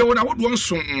ye wona wodo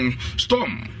nson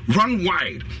storm run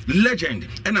wide legend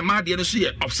and a mad no see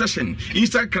obsession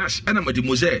instant crash and a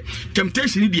mademoiselle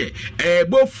temptation die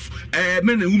both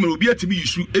men and women will be at me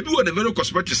issue ebi wo the very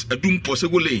cosmetics adum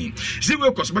posego lane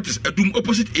zero cosmetics adum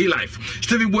opposite A Life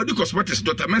Stevie Body Cosmetics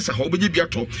Dr. Mensa ho beje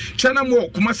biato China mo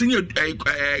Kumasi ni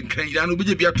Kenya no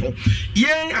beje biato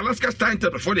ye Alaska Star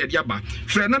Enterprise for the diaba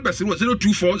free number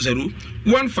 0240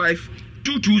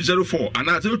 152204 and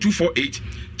 0248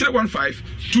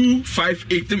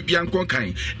 315-258 Bianco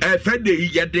Kind. Friday,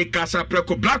 Yade Casa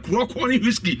Preco, Black Rock Honey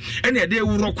Whiskey, and a day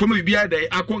rock come be a day,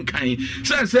 Acon Kind.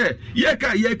 Say,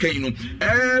 Yaka,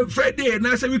 Friday, and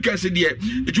I say we can say, dear,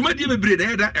 you might be bread,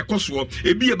 a coswo,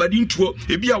 a beer badin to,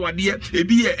 a beer wadia, a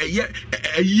beer a year,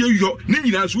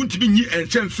 Nina soon to be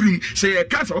and send free, say a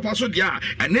casa of Paso dia,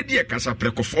 and Nedia Casa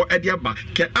Preco for a diaba,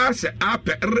 can ask a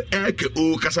per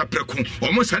Casa Preco,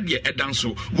 almost had ye a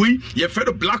danso. We, ye fed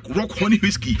a Black Rock Honey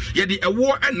Whiskey. whiskey yɛde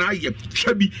ɛwɔ ɛna ayɛ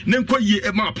hwabi ne nkɔ yie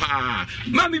ɛma paa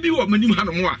maame bi wɔ manim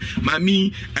hanom a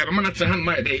maame ɛbɛma na tena hanom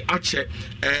a yɛde akyɛ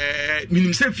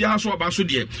minim sɛ fie ha so ɔba so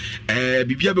deɛ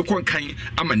bibia bɛkɔ nkan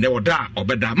ama nnɛ ɔda a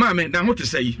ɔbɛda maame na ho te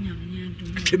sɛ yi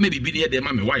twɛmɛ bibi ne yɛde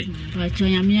ma me wae pacho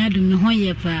nyame adom me ho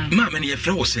yɛ paa maame ne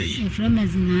yɛfrɛ wɔ sɛ yi yɛfrɛ ma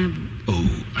zinabu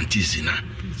anti zina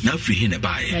na afiri he ne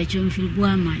baeɛ pacho mfiri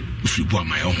boaman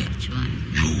ɔho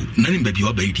yo na ne baabi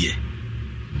a wɔbɛyi deɛ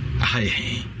aha yɛ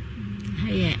he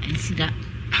Haya enshira.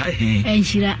 Hai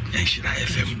enshira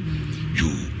FM. Yo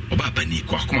oba pani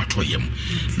ko akoma to yam.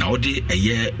 Na odi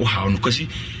eye wo ha no kwasi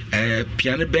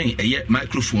piano ben eye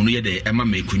microphone ye de ema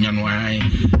mekunya no ai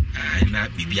na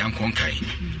bibia nkonkan.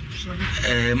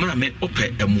 Ma me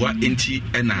ope emwa enti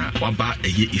na waba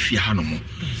eye ifia ha no mo.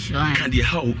 Kan de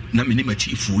ha na me ni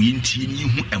matifu yenti ni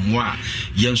hu emwa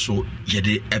yenso ye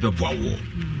de ebeboa wo.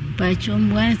 Ba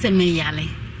chomwa se me yale.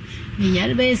 Me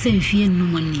yale be se fie no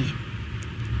mo ni.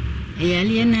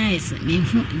 Yale na is me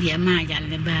hu dia ma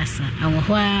yale basa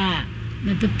awwa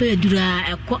me pepe dura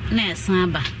ekọ na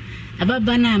esan ba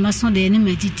ababa na maso de ni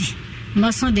matiti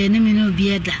maso de ni me no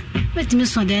bieda betimi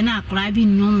so de na akora bi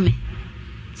nnum me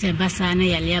se basa na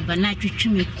yale aba na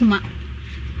twetwe me kuma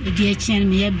edi akien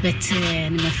me ye bet na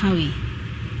me fawi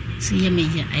so ye me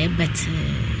ya ye bet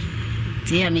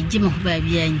te ya me gime ho ba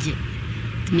bi anje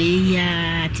me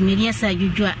ya timi ria sa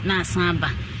dwudwa na asan ba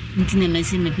ntine me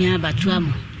se me bia ba to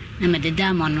amo na me de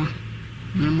damo no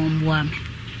mo mboa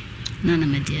me na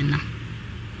me de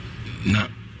na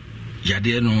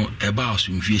yade no eba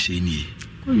osumfie se ni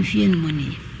ko mfie no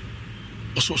moni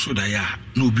ososo da ya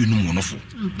na obi no monofo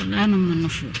akola no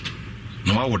monofo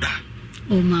na wawoda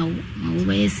o mawo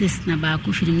ba yeses na ba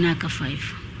ko firim na ka 5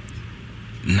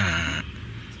 na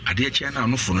ade chia na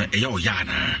onofo no eya oya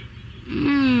na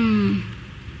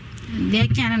de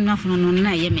chia na onofo no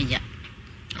na ye meja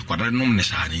akwada nom ne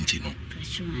sa ne nti no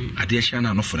ade chia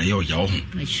na onofo no eya oya ho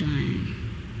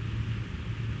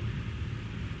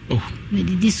me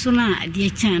di sona ade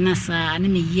chia na sa na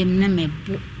me yem na me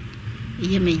bo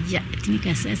ye meja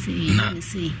tinika sase na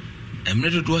se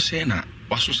emre do se na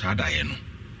waso sa da ye no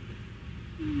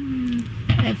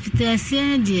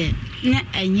afitasia de na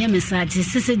anye mesate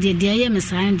sese de ye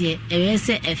mesane de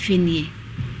ewese afenie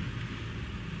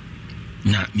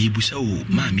na mibusa o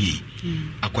mami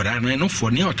akwara na no fo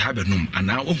ne otabenum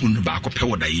ana ohun ba akopɛ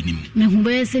woda ye nim me hu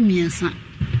ba ese miensa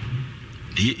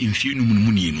de mfie no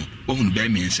mu ni no ohun ba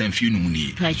miensa mfie no mu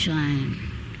ni pachwan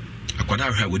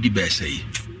akwara hwa wodi ba sai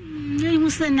ne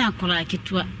musa na akwara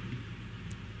kitwa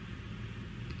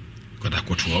kwada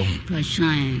kotwa ohun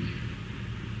pachwan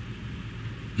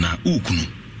na ukunu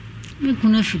me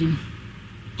kuna firim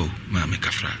mami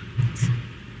kafra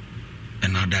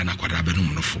ena da na kwada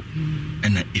benum no fo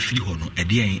ena efiri ho no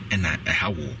ede ena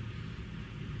ehawo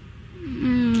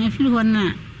efiri ho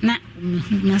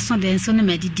na so de so na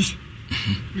medidi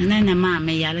na ma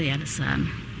me yale sa no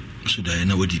so da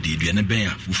na wadidi duane ben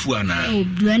a fufu ana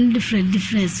duane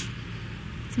difference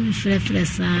so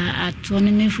fresh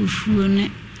atone me fufu ne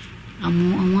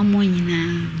amo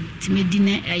nyina timedi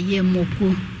na aye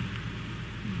moko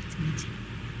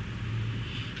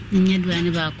nye duane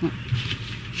ba ko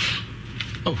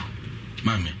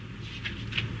mami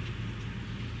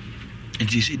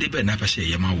enti si de be na pese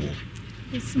ye ma wo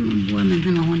esi mo bo me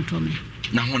na ho ntome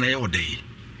na ho na ye odai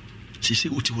si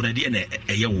uti ho na de na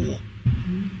eye wo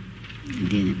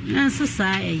de na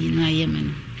sasa ayi no aye me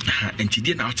no enti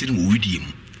de na atire wo widie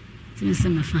mu timi se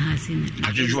me fa ha se na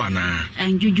ajojo ana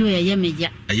anjojo ye meja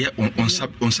eye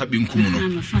onsa bi nkum no na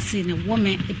me fa se ne wo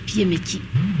me epie mechi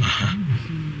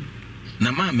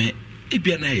na mami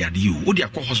ebia na ya de wo de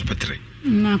akọ hospital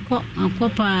na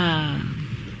akopa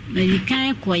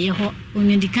medikan ko ye ho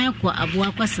medikan ko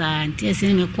aboa kwasa nti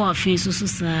ese me ko afin so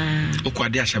sa o ko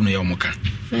ade ahyam no ye omoka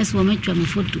first wo me twa me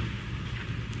photo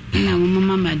na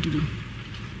mama maduru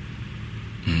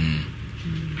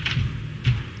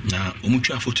na o mu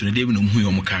twa photo ne de bi no mu ye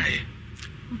omoka ye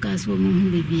o ka so mo hu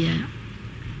bebia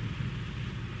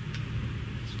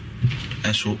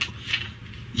eso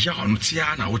ya onu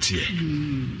tia na wotie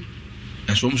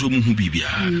eso mo so mu hu bibia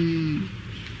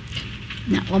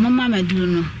na o mama maduru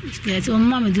no o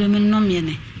mama maduru me no me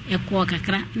ne e ko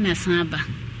kakra na san ba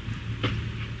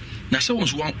na se won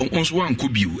so wan ko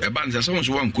biu e ba nse se won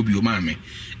so wan ko biu maame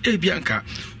e bia nka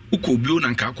uko biu na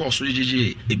nka akọ so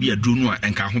jeje e bia duru no a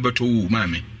nka ho beto wo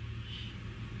maame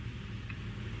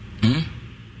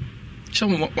se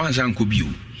won wan san ko biu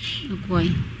ko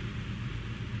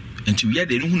enti wi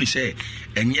ade no hu ni se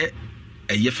enye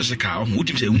eye physical ho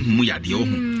utim se hu mu yade ho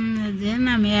de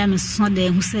na me ya me so de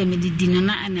hu se me didi no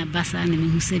na ana basa na me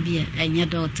hu se bia enye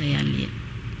doctor ya le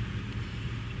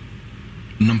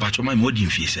number choma mo di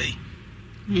mfie say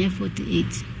me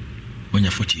 48 when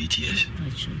you're 48 years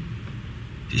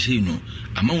you see you know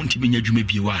amount me nyadwuma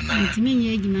bi wa na ntimi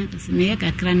nyadwuma kasi me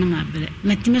kakra na mabere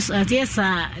metime so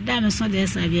atiesa da me so de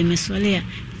sa bi me so le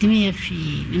ntimi ya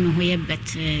fi me ho ye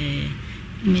bet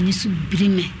me ni su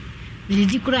brime me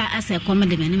di kura asa koma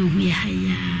de me me ho ye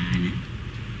haya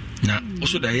na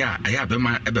also da ya aya be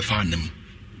ma e be fa nam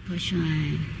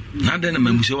poshwan na da na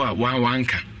mamuse wa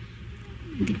wanka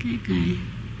dikai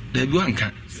da bi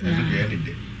wanka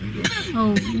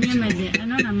oh nyamade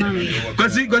anona mama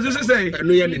kwasi say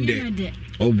no ya de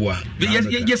obua yes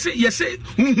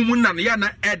huhu na ya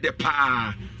na ede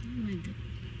pa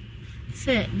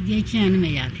se je kian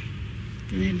me yale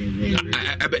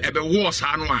ebe wo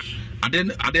sa no a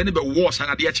ade ne be wo sa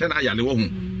na de che na yale wo hu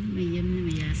me yem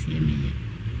me yase me ye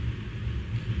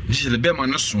this is the be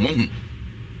man so hu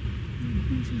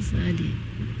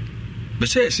be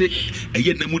say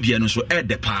eye na mudie no so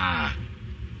ede pa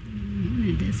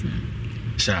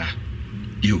sir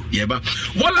you yeba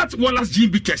Wallace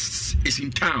GB tests is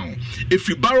in town. If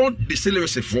you baron the celery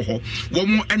for her,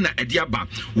 one more and ediaba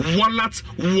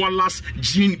Wallace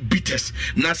gene bitters.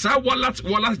 Nasa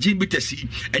Wallace gene bitters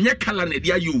and your color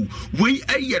nedia you we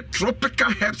a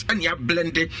tropical herbs and ya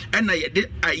blended and I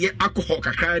did a alcohol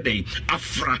kakra day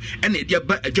afra and edia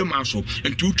ba a jamaso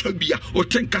and two tabia or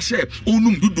 10 kase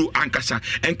unum dudu ankasa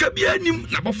and kabia nim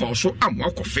nabafo so am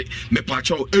wakofe me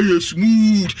pacho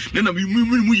smooth nena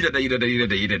mu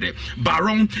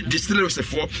Baron distilleries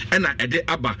for and ede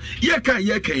aba yeka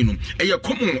no eye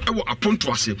common ewo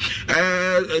aponto ase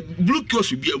blue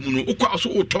cross bi amu no ukwa so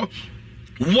uto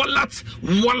Wallace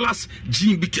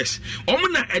gene bitters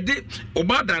omuna ede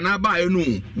obada na ba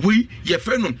no we ye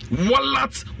fe no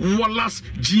Wallace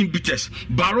gene bitters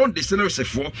Baron distilleries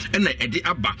for and ede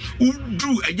aba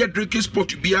udu eye drinking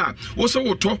spot bi a wo so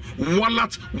uto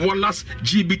Wallace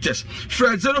gene bitters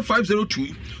for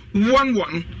 0502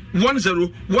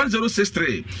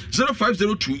 101063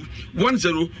 0502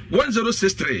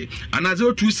 101063 and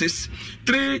 026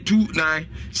 329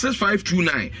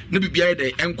 6529 na bibia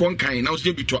de enkon kan na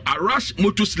so bi to Arash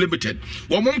Motors Limited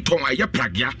wo mom ton aye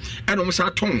pragya e no sa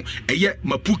ton aye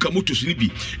Mapuka Motors ni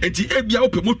bi enti ebia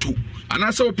ope moto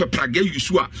anasa ope pragya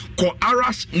yusu a ko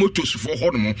Arash Motors for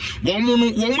hono wo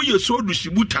mo yeso du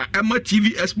shibuta ema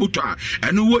TVS motor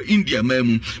eno wo India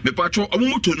mamu me patro omo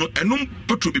moto no eno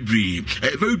petrol bibre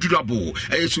very durable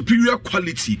superior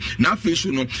quality na face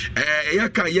no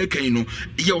yeka no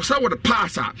ye osa wo the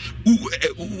pass a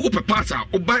wo pass a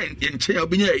oba enche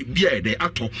obenya bia de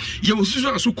ato ye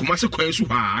osusu aso kumase kwan su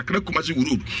ha akra kumase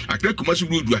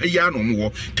road ha ya no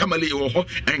mo tamale wo ho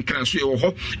enkran so ye wo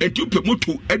ho enti pe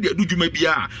moto e de adudwuma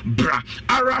bia bra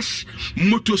Arash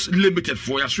Motors Limited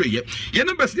for ya so ye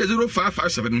number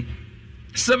 0557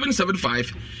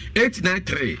 775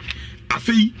 893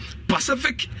 Afi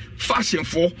Pacific Fashion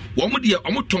for one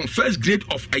ton first grade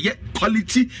of a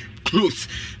quality clothes.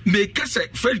 Make us a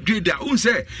first grade that who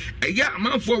say a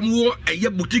man for more a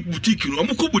boutique no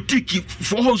boutique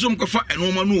for home coffee and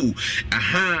woman.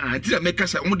 Aha, did make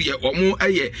us a more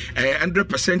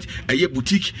 100% a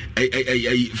boutique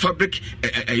a fabric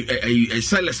a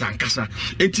sellers and casa.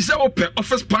 It is our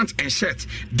office pants and shirts,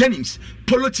 denims,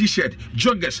 polo t-shirt,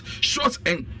 joggers, shorts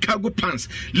and cargo pants,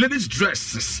 ladies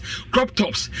dresses, crop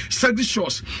tops, saggy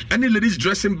shorts, any ladies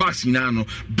dressing bags in ano,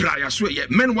 braya sweat,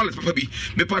 men wallet papi,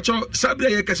 me pacho, sabia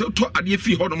yekase to adie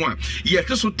fi ho no mo ye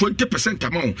so 20%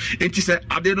 amount enti se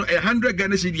ade no 100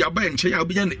 Ghana cedi aba enche ya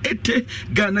obinya 80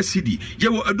 Ghana cedi ye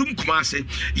wo adum kumase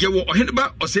ye wo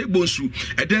oheneba ose bonsu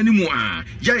edan ni mu a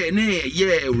ye ne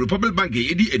ye Republic Bank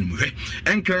edi enmuhwe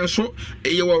enkran so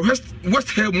ye wo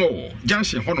West Hill Mall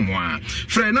junction ho no mo a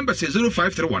free number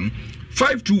 0531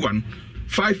 521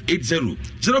 580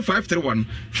 0531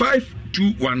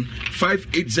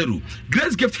 521-580.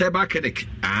 Grace Gift Herbal Clinic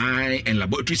and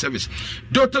Laboratory Service.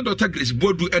 Dr. Grace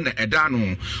Badu and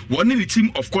Edano. One in the team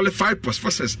of qualified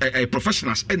professors,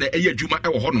 professionals and a Juma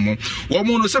Honomo. One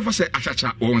mono surface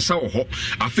Achacha on Sao Ho.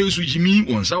 A face with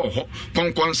Jimmy on Sao Ho.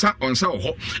 Conconsa on Sao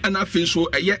Ho. And I feel so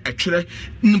a year a tre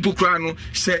Npukrano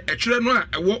say a treno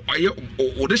a walk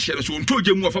or the shadows who told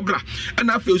you more for bra. And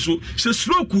I feel so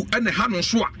Sloku and the Hanon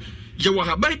Swa. You will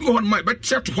have baby on my bed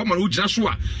set to woman who just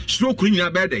slow clean your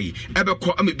bed, ever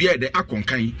call me beer the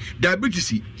aconkai,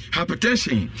 diabetes,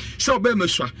 hypertension, so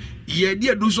bemuswa, ye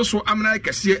dear do so am like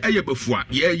a see a before,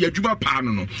 ye juba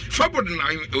pano, Fabro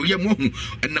Yamu,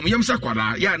 and Nam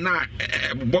Saquara, ya na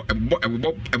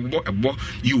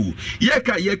you,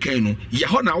 Yaka Yakano,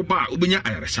 Yahona Ba, Ubinya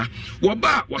Irisa,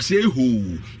 Waba was a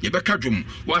who, Yabakadrum,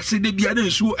 was said the Biadan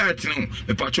so at no,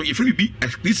 the patch of your free be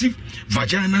exclusive,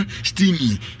 vagina,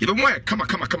 steamy, if kama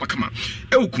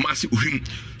e Kumasi Uhim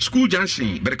School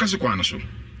Junction Berekase Kwana so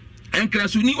and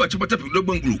Krasuni Wachapata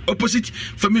Global opposite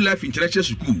Family Life International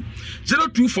School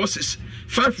 0246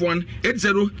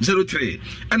 518003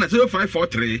 and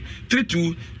 0543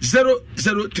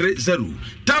 320030.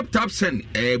 Tap send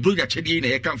Bruja Chedi in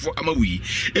a camp for Amawi.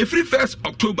 Every 1st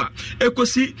October,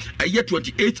 Ekosi a year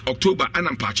 28th October,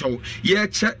 Anampacho,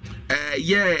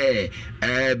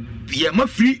 my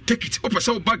free ticket,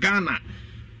 Opasa Bagana.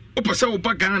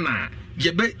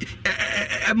 Yebe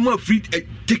more free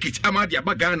ticket Amadia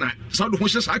Bagana South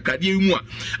Hoshes Akadi Mua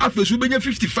after Subenya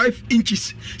 55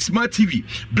 inches smart TV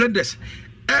blenders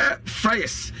air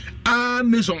fryers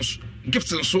maisons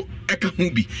gifts and so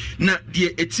ekahubi na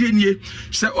die etienye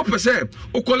say opese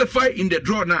o qualify in the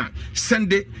draw now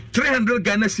send 300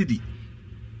 Ghana cedi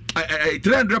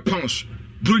 300 pounds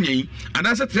brunye and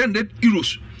I said 300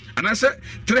 euros and I said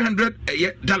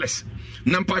 $300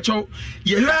 Nampacho,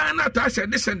 Yehana Tasha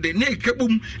descended, ne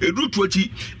kabum, a root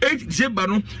 8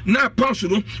 zebano, na pounds,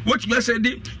 what you said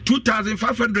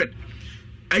 2,500.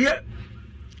 A year,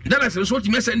 that is what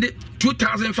you said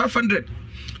 2,500.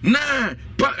 Nah,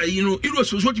 it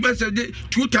was what you said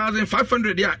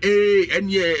 2,500. Yeah,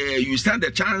 and yeah, you stand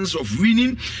a chance of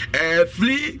winning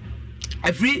free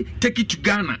take it to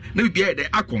Ghana. Now be the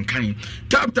Akon kind.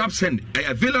 Tap send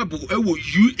available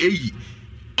UAE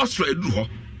Australia.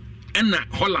 And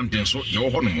Holland and so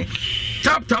your honor.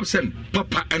 Tap send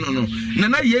papa and no.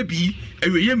 Nana yebi a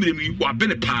yemmy wa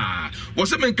benepa.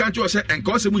 Was a man can't you say and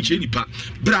cause a much pa.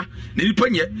 Bra,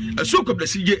 Nipanya, a soak of the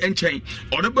CJ and chain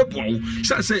or the bubble.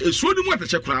 Say a swording water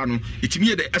chacrano. It's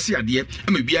me the Asia dear,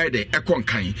 and maybe I the Akon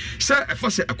kind. Sir, a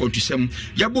fuss a contisem,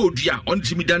 Yabo dia on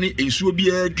Timidani in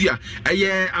Subia dia. A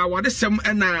year I want the some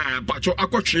and Pacho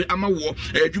Aquatre Amawo,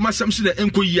 Juma Samson and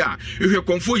Enkoya. If you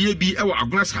come for ye be our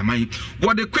glass hamai.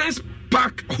 What the Queen's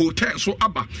Park Hotel so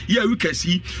abba yeah we can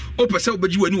see o pese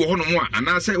obaji wani wo hono mo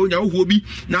ana say onya wo bi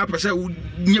na pese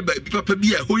nya ba papa bi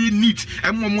a hoye neat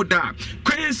emmo da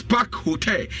Queen's Park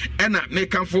Hotel ena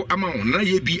make am for amount na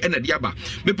ye bi ena de aba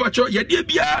me pacho ye de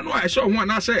bia no a so ho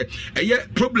ana say eye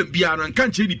problem bia no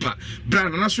kan che nipa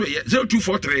brand na so ye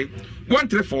 0243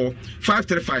 134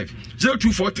 535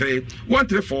 0243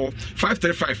 134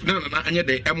 535 na anya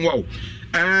de emwo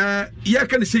yeah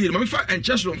can say me fa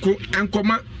enchesron ko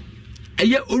enkoma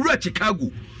eye owura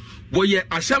Chicago woye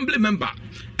assembly member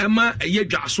ema eye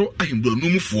dwaso ahimbro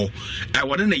numfo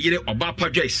wode na yire oba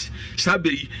pajoice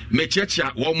saberi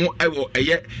mechechia wo mo ewo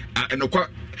eye enokwa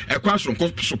ekwaso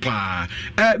so pa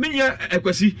menya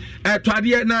ekwasi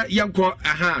twade na yenko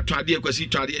twade ekwasi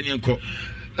twade ne yenko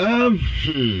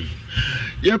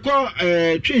yeko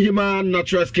Twihima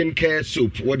natural skin care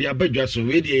soap what the abedwa so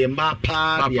we dey ma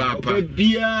pa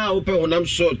bia open honam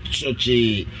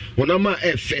sochi honama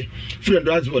efe friend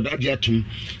husband ade atum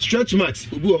stretch marks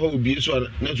obi ho obi so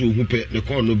na so hu pe ne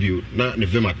kon no bio na ne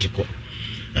vema teko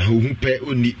hu pe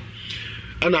oni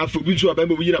ana afobi so aba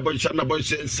mo yina boy na boy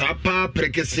sa pa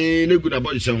prekese ne gu na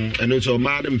boy se ho eno so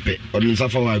ma ne mpe on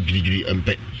nsafa wa girigiri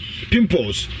mpe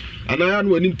pimples ana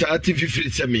anu anim taati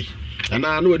fifiri semi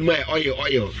ana anu anim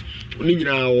oil oni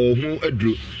nyina ho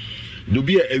aduro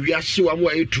dobi awi ahye wa mo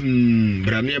ayetum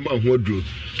brane ma ho aduro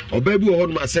oba bi ho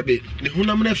no ma sebe ne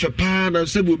honam na fe pa na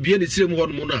sebe obi ne sirem ho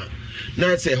no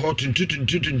na se hot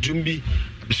tuntum bi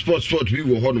sport bi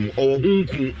wo ho no o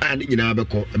hunku ani nyina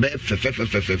abekọ be fe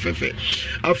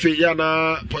afi ya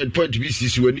na point bi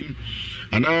sisi wanim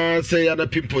ana say ana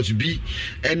pimples bi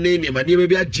ene ne ma ne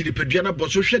bi agiri pedua na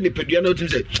boso hwe ne pedua na otim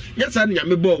say nya sa ne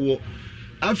nyame bo wo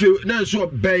afi na so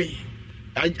ben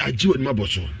ajiwo ne ma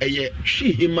boso eye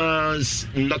Twihima's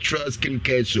natural skin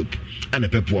care soap ana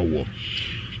pepo wo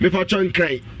me pa chon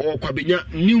kai o kwabenya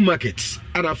new market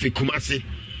ana fi Kumasi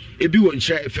ebi won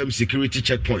share FM security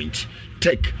checkpoint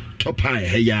tech top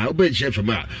high ya oben chef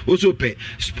ma also pe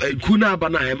kuna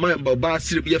bana e ma ba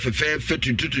sire bi fefe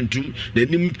tuntum na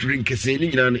nim drink kese ni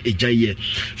nyina no ejaye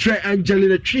Fre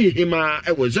Angelina Twihima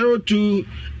e was 02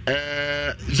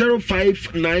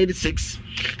 0596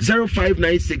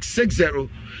 0596 60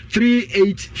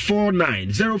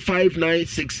 3849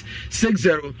 0596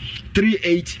 60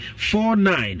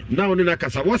 3849 now on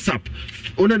kasa WhatsApp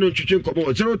ona no twetwe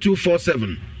komo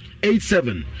 0247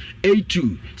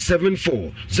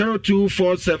 878274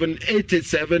 0247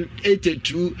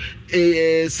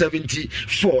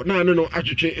 878274 no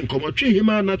atwetwe nkomo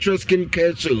Twihima natural skin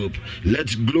care soap.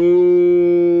 Let's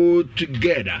glow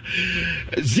together.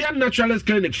 Zian Naturalist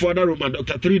Clinic for that room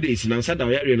Dr. 3 days na sada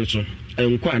yare no so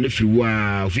enkwa na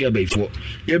friwa ofia baifo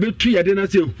ye betu yade na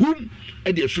se hum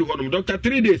e de free honum Dr.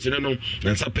 3 days no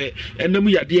na sape enam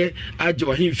yade age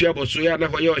wa himfia boso ya na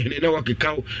hoye ohene na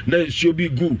wakekaw na nsuo bi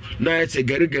gu na ɛsɛ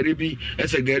gari bi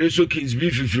ɛsɛ gari sokins bi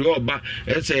fifiri ɔba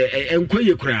ɛsɛ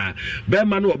ɛnkɔyɛ koraa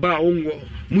bɛrima no ɔba a ɔnwɔ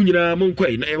mu nyinaa mo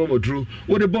nkɔe na yɛma mɔduro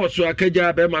wode bɔɔso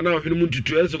akagya bɛrima na ɔhwene mu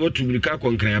ntutu ɛsɛ wɔtu mirika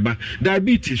kɔnkranaba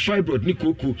diabetes fibroid ne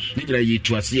koko ne nyina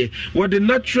yɛtu aseɛ wɔde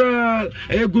natural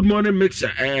good morning mixture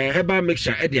herbal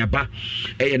mixture ɛde aba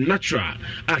ɛyɛ natural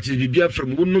ate bibia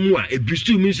from wonom a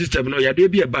ebistu immune system no yadeɛ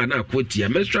bi ɛba na akotia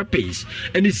menstrual pains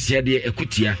ɛne siadeɛ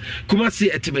ɛkotia kumase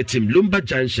etimetim lumbar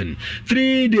junction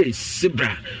 3 days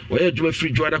sibra wɔyɛ adwuma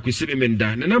firi dwada kɔsi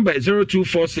memenda ne number is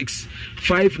 0246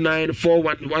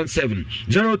 594117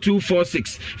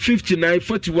 0246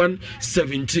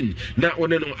 594117 na one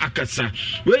no akasa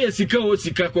we yɛ sika o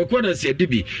sika kwakwa na se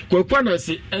dibi kwakwa na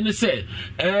se ene se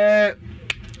ɛno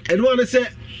ane sɛ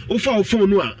wofa wo phone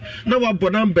no a na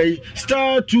wabɔ number yi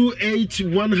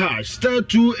 *281#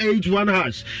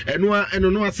 *281#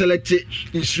 ɛno no a select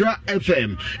Insura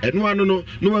FM ɛno ano no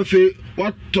no afi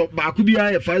what baako bi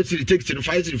a 5 city text no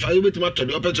 5 city 5 bit matter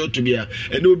the open to be and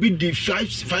will be the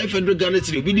 500 Ghana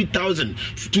city will be 1,000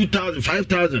 2,000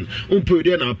 5,000 umpo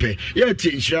dey na pay yeah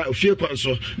ti Insura ofie kwan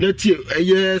so na ti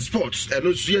sports and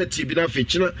no so yeah ti bi na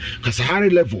fechina kasahari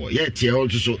level yeah ti all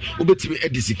so obetimi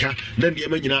edisika na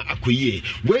niam nyina akoyie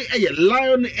we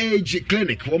Lion Age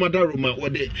Clinic womada roma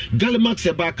wode Galimax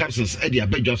eba capsules edi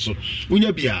abedwa so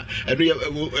unya bia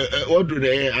order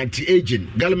anti-aging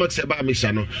Galimax eba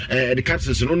mixture no the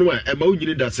capsules no no e ma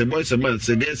unyini da se boy se man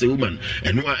se girl woman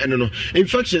eno no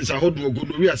infections ahodo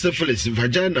gonorrhea syphilis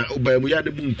vagina obamu ya de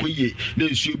bu nkoyie na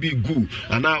nsuo bi gu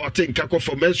ana watenka ko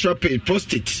for menstrual pain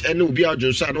prostate ene obi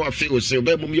adwonso na afi o se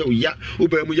obamu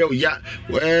ya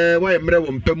wa emre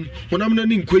wo mpam honam na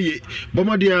ni nkoyie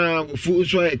bomode a ofu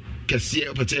so kese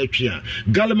opete atwa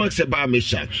Galimax eba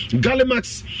mesha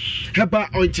Galimax heba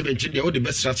ointment in the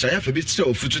best structure ya fa bi tse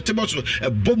ofutu teboso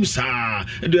ebom saa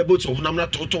e do eboto honam na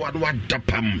toto wa no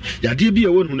adapam ya de bi e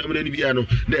won honam na ni bia no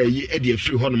na eyi e de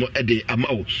afiri honom e de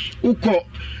amawo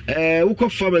ukọ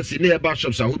pharmacy ne heba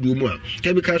shops ahodo mu a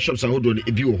chemical shops ahodo ne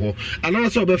ebi wo ho ana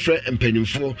so obefre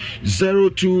empanimfo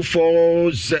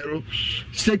 0240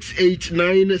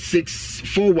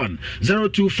 689641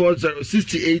 0240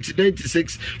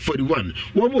 689641 one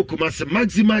more kumase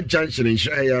Maxima Junction in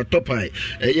Shaya Topai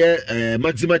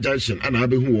Maxima Junction and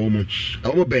Abehu Womo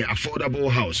be affordable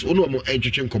house ono mo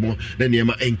entwetwe nkomo na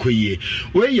niema enkoyie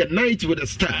we ye night with the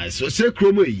stars so say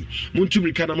kromo yi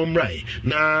muntumri kana momrai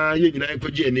na ye nyina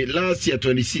enkoje ni last year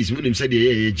 26 munim said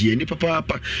ye ye ni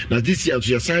papa na this year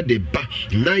so ya de ba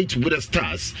night with the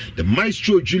stars the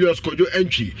maestro Julius Kojo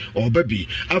entry or baby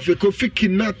afe Kofi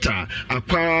Kinata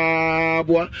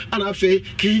akwabwa and afe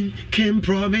king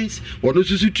promise wono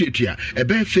susu tuatua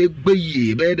ebe fe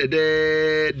gbayi be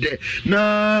de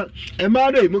na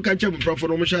ema no mu kanche mprofo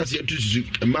no mo hyase tususu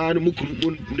ema no mu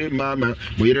kunu ne mama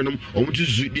boyere no o mu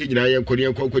tususu de nyina ye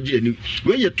nkɔkɔgye ani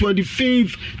we ye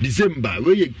 25 December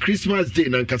we ye Christmas day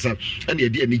na nkasa ane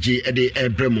de anije de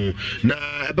ebremu na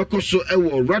ebekɔ so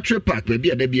ewo Rattre Park be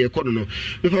bia da bia ekɔ no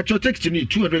me fa text ni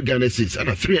 200 Ghana cedis and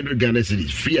 300 Ghana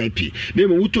cedis VIP na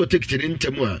me wuto text ni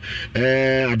ntemu a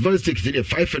advance text ni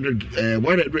 500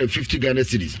 150 Ghana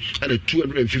cedis and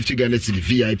 250 Ghana cedis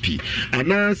VIP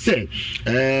ana say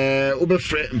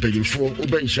obefre mpanyimfo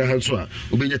obenhya hanso a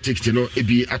obenya text no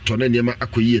ebi atɔ na niema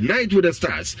akoyie night with the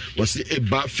stars was a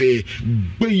bafe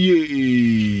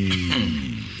baye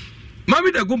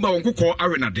mami da gumba wonkokɔ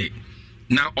arenade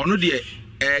na ɔno de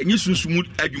nyesunsumu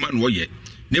adwuma no ye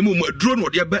na mu aduro no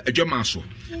de ba adwama so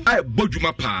ai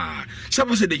bodwuma pa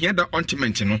sabo se de yenda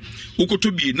ointment no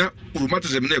wokoto bi na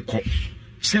rheumatism na ekɔ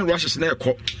sen rashes na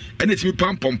ekɔ ene timi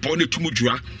pampompo na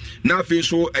tumudwua na afi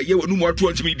so eye wonu mu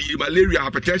ato ntimi di malaria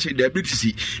hypertension diabetes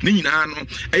ne nyina no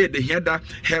eye de yenda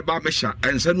herbal measure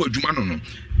ensa no adwuma no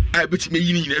I bet me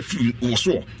yin free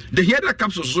so the head that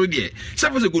capsules so there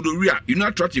seven gonorrhea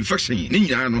tract infection ni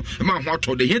nyina no ma ho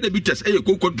ato the head bitters e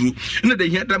kokoduru na the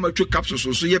head that matwe capsules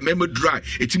so ye mema dry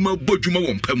etima bodwuma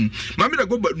wo mpam ma me da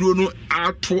go Badu no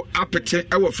ato apete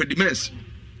e wo fediments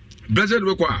Blessed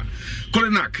Wekwa,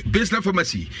 Colinac, Baseline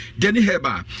Pharmacy, Jenny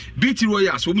Herba, BT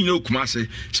Royals, women know Kumase,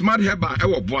 Smart Herba,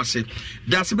 our Boise,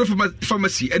 that's a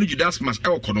pharmacy, Energy Dasmas,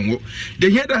 our Konongo.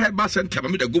 The head of Herba Center,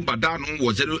 Mamma Gumba down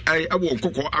was I won't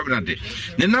cocoa Avenade.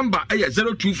 The number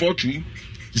 0242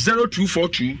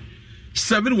 0242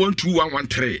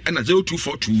 712113 and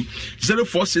 0242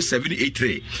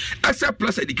 046783. Asa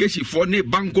Plus Education for Ne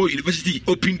Bango University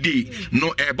Open Day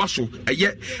no basso a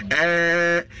year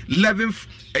 11th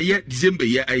a year December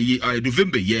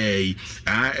November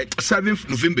 7th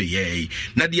November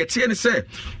na the TN say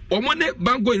Omone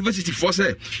Bango University for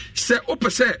say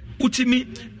opese utimi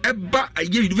eba a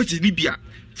year university Libya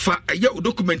fa ɛyɛ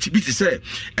document bi te sɛ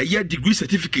ɛyɛ degree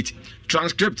certificate,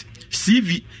 transcript,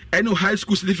 CV, ɛne high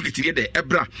school certificate yɛ dɛ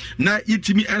ɛbra na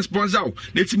yɛtumi sponsor wo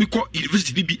na yɛtumi kɔ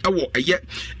university bi ɛwɔ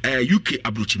ɛyɛ UK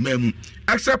abrɔkyima mu.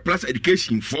 Extra plus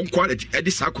education for quality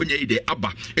ɛde saa akɔnya yi dɛ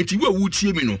aba enti wo a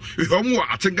wotie mi no ehwɛ ɔmo wɔ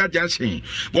Atenga Junction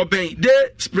wɔ bɛn day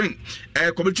spring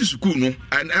community school no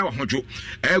ɛwɔ hodwo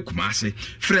Kumase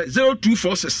frɛ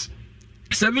 0246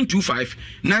 725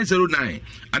 909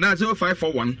 and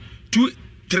 0541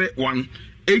 231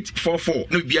 844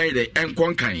 no bia de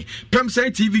enkon kan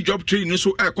Pemsen TV job training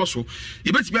so ekoso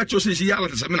you bet me at say yalla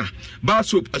semina bar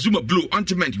soap Azuma blue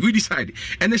ointment we decide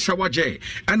and shower gel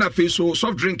and a face so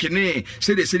soft drink ne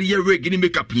say they year rig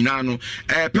makeup ina no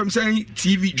Pemsen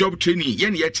TV job training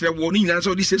yen ye kire wo ni nyina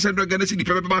so this 600 Ghana cedi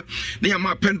pepeba na ya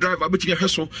ma pen drive abetimi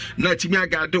hweso na timi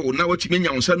agade wo na watimi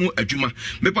nya wonsa no adwuma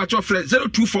me pa cho frɛ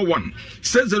 0241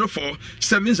 604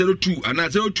 702 and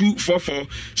 0244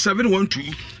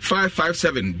 712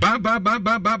 557 ba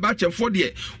chemfo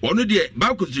de ono de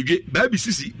ba kotodwe ba bi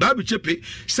sisi ba bi chepe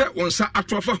se wonsa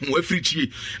atofa ho africhie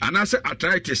anase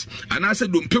arthritis anase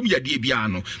dompem yade bia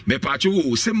no me paache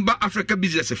wo Simba Africa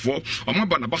business for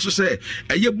omaba na baso se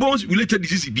eye bones related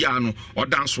disease bia no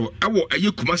odanso ewo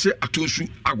eye Kumase atonsu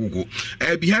agogo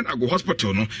behind Ago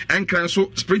Hospital no enkran so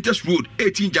Sprinters Road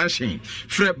 18 Junction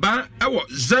freba ewo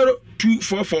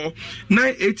 0244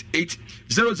 988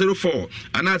 004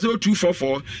 and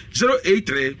 0244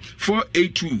 083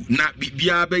 482 na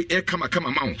bibia be kama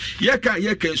mawo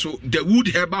yeka so the Wood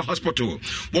Herbal Hospital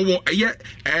wo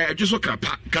just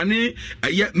krapa kane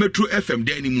Metro FM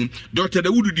dan mu Dr.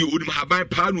 the Wood di odim haban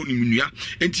pa no nimnua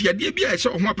enti yade bia se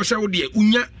ho apese wo de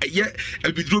unya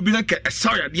abidro bi na ka esa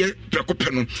yade prekope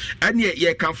no ene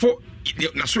ye kanfo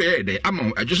na so de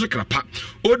ama adwose krapa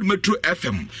Old Metro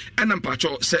FM enam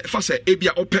pacho se fa se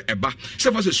ebia ope eba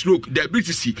se fa se stroke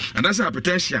diabetes and that's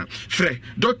hypertension frɛ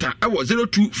doctor ewo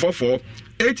 0244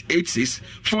 886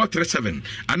 437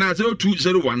 and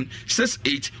 0201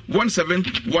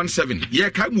 681717 ye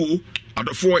kamu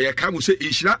adofo ye kamu se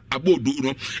inhira abodu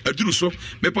no aduru so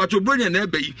me pacho bronya na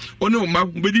ebai one o ma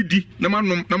bedidi na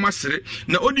manom na masere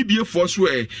na oni biefo so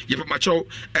ye pamacho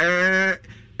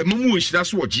mamu inhira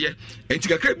so oje enti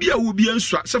kakra bia wo bia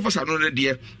nsua sefasa no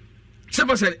de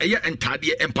Sefasen eye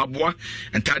entade empaboa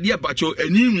entade abacho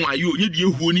ani nwayo onye die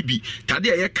huo ni bi tade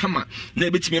eye kama na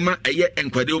ebetime ma eye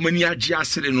enkwade omani age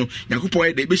asere no yakopon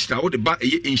eye de ebehira wo de ba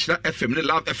eye Inshira FM ne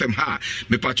Love FM ha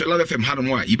me pacho Love FM ha no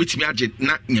mo a yebetime age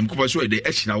na nyamkopon so de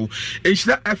ehira wo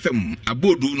Inshira FM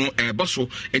abodu no eboso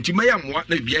entime ya moa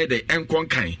na bia de enkon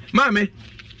kan maame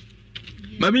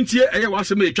ntie eye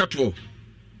wasem etwa to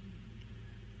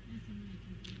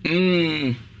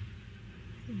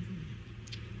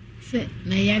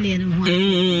me yale no ho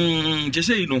je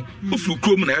say no ofu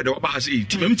krom na de oba ha say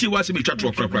ti memti wa se me twa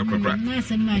to kra na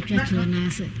se ma twa to na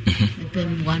se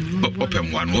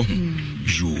opem one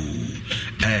yo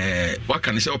wa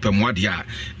kan se opem wa de a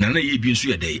na ye bi nso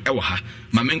ye de e wa ha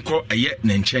ma menko eye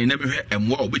na nchen na mehwe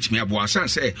emwa obetimi abo asan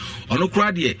se ono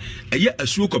kra de eye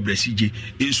asuo kobrasije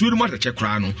ensuo no mata che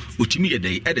kra no otimi ye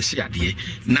de e de se ade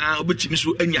na obetimi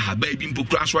so anya haba bi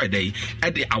mpokra so ade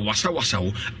e de awasa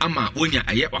wo ama onya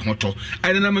eye wa hoto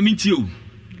ade na ma minti o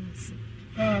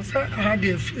sa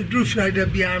ade dru friday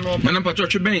bia no mana pato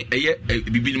twe ben eye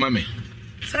bibi ni ma me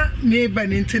sa me ba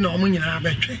ni nti na omo nyina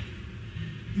abetwe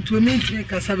ntu me nti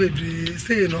ka sa bebre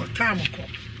say no time ko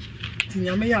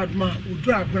tinyame ya aduma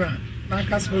odu agbra na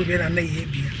ka so be na ye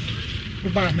bia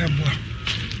ba meboa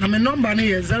na me number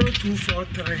ni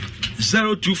 0243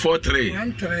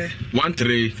 13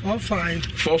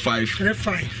 45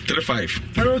 35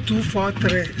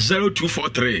 0243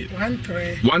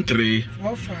 13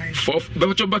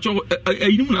 45 bacho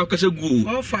ayinu na ka se gu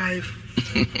 45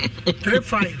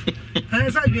 35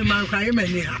 Answer you man cry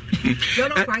many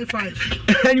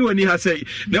 055 anyone he has say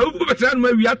now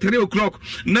we are 3 o'clock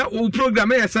now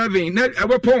program is 7 now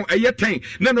our pon 10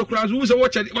 now no class who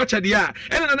watch the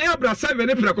and na bra 7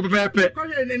 e pra ko pepe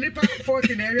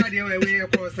 14 area there we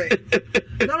ko say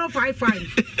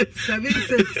 055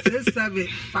 7667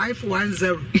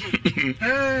 510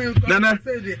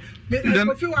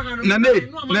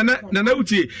 nana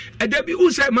uti edabi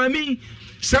u say mami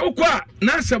se ukwa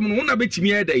na asem no na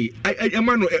betimi edai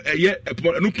ema no eye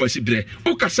no pasi bre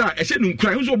ukasa ese no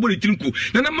nkran so obori tirinku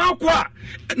na makwa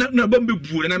na bambe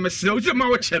buure na mesere o se ma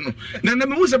wo che no na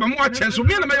me hu se ba mo wa che so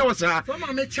me na me yo sa so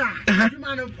ma me cha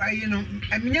ma no ayi no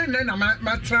amnya na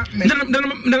matra me na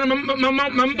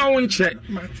ma won che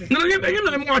na me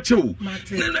mo wa che o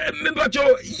na me ba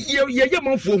cho ye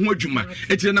manfo ho adwuma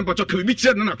etire na ba cho ka bi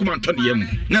kire na akoma nto ne yam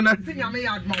na se nyame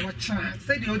ya adma wo cha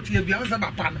se de o tie bia o se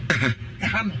ba pa no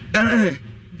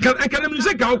can I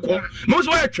say Gauko? Most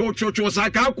why cho sa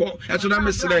Gauko, as soon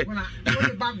as I say.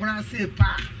 Background say,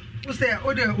 Pa, who say,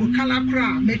 Ode,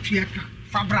 Ukalakra, Metriaka,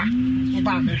 Fabra,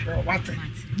 Oba Measure, what?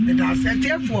 And I said,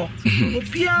 therefore,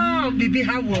 Opia, Bibi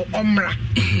Hawo, Omra,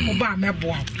 Oba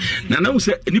Mebo. Now,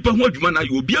 say, Nipa Hodman,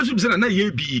 you will be as and I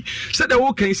be said, the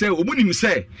okay, say, Obunim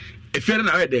say, a fair and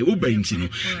I day, Ubain,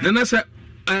 then I said,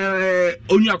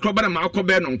 only a crop and Malcolm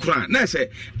Ben on Kran. Na say,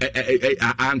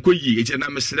 Uncle Ye, it's an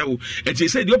ambassador, and she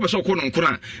said, the opposite on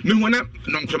Kran. Meanwhile,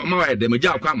 non cromama, the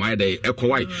Major Kama day, a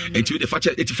Kawai, and to the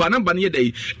Fatcher, it's Fana Banya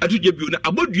day, I do give you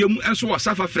about you and so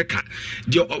South Africa.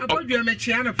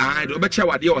 I don't bet you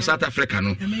what you are South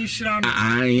African.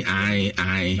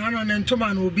 I. None and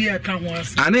Toman will be a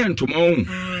canvas. And then tomorrow.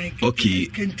 Okay.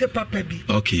 Can tip up a bit.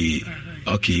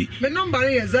 Okay. My number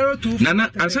is 02.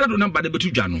 Nana, I said, I don't know about the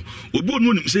Batujano.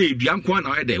 Obu say, Bianquan,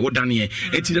 I day, what done here?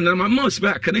 It's in a mouse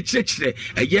back, and it's a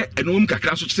year, and Umka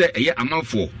Castle say a year a month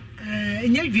for.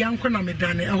 And yet, Bianquan, I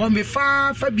done it. I want me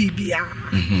far for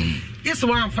BBA. Yes,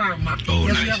 one farmer. Oh,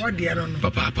 what dear,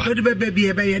 Papa. But baby,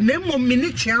 a name of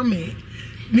miniature me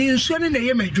means swimming a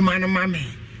yammy, Jumana mammy.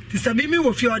 This a mimi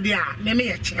with your dear, maybe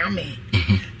a charmy.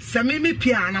 Samimi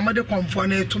piano, mother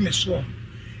conformed to me so.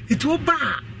 It will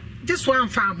bar. Just one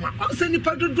farmer. Also, the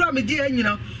Padu drum, dear, you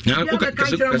know.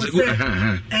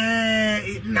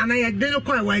 Nana, I didn't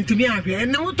quite want to me up here,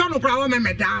 and no ton of crown,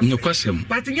 madam. No question.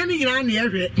 But in any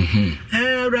area,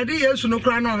 ready, yes, no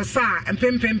crown of a sa, and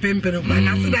pim, and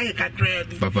I said, I got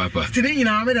ready. Papa, today, you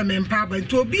know, I made a man papa, and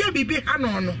to be a baby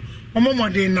Hanon, or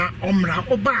Momodena, Omra,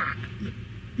 or Bar.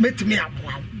 Met me up.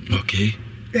 Okay.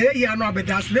 Yeah, no, but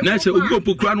that's the nice Ugo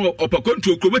or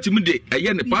Paconto, Cometimide, a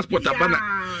yen passport.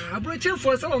 A bridge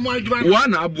for some of my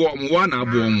one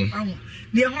abom.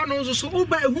 The honors so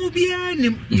by who be any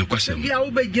no question. Be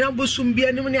over Jambo soon be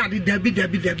any Debbie.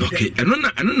 Okay,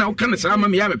 and now can I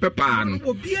me have a pepper?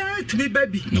 Will be to me,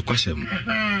 baby. No question.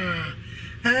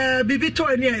 Bibi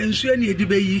to near and so near the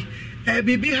baby.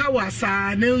 Bibi how was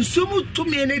and so to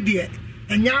me an idiot.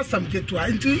 And ya something to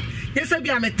into yes, I be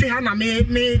a metana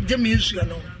me James, you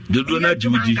know. Do not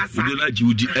Judy,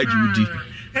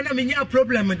 and I mean, your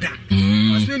problem with that.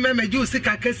 Must remember you sick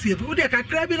a case, who they can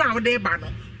grab it out there,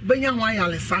 Bano, Benya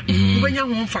Wayalisa, Benya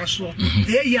one fast war.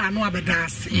 There you are no other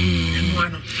das.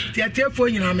 One. Therefore,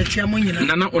 you know, I'm a chairman.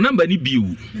 Nana, or number ni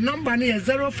biu. The number is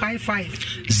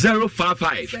 055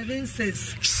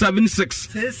 76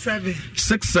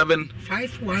 67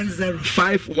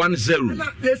 510.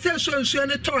 They say so and so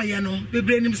a toy, you know, the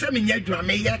brain himself in your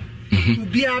drama yet. To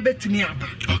be a bit me up.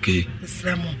 Okay.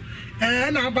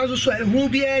 And I was so who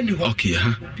be any okay,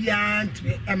 beyond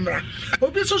Emra.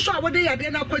 Obi so what they are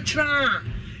then a question.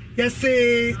 Yes,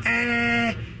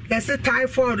 a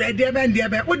typhoid, a dear and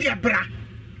dear, what dear bra.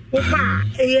 Opa,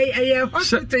 a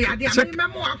hospital, I did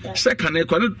memoir. Second, I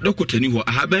call it Docoteni,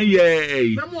 I have a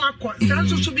yay. Memoir,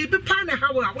 Sanso to be Pipana,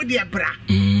 how would dear bra.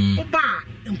 Opa,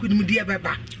 and couldn't dear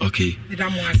Baba. Okay.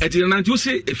 I did not you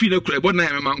say if you know crab, what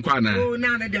name among Quana? Oh,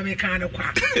 now they make kind of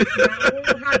quack.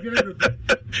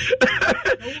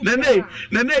 Nene,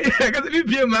 I got to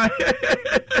be my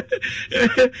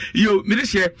you,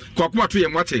 Minister, Quaquatri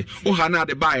and Wate, oh, Hana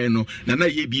de Bayano, Nana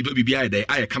ye be baby,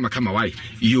 I come away.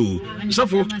 You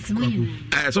suffer, I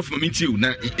suffer me too.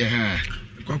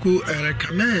 Kwaku,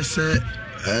 Kame say,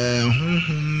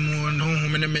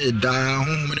 many made down,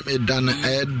 a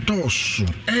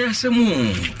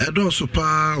dosu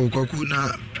pa, or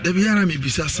Kwakuna, the Viana may be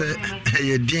sassy,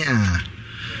 a dear.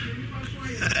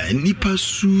 Nipa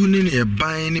soon in a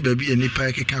buying baby and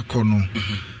nipa kakono.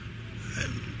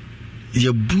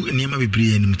 Your boot and Yama be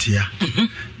brilliant here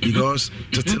because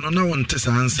Tatano one test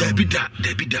answer. Debida.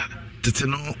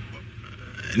 Tatano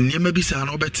Yama be san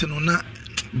or better not.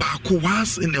 Bako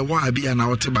was in the wabi and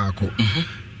our tobacco.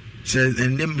 Says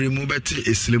and then remove it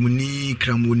is lemony,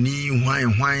 cramoni,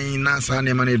 wine, nasa,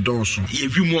 nemane dorso.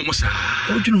 If you more,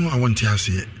 oh, you know, I want to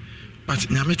say it, but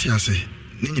Yameti say.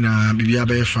 Nina bibia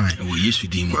be fine. Oh yes we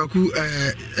dim. Kwaku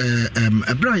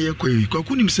abra ye koi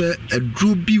kwaku nim se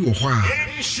adro bi wo ho a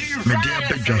me dia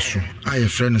badwa so aye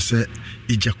friend say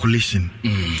ejaculation.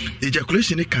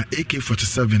 Ejaculation ka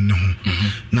AK47 ne ho.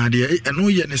 Na de eno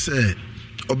ye ne say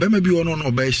obema bi wono no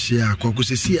oba hia kwaku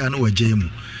se sia na wagye mu.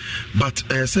 But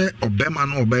say obema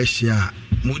no oba hia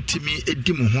mutimi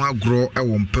edi mo ho agro e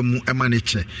wo mpamu e ma ne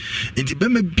che enti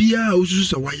bema bia osusu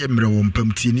se waye mre wo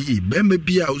mpam tini bema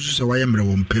bia osusu se waye mre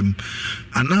wo mpam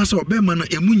anasa obema no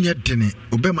emunya dene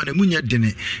obema no emunya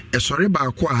dene e sori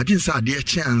ba ko a jinsa ade e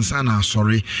che ansa na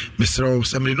sori mesro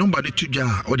semri number ne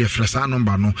tuja o de fresa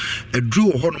number no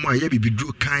edru ho no ma ye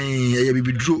bibidru kan ye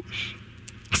bibidru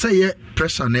say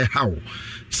pressure ne how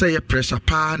say pressure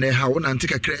pa na ha wona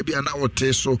ntika kra bia na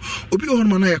wote so obi ho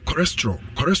no na cholesterol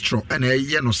and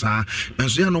ye no sa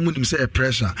enso ya no munim say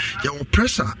pressure ya wo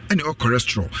pressure and your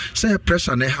cholesterol say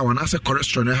pressure na ha wona say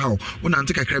cholesterol na ha wona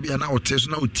ntika kra bia na wote so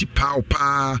na oti pa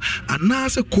ana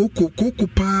say koko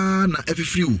pa na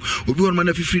efifiri obi ho no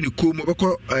na efifiri ni ko mo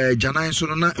beko janan so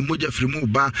no na emoja firi mu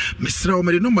ba mesra o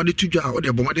me number ni tudwa o de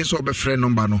bomade so be frɛ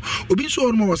number no obi so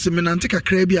ho no wo se me na ntika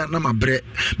kra bia na mabre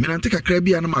me na ntika kra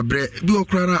bia na mabre bi o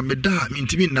na meda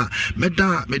mintimi na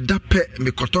meda pe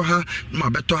mekotoha na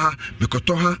mabetoha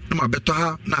mekotoha na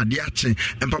mabetoha na ade ache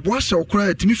empaboa hye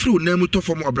okra timi firi onamu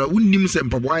tofom obra wonnim se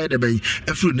empaboa ye de ben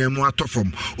afiri onamu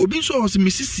atofom obi nso o se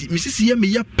misisi ye me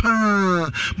ya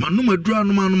pa manuma dura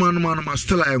no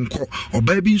stella enko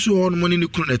oba bi nso ho no ne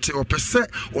kunu nete opese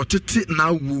otete na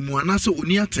awu mu anase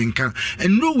oni atenka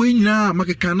enro we nyina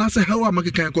makeka na se hawa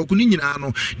makeka kwaku ni nyina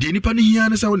no de nipa ne hia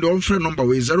ne se wonde on frɛ number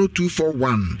we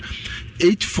 0241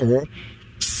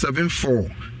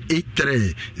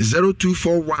 847483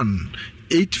 0241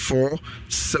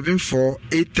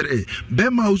 847483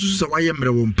 bema ususu sa waye mre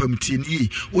wo mpamtini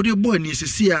odi bo ani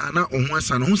sesia na ohun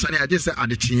asa no husane age se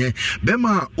adekye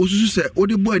bema ususu se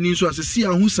odi bo ani so asesia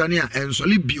husane a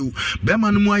ensole biu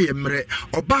bema no mu aye mre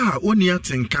oba oni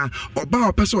atenka oba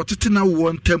opese otete na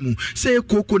wo ntamu se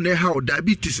koko na ha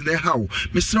diabetes na ha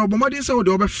mesra obomade se wo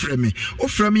de obefrɛ me o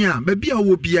frɛ me a ba bia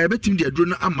wo bia betim de aduro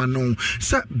no ama no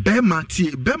se bema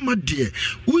tie bema de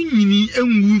unyini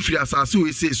enwu mfiri asase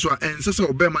we se so ense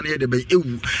obema na ye de be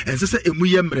ewu ense se emu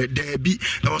ye mre da bi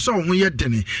na wo so ho ye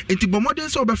dene enti bomode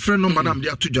se obefrɛ number na me de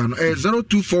atodwa no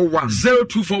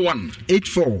 0241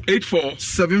 84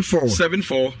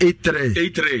 74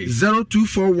 83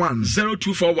 0241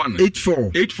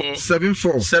 84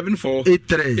 74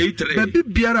 83 ba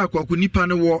bibiara akwaku nipa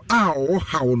ne wo a wo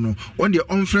hawo no won de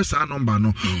onfrɛ sa number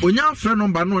no onya frɛ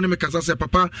number no ne me kasa se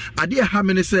papa ade ha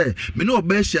me ne se me ne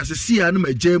oba hia se sia no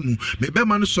magyamu me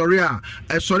bema no sɔre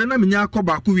a sɔre na menya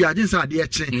akɔba ku wi agye sa ade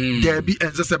eche da bi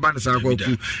ense se ba ne sa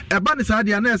akwaku e ba ne sa ade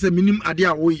na se minim ade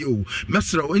a wo ye o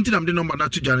mesra o enti na me number na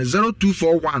to jane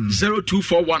 0241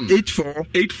 84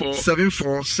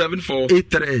 74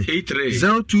 83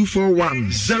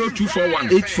 0241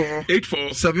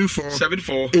 84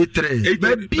 74 83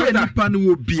 ba bia nipa no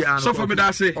wo bia no so for me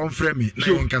da se on frɛ me na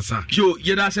nkasa yo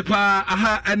ye da se pa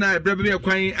aha na brebe me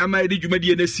kwan ama de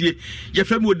dwumadie na sie ye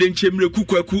frɛ me odenchemre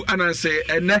kukwaku ananse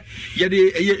ene ye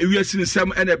de eye ewiase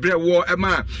nsam ene bre wo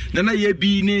ema na ye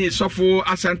bi ni sofo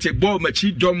asante bo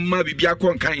machi dom ma bibia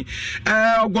konkan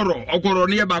ogoro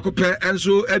ne ye ba ko pe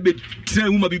enso ebe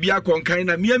tran ma bibia konkan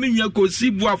na mia menua ko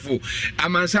si buafo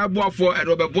amansa buafo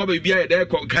eno be bo bibia ye de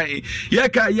konkan ye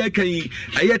kan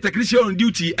aye technician on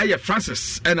duty aye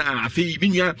Francis ena afi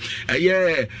menua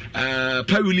aye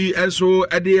Pawili enso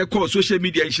ede ko social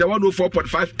media nhyira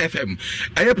 104.5 FM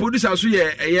aye producer so ye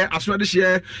aye aswade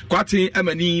hye kwaten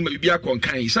amani ma bibia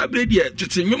konkan sabre die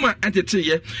tete nwoma entete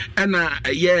ye ena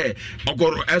aye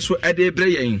ogoro enso ede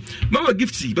bre yen mama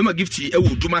gifty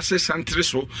ewu duma se santre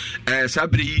so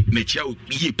sabre mechia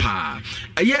yi pa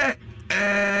aye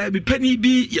bi pani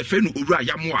bi ye fe no owura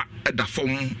yamoa da fom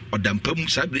odampam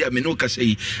sabre me no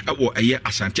kasei ewo eye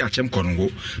asante achem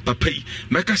kongo papa yi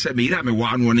meka se me ira me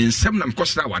wa no ne nsem na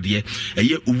mkosra wade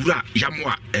eye owura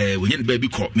yamoa wonye ne ba bi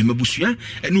ko me mabusua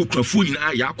ene okrafo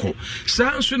nyina yakọ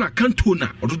sa nso na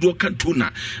kantona ododo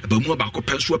kantona ba mu ba ko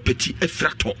penso apeti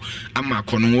afrato ama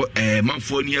kono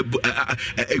manfo ni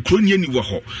ekronie ni wo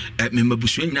ho me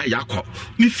mabusua nyina yakọ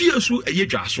me fie so eye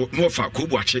dwaso no fa ko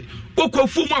buache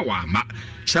kokofo mu awa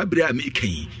sabre a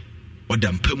mekan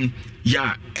odampam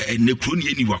ya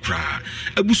nekronie ni wakra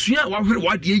abusua wahwere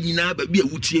wade nyina ba bi a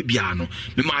wutie bia no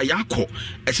me ma yakọ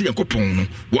ese yankopon no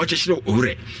wo kyehire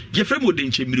owre je frem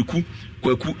odenche miriku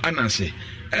kwaku ananse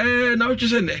na wo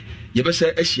kyese ne ye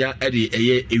bese ahia ade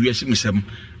eye ewiase musam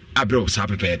abre sa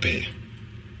pepepe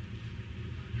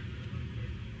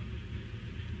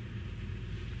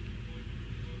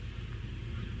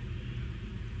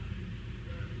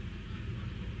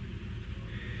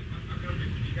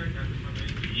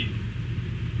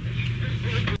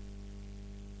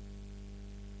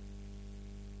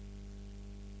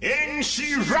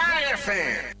Shiraya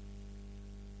fan.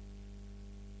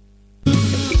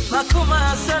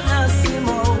 Makuma sana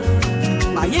simo.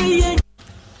 Ayeye.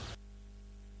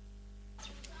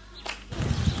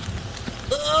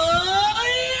 Oh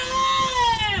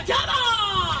yeah! Come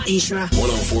on. Isra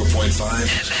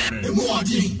 104.5.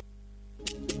 Mwadi.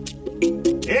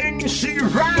 In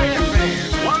Shiraya fan.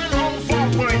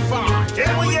 104.5.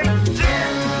 Here we are.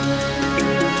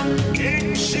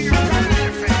 In Shiraya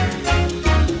fan.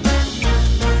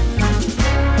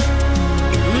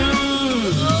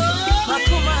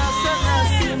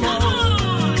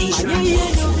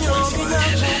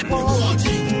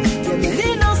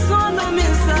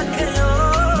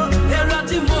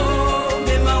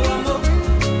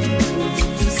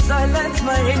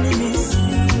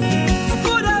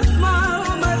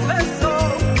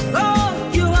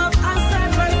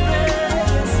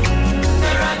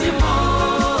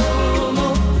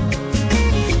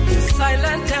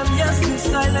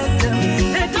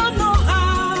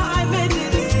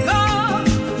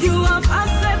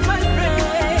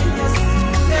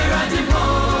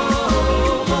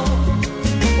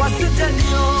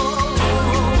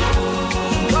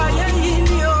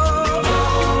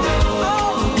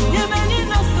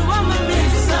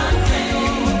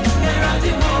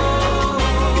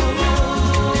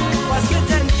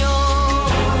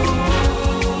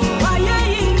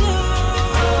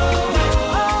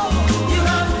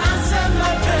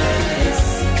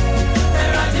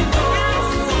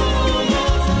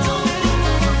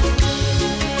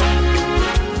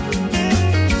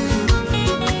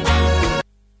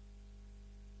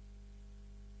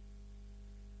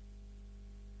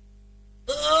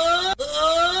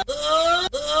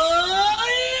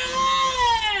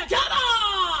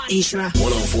 Ishra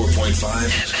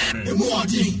 104.5. The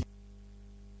morning.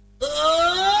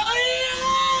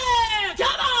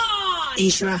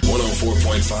 Ishra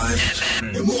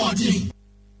 104.5. The morning.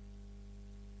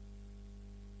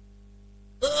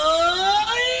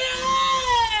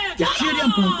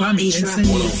 Shiriam Pompa, Ishra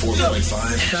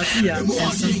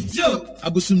 104.5.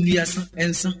 Abusum Liasa,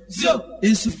 Ensa,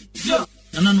 Ensu,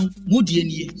 Nanano,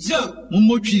 Mudieni,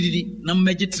 Mumotri,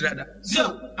 Namagitrada,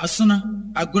 Asuna,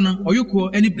 Agona, Oyuko,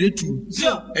 any breakthrough,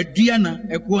 Adriana,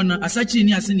 Equana, Asachi,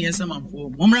 Niasin, and Saman for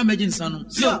Momra Magin Sano,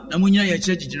 Namunia,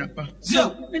 Church Jinapa,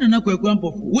 Menanako,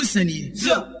 Guampo, Wissany,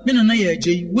 Menanaya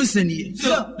J, Wissany,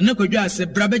 Nakoja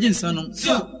said Brabajin Sano,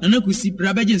 Nanakusi,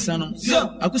 Brabajin Sano,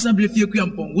 Akusam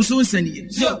Fiampon, Wusson,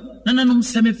 Nananum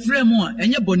semi fremo,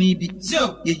 and your bonibi,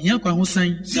 ye Yanka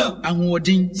Hussain, and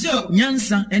Wardin,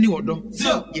 Yansa, any order,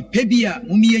 ye Pebia,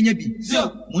 Mummy and Yabi,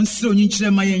 Monso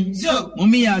Nincha Mayen,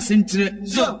 Mumia Centre,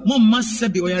 Mum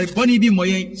must be or bonibi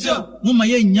moyen,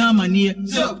 Mumayen Yama near,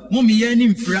 Mummy and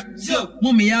Infra,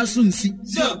 Mumia Sunsi,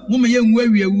 Mumayen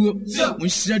where we are, when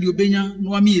said you benya,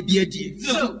 no me a beardy,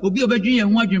 Obi Obedri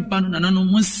and Wagon Pan, Nanano,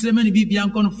 170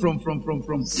 Bibiancon from,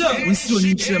 Monso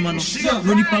Nincha Mano,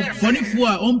 Ronipa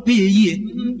Bonifua on a year,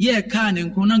 ye can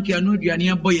and Konanki no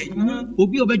Diania boy.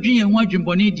 Obi Obedri and Wajan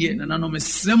Bonidi and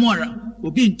anonymous Samora,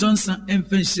 Obi in Tonsa and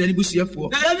French Busia for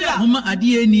Mama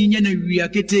Adieni Yana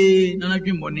Riakete, Nana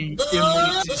Jimboni,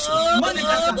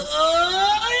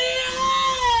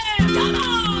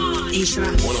 Ishra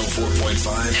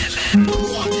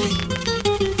 104.5.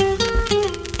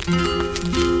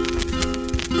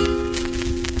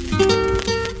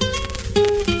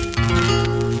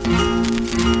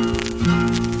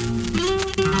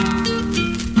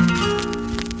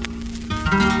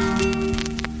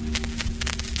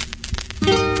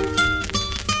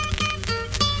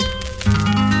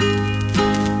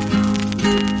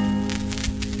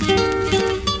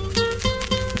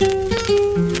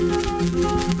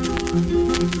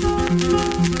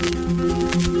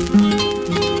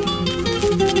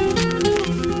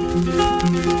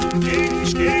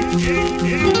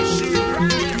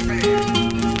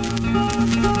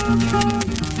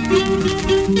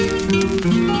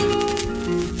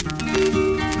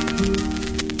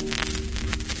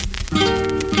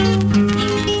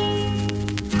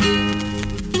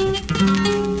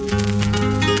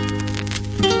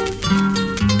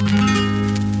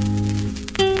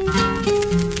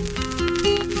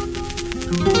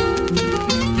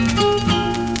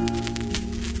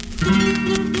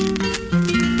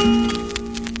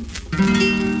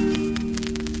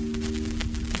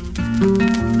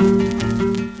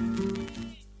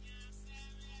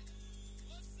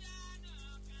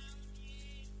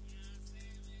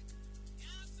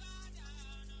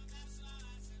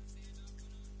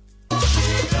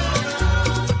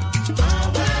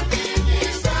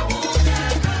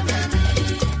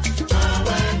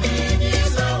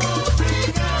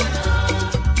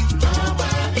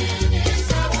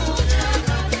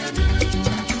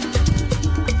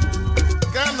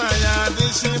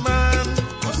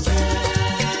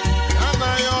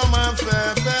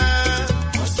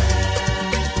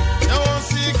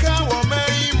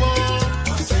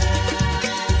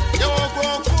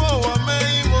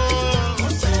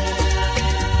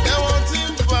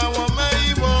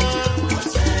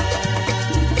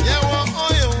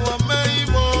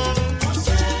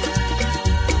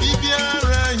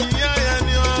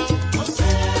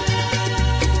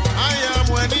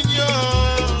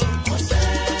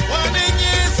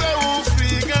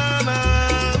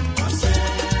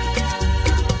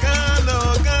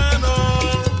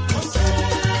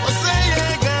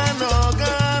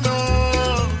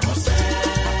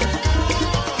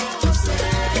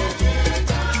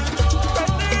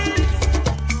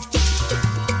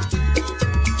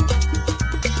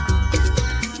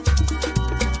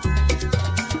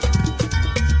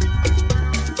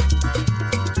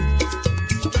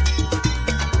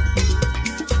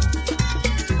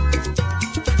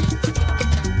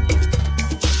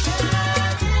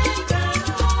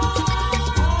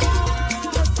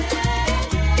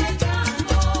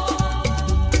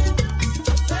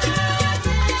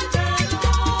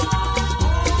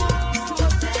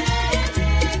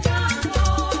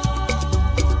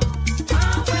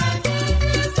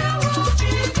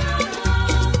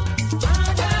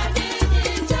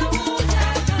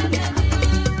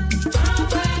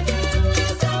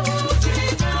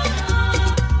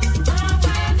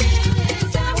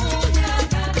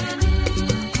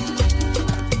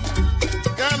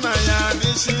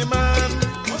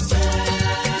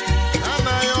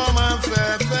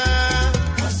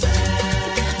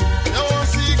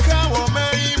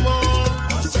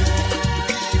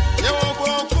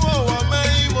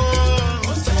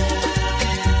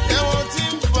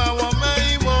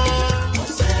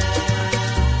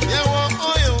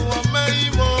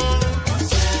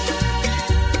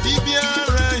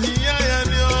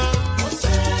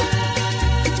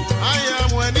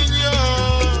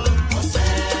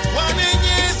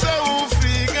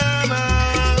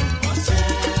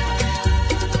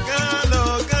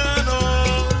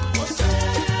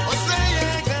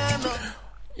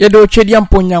 Yedo chedia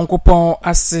mponyankopon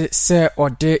ase se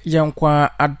ode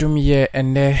yenkwa adumye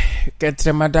ene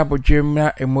ketremada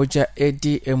bodwemna emoja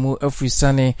edi emu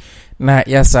afusane na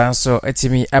yasanso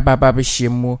etimi ababa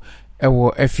behyiemu ewo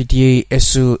afidie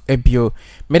esu ebio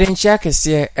medenchia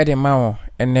kese ede mawo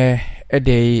ene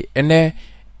ede ene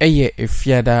eye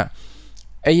efiada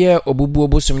eye obubu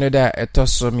obosumne da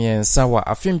etoso miensa wa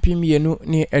afimpim yenu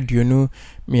ni aduonu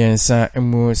miensa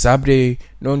emu sabre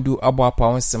nondu aboapa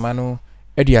onsemano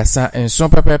Ediasa enso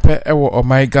pepepe ewo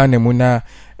omai Ghana mu na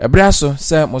ebraso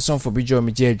se mosonfo bijo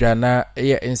mije adwa na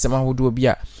eye ensema hodo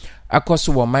bia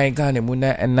akoso wo omai Ghana mu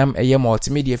na enam eye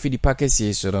multimedia fidi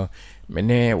package so no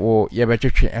mene wo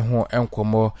yebetwetwe eho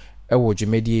enkomo ewo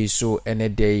dwumedie so ene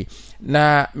day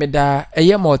na meda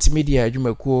eye multimedia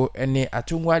adwumakuo ene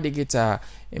atonwa digital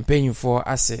empenyufo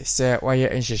ase se waye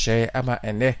enhyehyɛ ama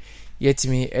ene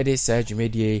yetimi ede sa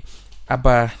dwumedie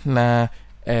aba na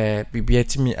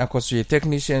bibiatimi akoso ye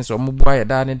technicians omoboa ya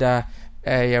da ne da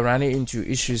ya running into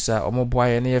issues omoboa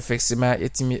ya ne fix ma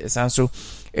yetimi esanso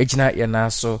ejina ya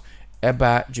naso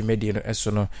eba dwumedie no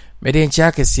eso no mede nchi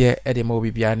akese ede ma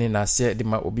obibia ne na se de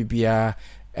ma obibia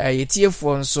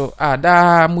yetiefo nso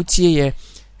ada mutie ye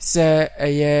se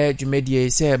eye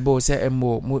dwumedie se bo se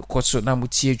emo mu koso na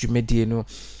mutie dwumedie no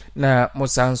na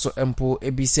mosanso empo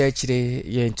ebisa kire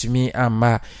ye ntumi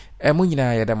ama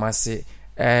munyina ya damase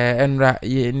enra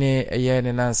ye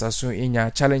ne nansa so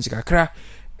inya challenge kakra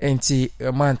enti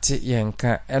mante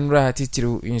yenka enra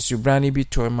titiru insubrani bi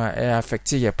to ma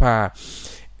affect ye pa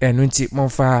enunti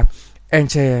monfa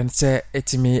enche se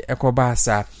etimi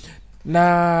ekobasa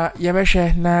na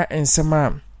yebehwe na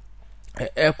ensema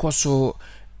ekoso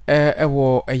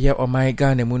ewo eye omai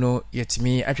Ghana mu no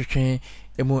yetimi atwetwe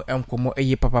emu enkomo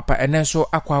eye papa enenso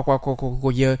akwa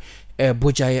ye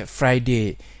bojaye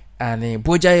Friday ani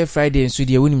bojaye Friday nso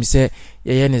de wonim se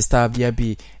ye ne star bia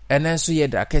bi enenso ye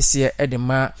da kese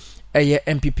edema eye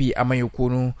MPP amayoko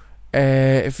no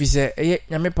efise eye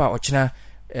nyamepa ochina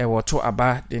woto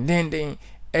aba den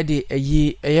ede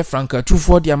eye Franka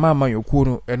Trufo de amayoko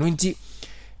no eno nti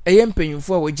eye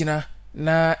mpanyimfo a wagina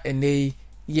na ene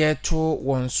ye to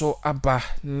wonso aba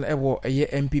ewo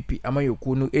eye MPP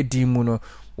amayoko no edimu no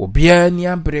obia ni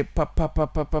abre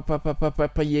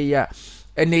papa ye ya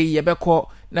ene yebekọ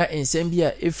na ensem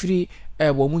bia efiri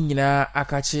wo mu nyina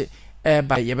akache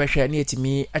ba yebehwe na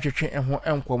etimi atwetwe eho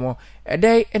enkomo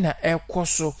edai na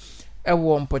ekoso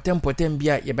ewo mpotem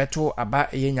bia yebeto aba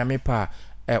eye nyamepa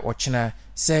ochina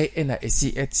sei na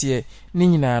esi etie ni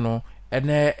nyina no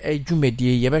ene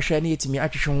adwumedie yebehwe na etimi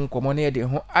atwetwe enkomo na yede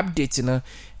ho update no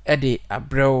ede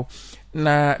abrel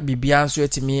na bibia nso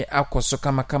etimi akoso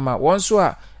kama wonso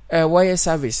a wire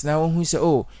service na wohu se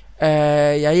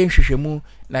ya yenhwehwemu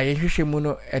na yenhwehwemu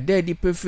no eda di